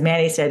 As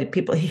Manny said,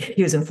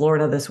 he was in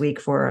Florida this week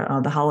for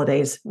the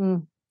holidays. He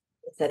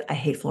said, "I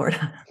hate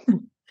Florida."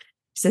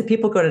 He said,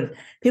 people go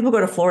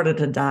to Florida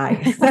to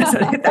die.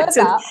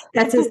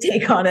 That's his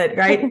take on it.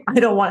 Right. I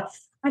don't want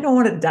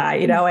to die,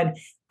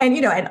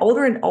 and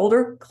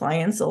older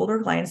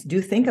clients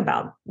do think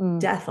about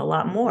death a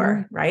lot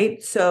more.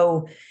 Right.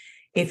 So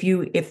if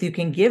you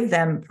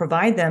can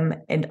provide them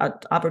an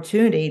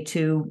opportunity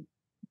to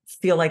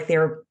feel like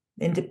they're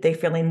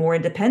feeling more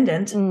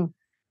independent, and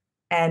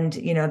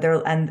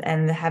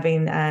they're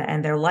having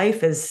and their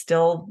life is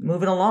still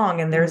moving along,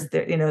 and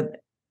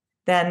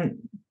then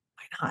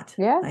why not?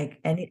 Yeah, like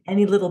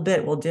any little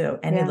bit will do.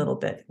 Any little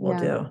bit will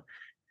do.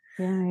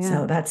 Yeah.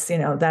 So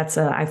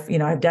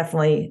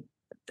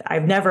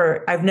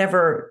I've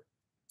never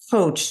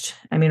coached.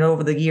 I mean,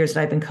 over the years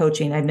that I've been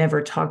coaching, I've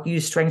never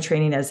used strength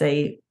training as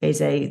a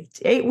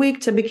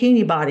 8-week to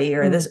bikini body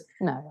or this.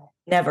 No,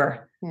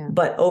 never. Yeah.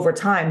 But over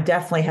time,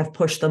 definitely have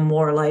pushed them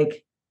more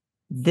like,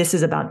 this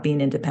is about being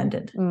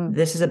independent.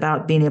 This is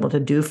about being able to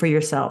do for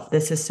yourself.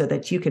 This is so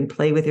that you can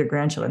play with your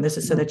grandchildren. This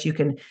is so that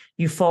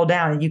you fall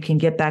down and you can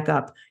get back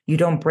up. You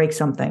don't break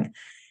something.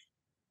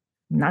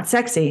 Not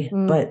sexy,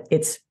 but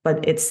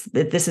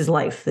this is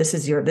life. This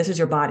is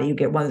your body. You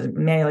get one,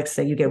 Manny likes to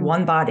say, you get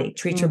one body,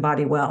 treat your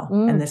body well.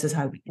 And this is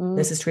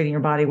this is treating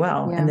your body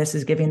well. Yeah. And this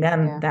is giving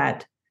them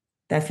that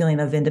feeling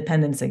of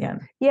independence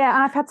again. Yeah.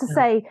 And I've had to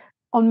say,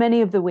 on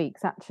many of the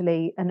weeks,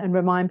 actually, and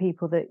remind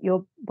people that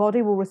your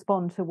body will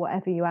respond to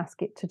whatever you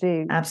ask it to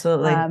do.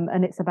 Absolutely.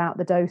 And it's about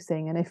the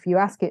dosing. And if you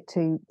ask it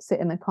to sit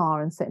in the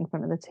car and sit in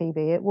front of the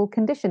TV, it will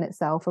condition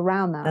itself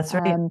around that. That's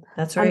right.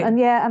 That's right. And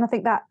I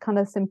think that kind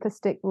of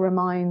simplistic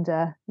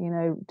reminder,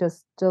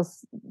 does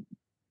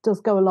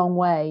go a long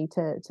way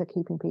to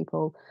keeping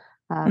people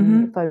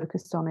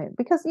focused on it,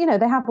 because they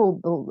have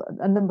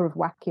a number of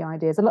wacky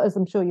ideas. A lot, as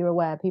I'm sure you're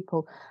aware,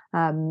 people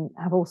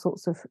have all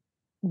sorts of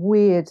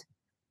weird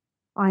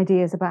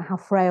ideas about how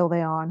frail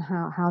they are and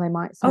how they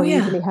might so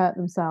easily hurt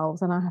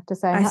themselves. And I have to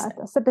say, I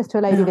said this to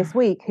a lady this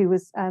week who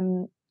was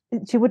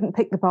she wouldn't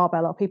pick the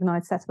barbell up, even though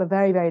I'd set up a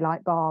very, very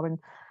light bar, and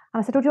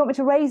I said, "Oh, do you want me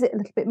to raise it a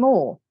little bit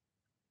more?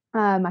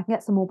 I can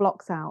get some more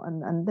blocks out,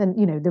 and then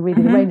the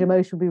range of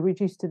motion will be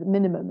reduced to the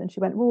minimum." And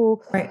she went,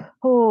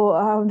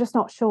 I'm just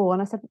not sure.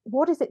 And I said,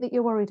 "What is it that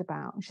you're worried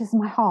about?" And she says,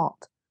 "My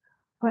heart."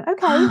 I went,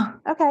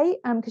 okay,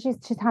 because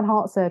she's had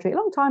heart surgery a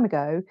long time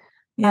ago.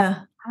 And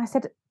I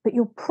said, "But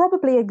you're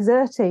probably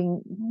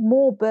exerting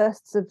more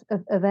bursts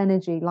of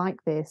energy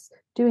like this,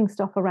 doing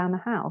stuff around the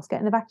house,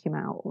 getting the vacuum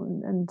out."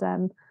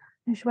 And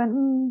she went,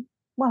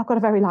 "Well, I've got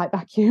a very light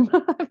vacuum."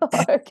 I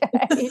thought,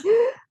 okay.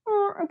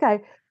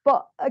 Okay.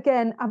 But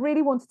again, I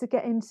really wanted to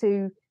get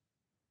into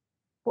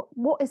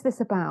what is this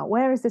about?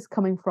 Where is this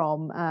coming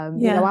from?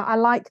 I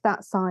like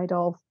that side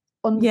of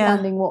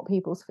understanding what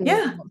people's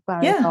feelings and what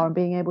barriers are, and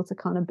being able to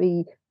kind of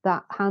be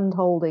that hand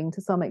holding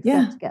to some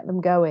extent to get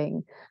them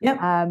going.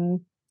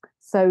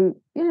 So,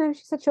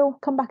 she said she'll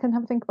come back and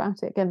have a think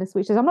about it again this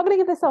week. She says, I'm not going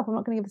to give this up.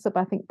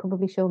 I think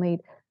probably she'll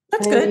need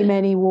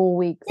many more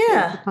weeks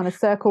to kind of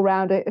circle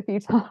around it a few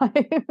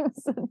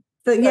times.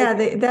 So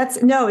yeah,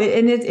 that's no,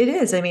 and it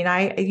is. I mean,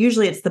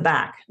 usually it's the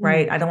back,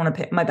 right? I don't want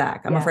to pick my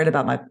back. I'm afraid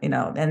about my,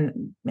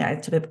 and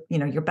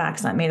your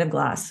back's not made of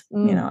glass.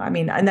 I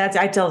mean, and that's,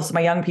 I tell my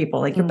young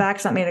people, like your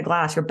back's not made of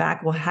glass. Your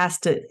back has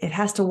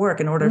to work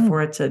in order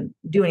for it to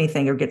do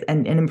anything or get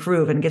and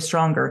improve and get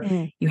stronger.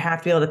 You have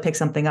to be able to pick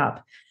something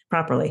up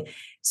properly.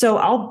 So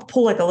I'll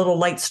pull like a little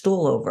light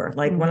stool over,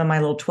 like one of my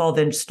little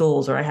 12-inch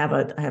stools, or I have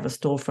a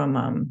stool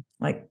from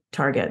like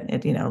Target, a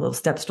little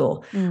step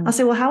stool. I'll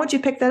say, well, how would you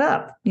pick that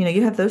up?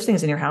 You have those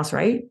things in your house,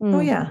 right? Oh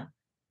yeah.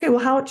 Okay.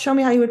 Well, show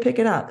me how you would pick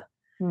it up.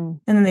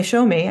 And then they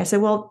show me. I say,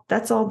 well,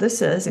 that's all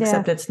this is,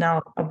 except it's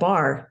now a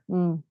bar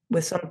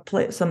with some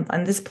plate.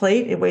 On this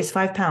plate, it weighs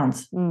 5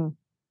 pounds.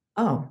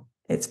 Oh,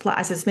 I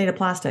said it's made of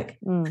plastic.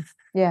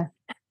 Yeah.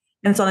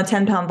 And it's on a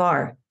 10-pound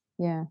bar.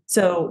 Yeah.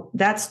 So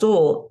that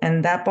stool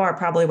and that bar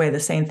probably weigh the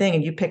same thing,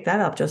 and you pick that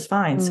up just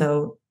fine.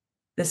 So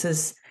this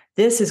is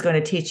going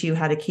to teach you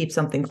how to keep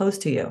something close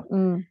to you.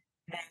 And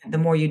the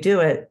more you do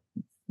it,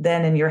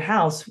 then in your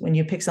house, when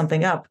you pick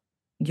something up,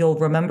 you'll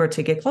remember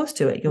to get close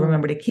to it. You'll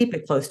remember to keep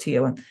it close to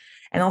you.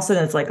 And all of a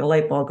sudden it's like a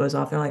light bulb goes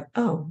off. They're like,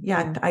 oh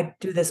yeah, I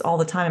do this all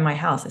the time in my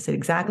house. I said,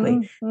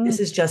 exactly. This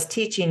is just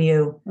teaching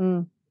you,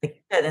 like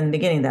you said in the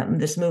beginning, that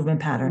this movement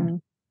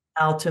pattern,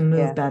 how to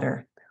move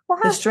better.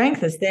 The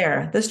strength is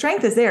there. The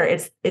strength is there.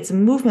 It's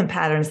movement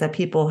patterns that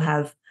people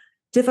have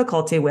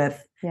difficulty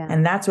with. Yeah.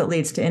 And that's what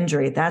leads to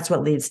injury. That's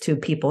what leads to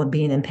people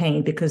being in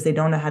pain, because they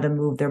don't know how to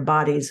move their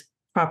bodies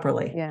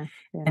properly. Yeah.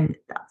 And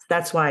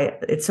that's why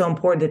it's so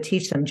important to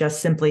teach them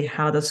just simply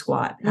how to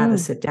squat, how to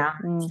sit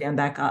down, stand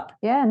back up.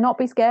 Yeah. Not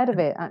be scared of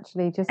it,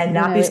 actually.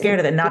 Not be scared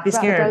of it. Not be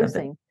scared of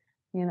it.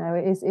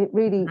 It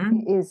really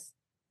is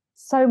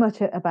so much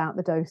about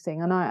the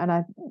dosing. And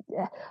I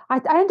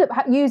end up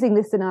using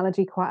this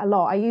analogy quite a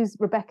lot. I use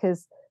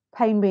Rebecca's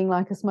pain being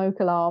like a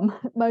smoke alarm.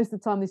 Most of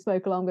the time the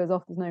smoke alarm goes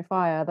off, there's no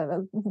fire.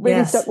 That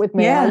really stuck with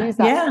me. I use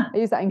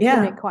that in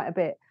clinic quite a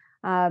bit.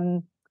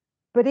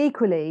 But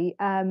equally,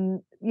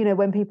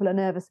 when people are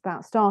nervous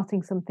about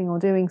starting something or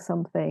doing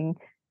something,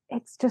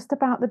 it's just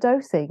about the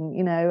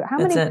dosing. How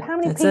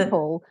many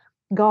people,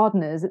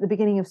 gardeners at the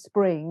beginning of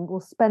spring,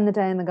 will spend the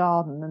day in the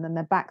garden and then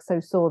their back's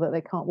so sore that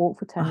they can't walk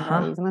for 10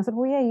 days. And I said,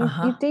 well, yeah,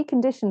 you've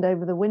deconditioned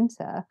over the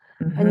winter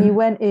and you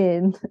went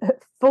in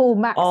at full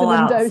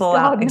maximum dose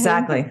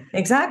gardening.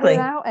 Exactly.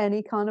 Without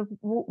any kind of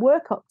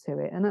work up to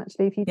it. And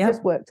actually, if you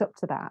just worked up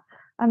to that,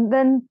 and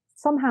then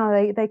somehow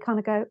they kind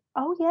of go,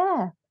 oh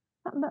yeah.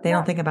 They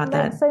don't think about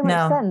that. Makes so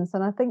much sense.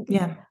 And I think,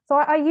 so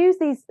I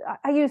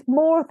use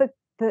more of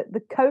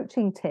the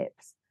coaching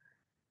tips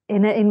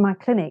in my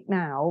clinic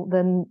now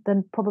than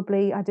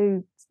probably I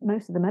do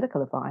most of the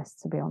medical advice,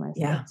 to be honest.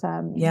 It's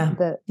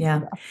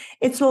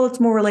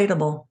more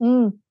relatable.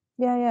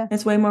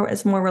 It's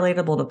more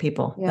relatable to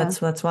people.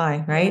 That's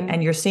why, right?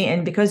 And you're seeing,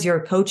 and because you're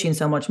coaching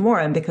so much more,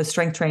 and because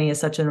strength training is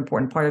such an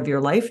important part of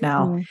your life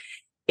now,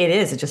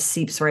 it just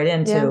seeps right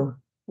into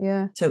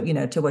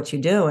to what you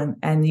do,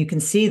 and you can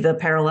see the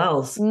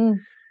parallels.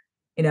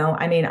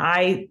 I mean,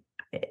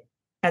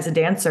 as a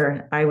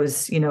dancer, I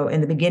was, in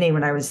the beginning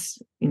when I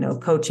was,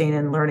 coaching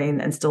and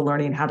learning and still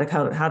learning how to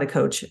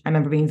coach, I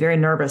remember being very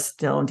nervous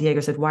still. And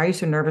Diego said, why are you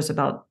so nervous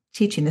about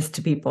teaching this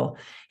to people?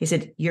 He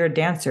said, you're a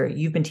dancer.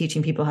 You've been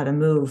teaching people how to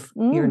move.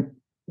 You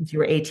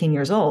were 18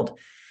 years old.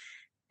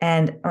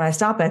 And when I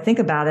stop and I think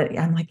about it,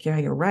 I'm like, yeah,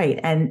 you're right.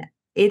 And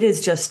it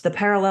is just the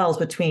parallels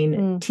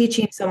between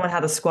teaching someone how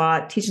to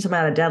squat, teaching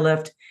someone how to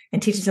deadlift,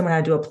 and teaching someone how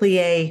to do a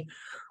plie,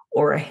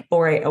 or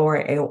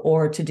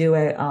to do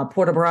a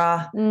port de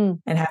bras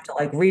and have to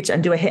like reach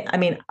and do a hit. I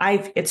mean,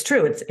 it's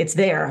true. It's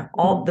there.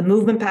 All the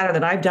movement pattern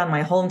that I've done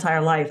my whole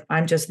entire life,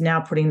 I'm just now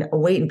putting a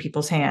weight in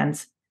people's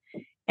hands,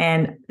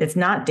 and it's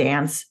not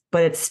dance,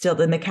 but it's still,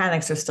 the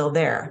mechanics are still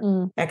there.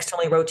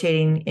 Externally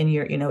rotating in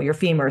your, your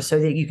femurs so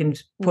that you can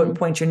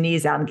point your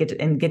knees out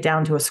and get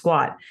down to a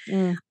squat.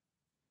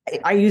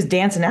 I use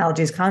dance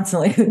analogies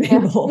constantly with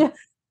people.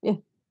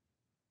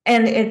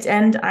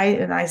 And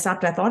I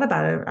stopped. I thought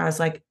about it. I was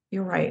like,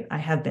 "You're right. I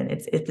have been.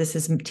 This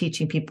is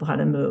teaching people how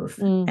to move,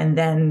 and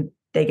then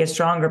they get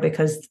stronger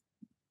because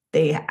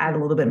they add a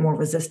little bit more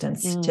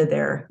resistance to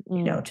their,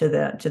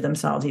 to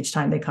themselves each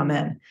time they come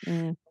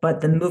in.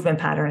 But the movement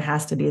pattern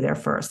has to be there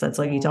first. That's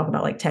like you talk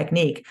about like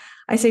technique.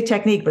 I say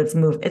technique, but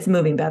it's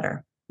moving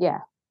better.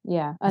 Yeah,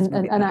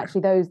 and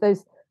actually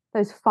those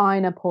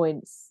finer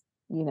points,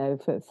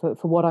 for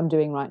what I'm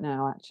doing right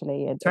now,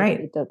 actually,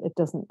 it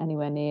doesn't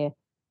anywhere near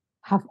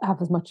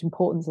have as much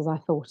importance as I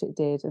thought it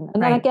did. And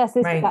then I guess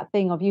this is that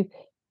thing of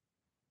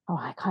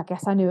I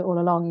guess I knew it all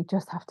along. You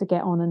just have to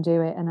get on and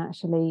do it. And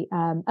actually,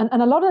 and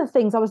a lot of the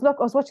things I was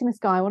watching this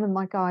guy, one of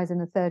my guys in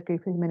the third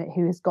group in a minute,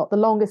 who has got the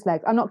longest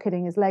legs. I'm not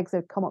kidding. His legs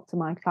have come up to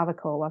my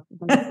clavicle.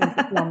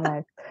 Long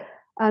legs.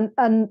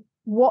 And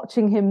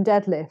watching him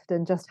deadlift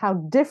and just how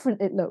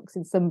different it looks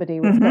in somebody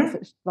who's got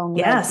such long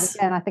legs.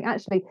 And again, I think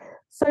actually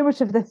so much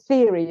of the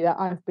theory that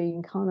I've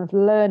been kind of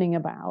learning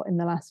about in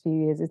the last few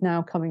years is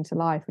now coming to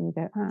life. And you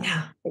go,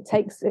 it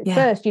takes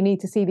first you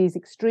need to see these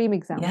extreme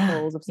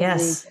examples of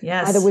somebody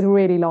either with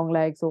really long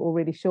legs or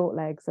really short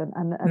legs,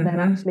 and then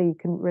actually you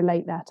can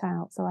relate that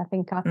out. So I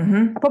think I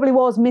probably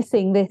was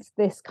missing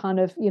this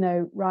kind of,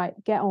 right,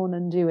 get on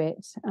and do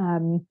it.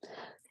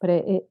 But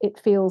it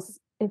feels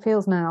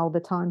now the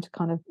time to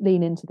kind of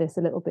lean into this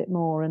a little bit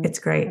more, and it's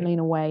great. And lean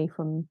away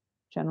from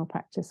general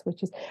practice,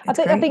 which is I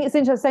think it's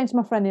interesting. I was saying to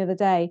my friend the other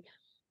day,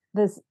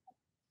 there's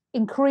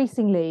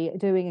increasingly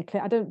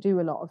I don't do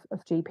a lot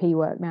of GP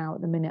work now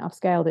at the minute. I've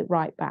scaled it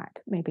right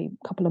back, maybe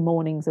a couple of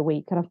mornings a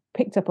week, and I've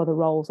picked up other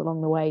roles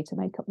along the way to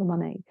make up the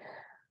money.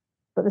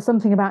 But there's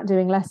something about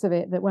doing less of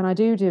it that when I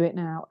do it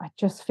now, I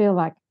just feel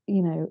like,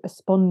 a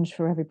sponge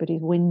for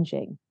everybody's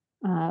whinging.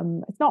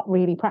 It's not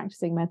really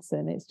practicing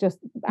medicine. It's just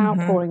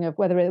outpouring of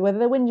whether they're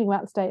whinging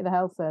about the state of the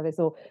health service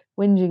or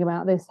whinging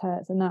about this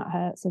hurts and that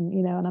hurts, and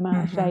and I'm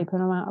out of shape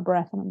and I'm out of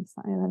breath, and I'm just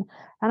and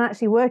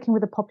actually working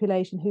with a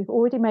population who've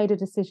already made a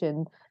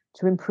decision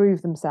to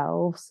improve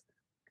themselves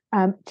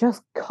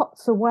just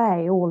cuts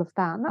away all of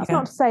that. And that's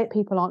not to say that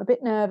people aren't a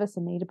bit nervous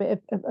and need a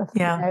bit of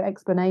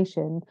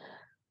explanation,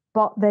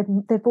 but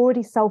they've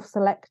already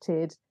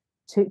self-selected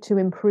to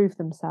improve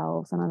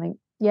themselves. And I think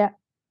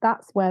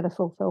that's where the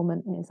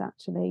fulfillment is,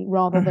 actually,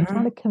 rather than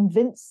trying to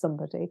convince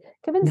somebody.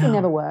 Convincing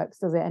never works,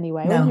 does it,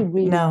 anyway? When you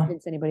really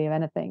convince anybody of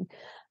anything.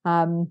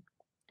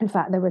 In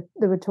fact, they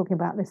were talking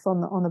about this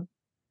on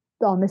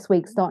this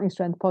week's Starting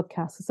Strength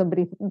podcast. So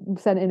somebody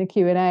sent in a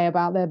Q&A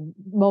about their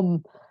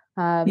mum.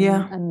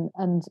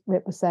 And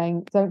Rip was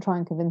saying, don't try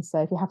and convince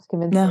her. If you have to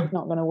convince her, it's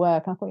not going to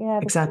work. And I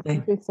thought, exactly.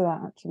 The truth to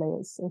that, actually,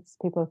 it's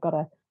people have got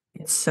to.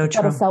 It's so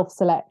true. Got to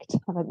self-select,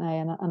 haven't they?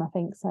 And I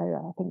think so.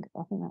 I think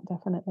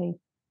that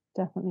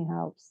definitely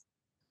helps.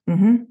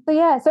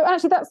 So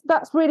actually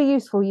that's really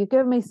useful. You've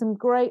given me some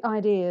great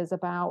ideas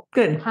about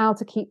how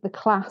to keep the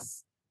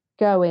class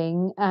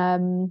going,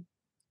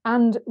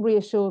 and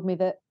reassured me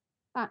that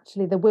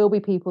actually there will be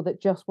people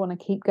that just want to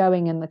keep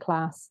going in the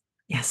class,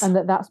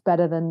 and that's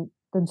better than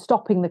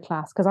stopping the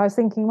class. Because I was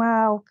thinking,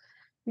 well,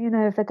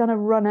 if they're going to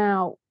run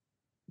out,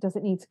 does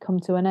it need to come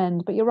to an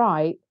end? But you're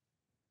right,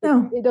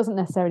 it doesn't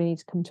necessarily need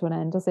to come to an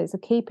end, does it? So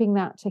keeping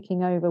that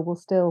ticking over will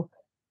still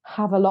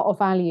have a lot of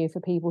value for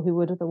people who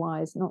would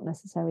otherwise not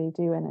necessarily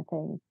do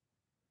anything,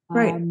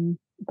 right?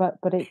 But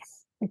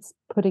it's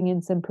putting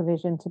in some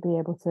provision to be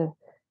able to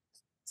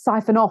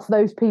siphon off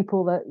those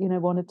people that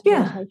wanted to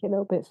take it a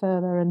little bit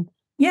further. And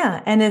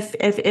and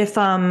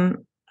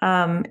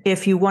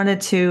if you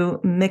wanted to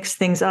mix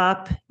things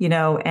up,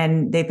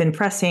 and they've been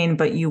pressing,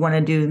 but you want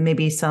to do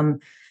maybe some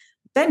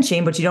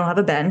benching, but you don't have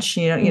a bench,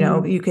 they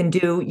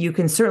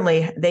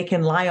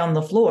can lie on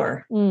the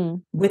floor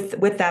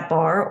with that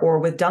bar or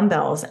with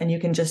dumbbells, and you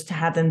can just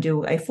have them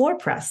do a floor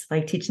press,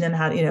 like teaching them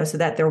how to, so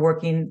that they're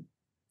working,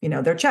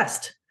 their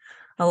chest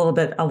a little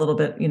bit,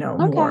 okay,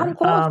 more. I hadn't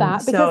thought of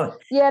that, because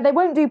they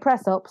won't do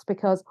press ups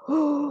because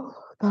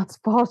that's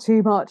far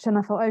too much. And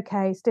I thought,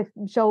 okay, stiff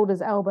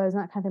shoulders, elbows,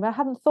 and that kind of thing. But I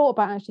hadn't thought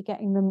about actually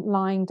getting them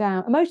lying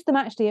down. And most of them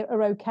actually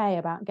are okay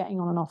about getting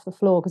on and off the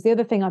floor. Because the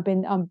other thing I've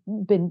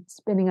been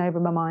spinning over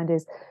in my mind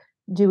is,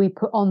 do we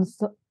put on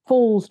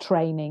falls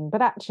training?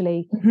 But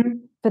actually,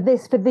 for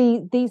these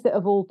that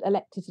have all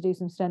elected to do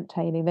some strength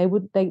training,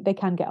 they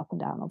can get up and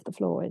down off the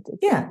floor.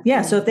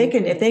 So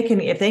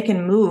if they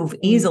can move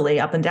easily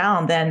up and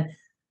down, then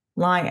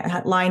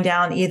lying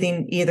down,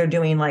 either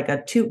doing like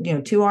a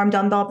two arm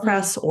dumbbell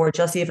press, or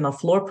just even a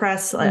floor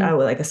press,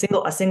 like a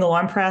single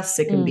arm press.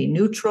 It can be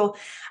neutral.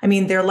 I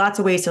mean, there are lots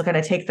of ways to kind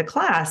of take the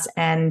class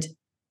and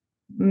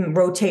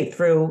rotate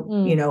through,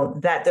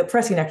 that the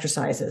pressing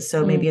exercises.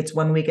 So maybe it's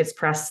 1 week it's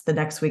press, the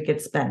next week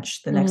it's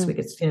bench, the next week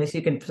it's, so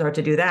you can start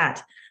to do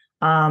that.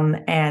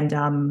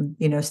 And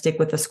stick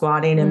with the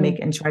squatting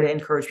and try to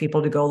encourage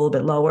people to go a little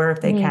bit lower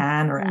if they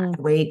can, or add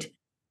weight.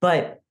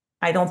 But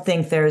I don't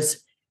think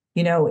there's,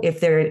 if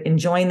they're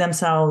enjoying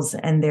themselves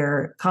and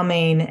they're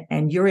coming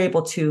and you're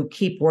able to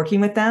keep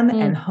working with them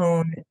and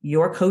hone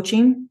your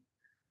coaching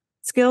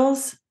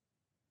skills,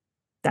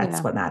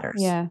 that's what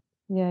matters.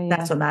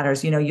 That's what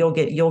matters. You'll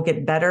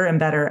get better and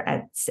better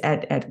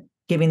at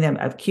giving them,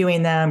 of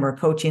cueing them or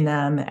coaching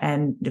them.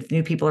 And if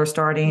new people are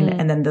starting,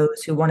 and then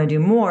those who want to do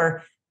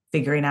more,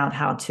 figuring out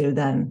how to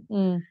then,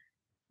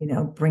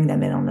 bring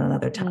them in on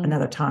another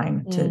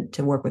time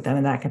to work with them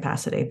in that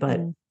capacity. But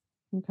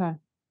okay.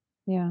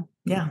 Yeah.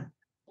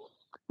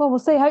 Well, we'll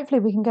see. Hopefully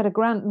we can get a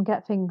grant and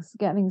get things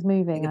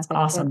moving. I think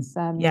awesome.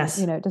 Yes.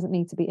 It doesn't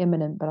need to be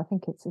imminent, but I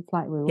think it's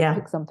likely we'll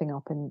pick something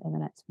up in the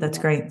next few That's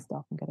great. and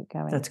stuff and get it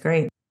going. That's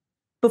great.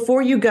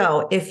 Before you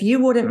go, if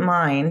you wouldn't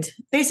mind,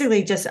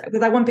 basically just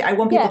because I want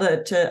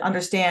people to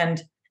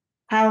understand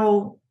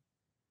how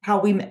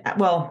we met.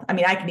 Well, I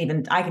mean, I can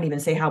even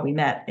say how we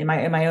met in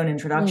my own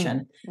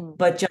introduction,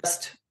 but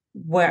just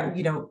where,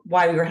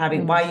 why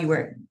you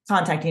were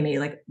contacting me,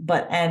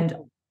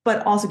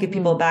 but also give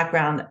people a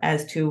background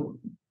as to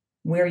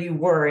where you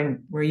were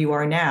and where you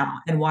are now,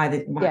 and why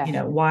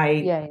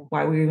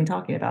we're even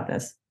talking about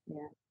this.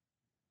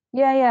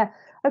 Yeah.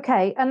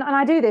 Okay. And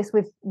I do this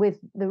with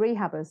the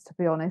rehabbers, to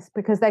be honest,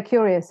 because they're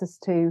curious as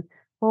to,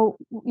 well,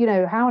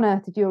 how on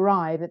earth did you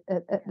arrive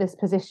at this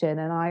position?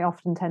 And I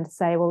often tend to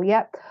say, well,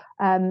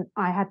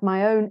 I had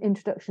my own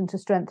introduction to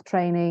strength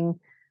training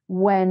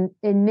when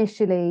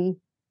initially,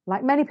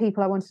 like many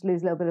people, I wanted to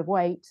lose a little bit of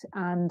weight,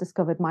 and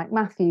discovered Mike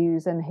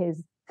Matthews and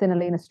his Thinner,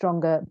 Leaner,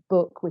 Stronger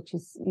book, which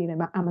is,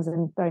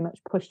 Amazon very much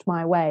pushed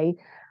my way,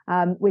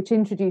 which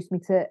introduced me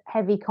to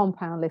heavy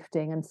compound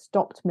lifting and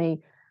stopped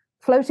me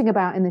floating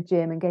about in the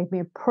gym and gave me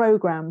a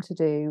program to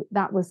do.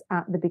 That was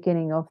at the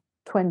beginning of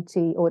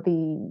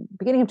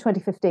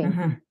 2015.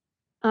 Mm-hmm.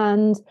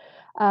 And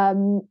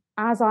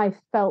as I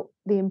felt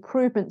the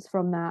improvements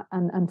from that,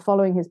 and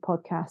following his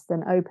podcast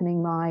and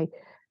opening my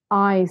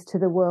eyes to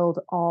the world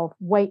of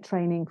weight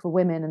training for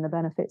women and the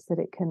benefits that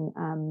it can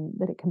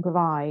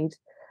provide,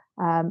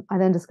 I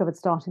then discovered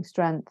Starting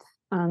Strength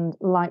and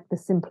liked the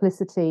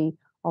simplicity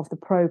of the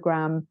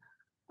program,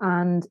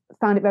 and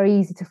found it very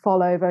easy to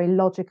follow, very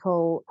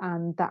logical,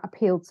 and that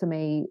appealed to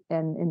me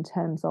in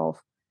terms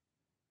of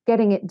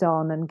getting it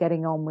done and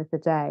getting on with the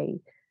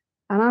day.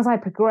 And as I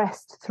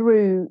progressed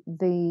through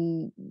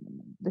the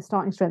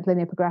Starting Strength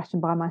linear progression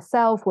by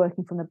myself,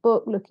 working from the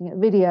book, looking at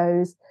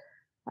videos,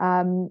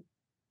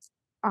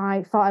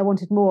 I felt I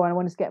wanted more, and I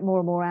wanted to get more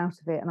and more out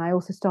of it. And I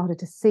also started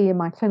to see in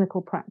my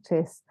clinical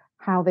practice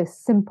how this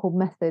simple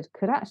method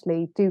could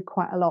actually do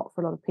quite a lot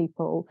for a lot of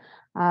people.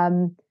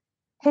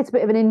 Hit a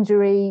bit of an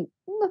injury,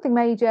 nothing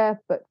major,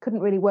 but couldn't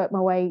really work my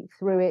way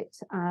through it,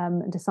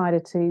 and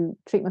decided to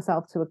treat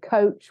myself to a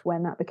coach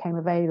when that became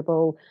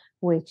available,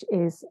 which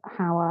is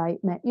how I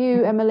met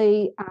you,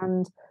 Emily.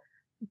 And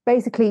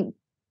basically,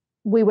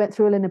 we went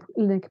through a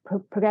linear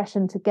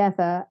progression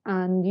together,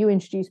 and you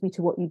introduced me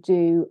to what you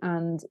do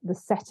and the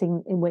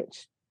setting in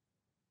which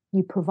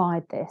you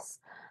provide this.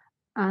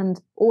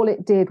 And all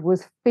it did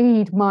was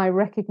feed my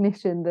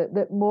recognition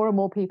that more and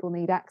more people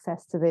need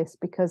access to this,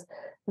 because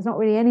there's not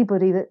really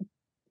anybody that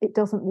it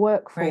doesn't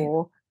work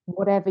for,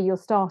 whatever your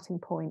starting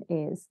point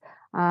is.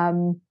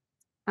 And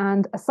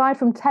aside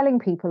from telling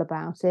people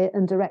about it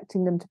and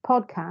directing them to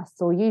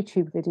podcasts or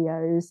YouTube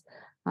videos,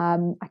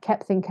 I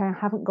kept thinking, I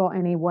haven't got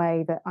any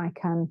way that I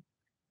can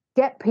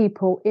get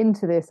people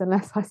into this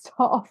unless I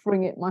start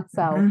offering it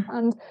myself. Mm-hmm.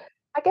 And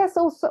I guess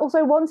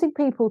also wanting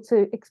people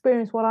to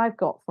experience what I've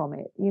got from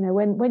it.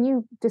 When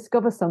you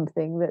discover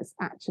something that's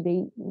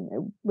actually,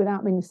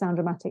 without meaning to sound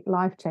dramatic,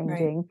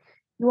 life-changing,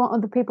 you want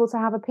other people to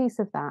have a piece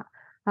of that.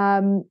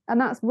 And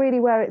that's really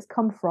where it's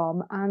come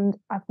from. And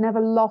I've never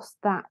lost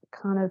that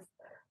kind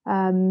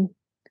of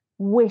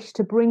wish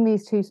to bring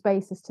these two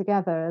spaces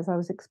together. As I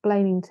was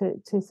explaining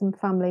to some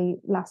family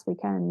last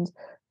weekend,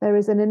 there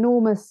is an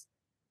enormous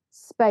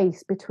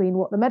space between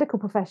what the medical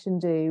profession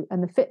do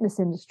and the fitness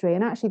industry,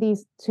 and actually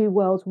these two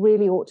worlds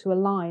really ought to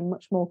align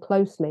much more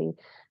closely,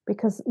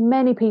 because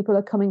many people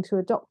are coming to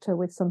a doctor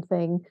with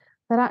something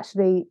that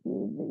actually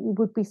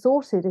would be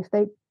sorted if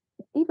they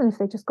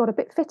just got a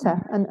bit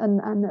fitter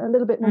and a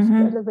little bit more,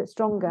 a little bit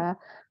stronger,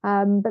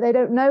 but they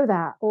don't know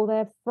that, or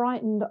they're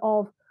frightened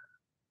of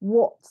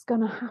what's going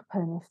to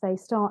happen if they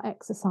start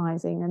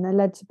exercising, and they're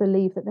led to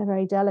believe that they're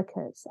very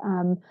delicate.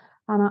 And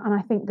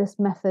I think this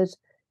method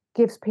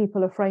gives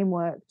people a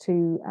framework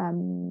to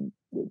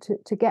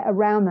get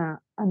around that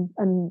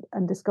and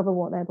discover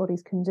what their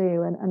bodies can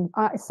do. And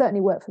it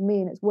certainly worked for me,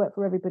 and it's worked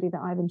for everybody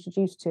that I've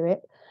introduced to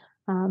it.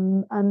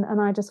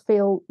 And I just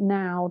feel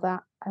now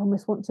that I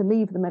almost want to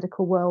leave the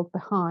medical world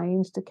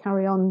behind to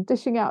carry on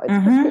dishing out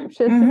its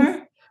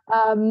prescriptions,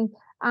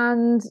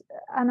 and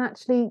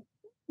actually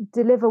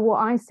deliver what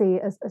I see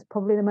as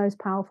probably the most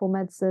powerful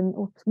medicine,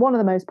 or one of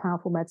the most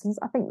powerful medicines.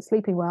 I think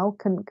sleeping well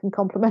can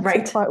complement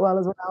it quite well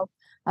as well,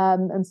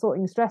 and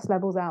sorting stress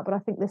levels out. But I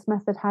think this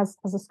method has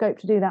a scope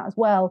to do that as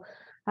well.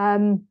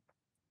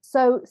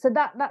 So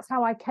that's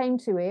how I came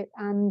to it,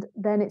 and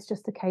then it's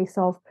just a case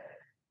of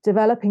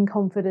developing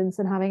confidence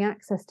and having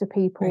access to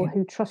people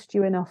who trust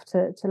you enough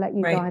to let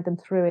you guide them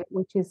through it,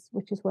 which is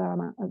where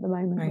I'm at the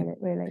moment with it,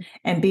 really.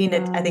 And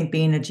I think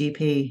being a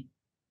GP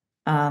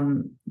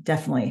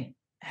definitely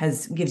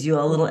gives you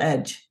a little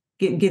edge,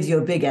 gives you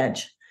a big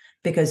edge,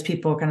 because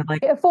people are kind of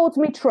like, it affords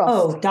me trust.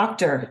 Oh,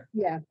 doctor.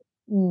 Yeah.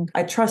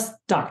 I trust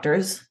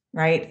doctors.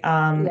 Right.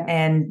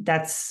 And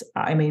that's,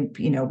 I mean,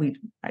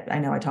 I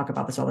know I talk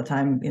about this all the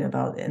time,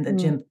 about in the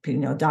gym,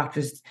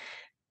 doctors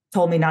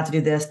told me not to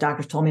do this,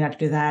 doctors told me not to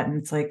do that. And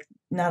it's like,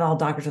 not all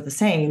doctors are the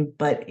same,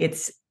 but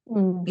it's,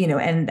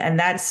 and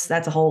that's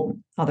a whole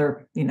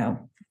other,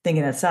 thing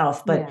in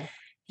itself. But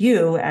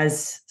you,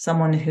 as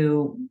someone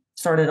who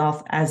started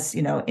off as,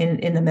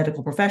 in the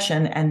medical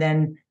profession, and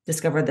then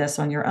discovered this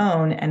on your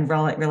own and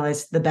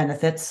realized the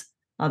benefits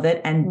of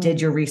it, and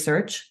did your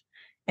research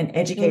and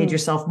educated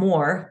yourself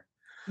more.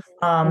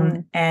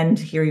 And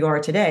here you are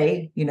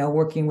today,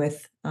 working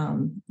with,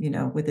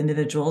 with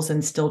individuals,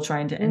 and still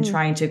trying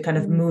to kind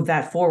of move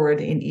that forward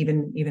in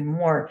even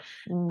more.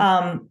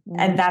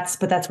 And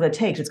that's what it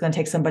takes. It's going to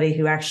take somebody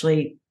who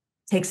actually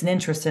takes an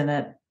interest in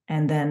it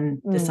and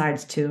then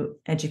decides to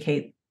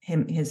educate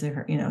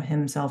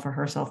himself or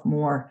herself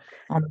more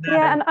on the matter.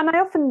 Yeah, and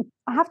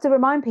I have to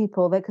remind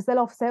people that, because they'll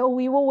often say, "Oh,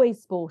 were you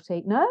always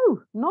sporty?" No,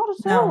 not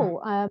at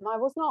all. I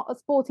was not a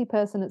sporty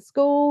person at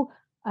school.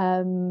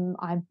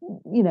 I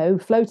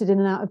floated in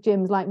and out of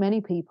gyms like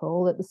many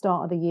people at the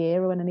start of the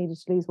year when I needed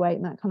to lose weight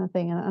and that kind of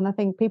thing. And I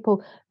think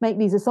people make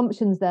these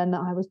assumptions then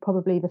that I was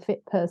probably the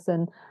fit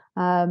person,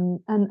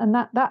 and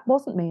that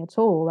wasn't me at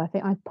all. I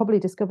think I probably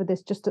discovered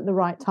this just at the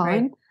right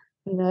time. Right.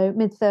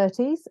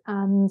 Mid-30s,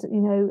 and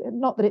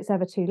not that it's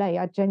ever too late.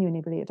 I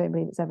genuinely don't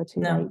believe it's ever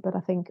too late, but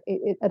I think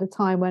it at a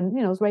time when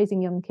I was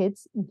raising young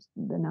kids,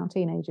 they're now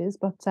teenagers,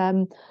 but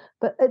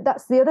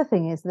that's the other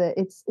thing, is that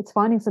it's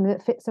finding something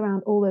that fits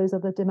around all those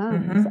other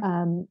demands,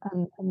 and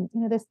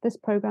this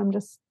program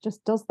just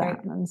does that.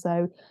 Right. And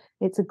so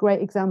it's a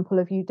great example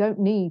of, you don't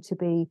need to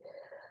be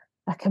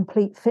a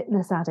complete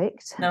fitness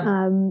addict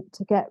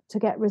to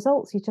get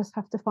results. You just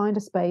have to find a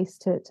space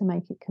to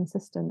make it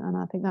consistent. And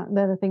I think that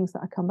they're the things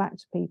that I come back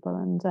to people,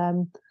 and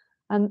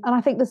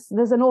I think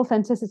there's an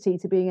authenticity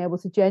to being able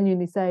to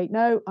genuinely say,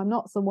 no, I'm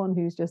not someone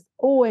who's just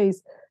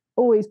always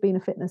been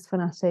a fitness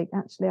fanatic.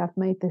 Actually, I've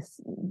made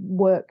this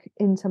work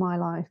into my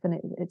life, and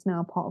it's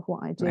now part of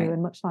what I do. Right.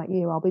 And much like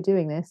you, I'll be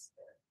doing this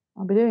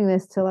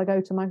till I go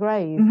to my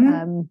grave.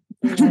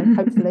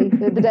 Hopefully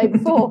the day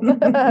before.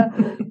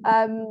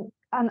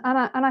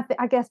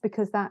 I guess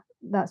because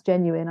that's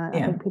genuine, I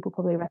think people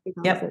probably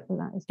recognize it.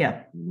 That is,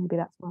 maybe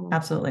that's why.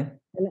 Absolutely.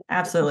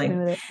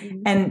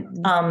 And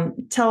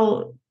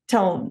tell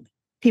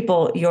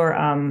people your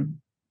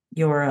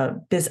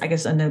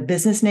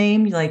business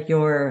name, like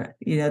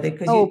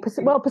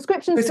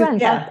Prescription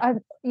Strength.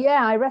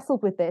 I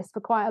wrestled with this for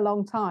quite a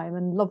long time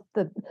and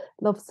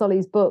loved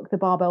Sully's book, The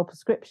Barbell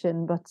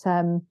Prescription, but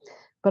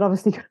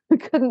obviously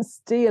couldn't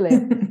steal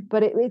it.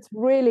 But it's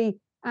really,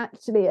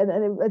 actually,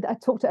 and I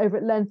talked it over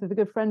at length with a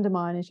good friend of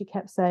mine, and she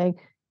kept saying,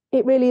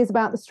 it really is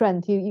about the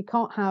strength. You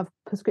can't have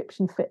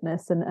prescription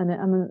fitness, and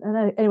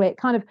anyway, it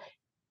kind of,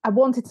 I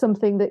wanted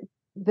something that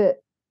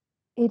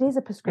it is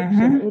a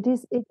prescription.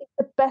 It's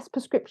the best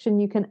prescription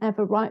you can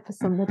ever write for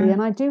somebody,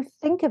 and I do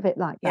think of it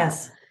like that.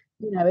 Yes.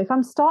 If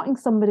I'm starting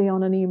somebody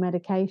on a new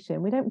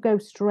medication, we don't go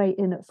straight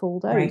in at full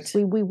dose.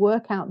 Right. We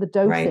work out the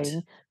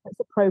dosing that's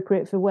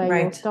appropriate for where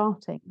you're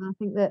starting. And I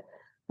think that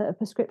a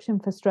prescription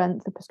for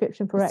strength, a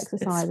prescription for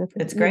exercise,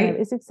 it's great.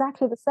 It's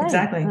exactly the same.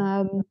 Exactly.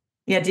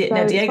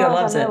 Diego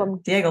loves it.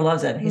 Diego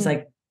loves it. He's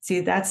like,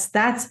 see,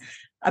 that's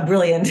a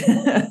brilliant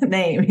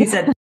name. He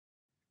said.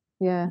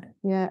 Yeah.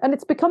 And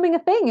it's becoming a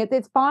thing.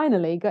 It's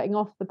finally getting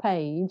off the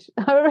page.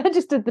 I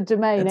registered the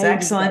domain. It's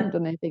excellent. I haven't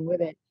done anything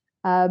with it.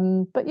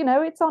 But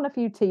it's on a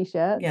few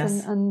t-shirts.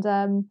 Yes.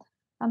 And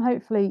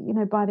hopefully,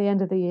 by the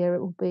end of the year,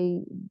 it will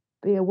be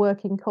a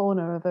working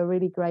corner of a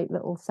really great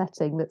little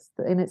setting that's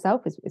in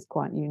itself is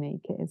quite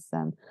unique. It is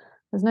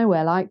there's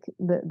nowhere like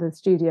the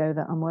studio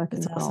that I'm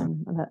working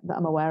from that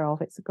I'm aware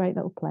of. It's a great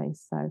little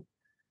place. So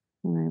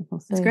we'll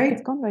see. It's great.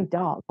 It's gone very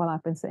dark while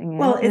I've been sitting here.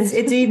 Well, it's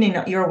evening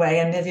your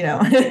way, and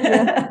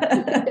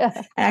I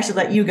actually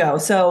let you go.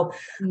 So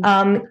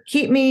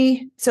keep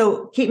me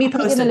posted.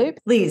 In the loop.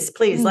 Please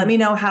let me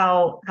know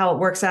how it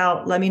works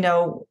out. Let me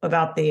know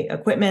about the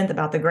equipment,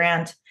 about the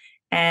grant,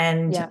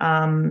 and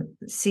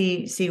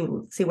see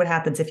what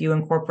happens if you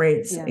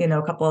incorporate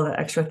a couple of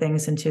extra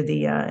things into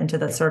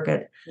the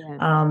circuit.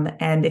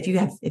 And if you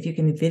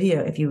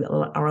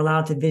are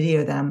allowed to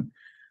video them,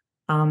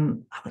 I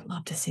would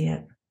love to see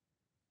it.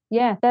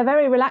 Yeah, they're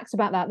very relaxed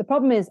about that. The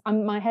problem is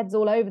my head's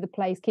all over the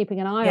place,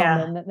 keeping an eye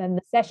on them. Then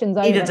the session's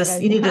over.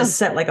 You need to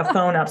set like a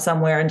phone up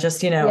somewhere and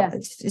just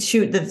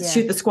shoot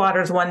the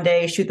squatters one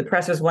day, shoot the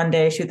pressers one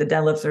day, shoot the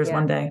deadlifters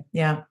one day.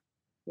 Yeah.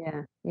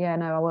 No,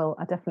 I will.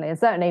 I definitely, and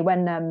certainly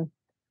when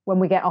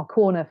we get our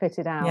corner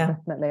fitted out,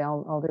 definitely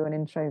I'll do an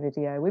intro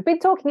video. We've been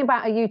talking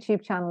about a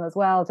YouTube channel as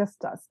well. Just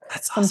that's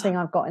something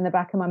I've got in the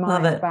back of my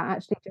mind about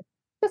actually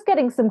just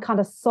getting some kind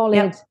of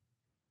solid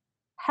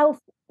health.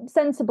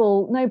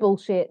 Sensible, no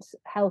bullshit,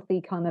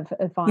 healthy kind of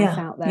advice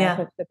out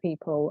there for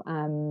people.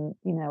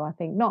 I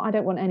think I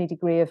don't want any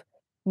degree of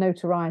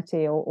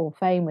notoriety or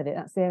fame with it.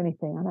 That's the only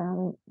thing. I'm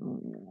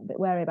a bit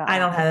wary about. I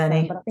don't have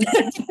any. But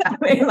I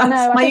think,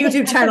 my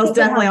YouTube channel is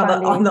definitely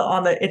on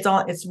the.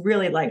 It's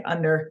really like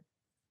under.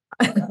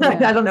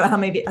 I don't know how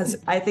many.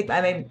 I think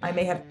I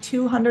may have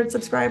 200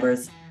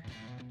 subscribers.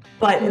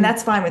 But and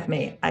that's fine with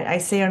me. I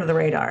stay under the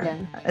radar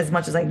as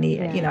much as I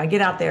need. I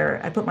get out there.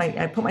 I put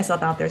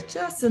myself out there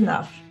just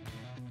enough.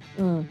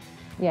 To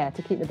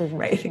keep the business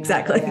right.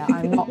 Exactly.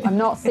 I'm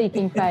not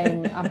seeking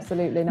fame.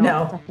 Absolutely not.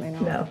 No, definitely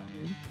not. No.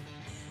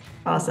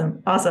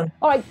 Awesome.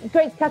 All right,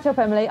 great to catch up,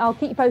 Emily. I'll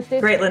keep you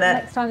posted. Great,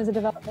 Lynette. Next time there's a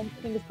development.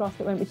 Fingers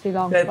crossed it won't be too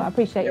long. Good. But I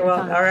appreciate your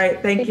time. All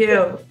right, thank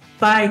you.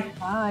 Bye.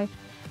 Bye.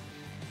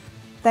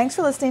 Thanks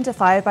for listening to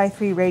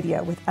 5x3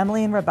 Radio with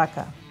Emily and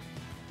Rebecca.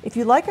 If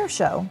you like our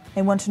show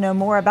and want to know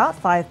more about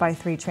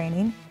 5x3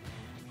 training,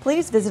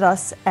 please visit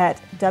us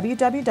at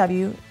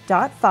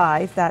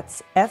www.5,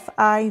 that's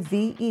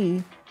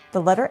FIVE,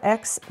 the letter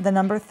X, the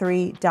number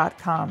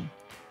 3.com.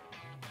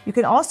 You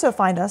can also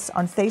find us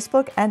on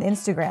Facebook and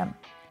Instagram.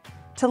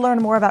 To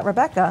learn more about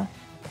Rebecca,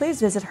 please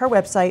visit her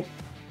website,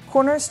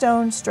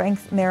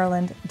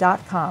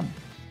 cornerstonestrengthmaryland.com.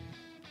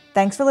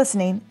 Thanks for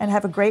listening and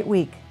have a great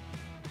week.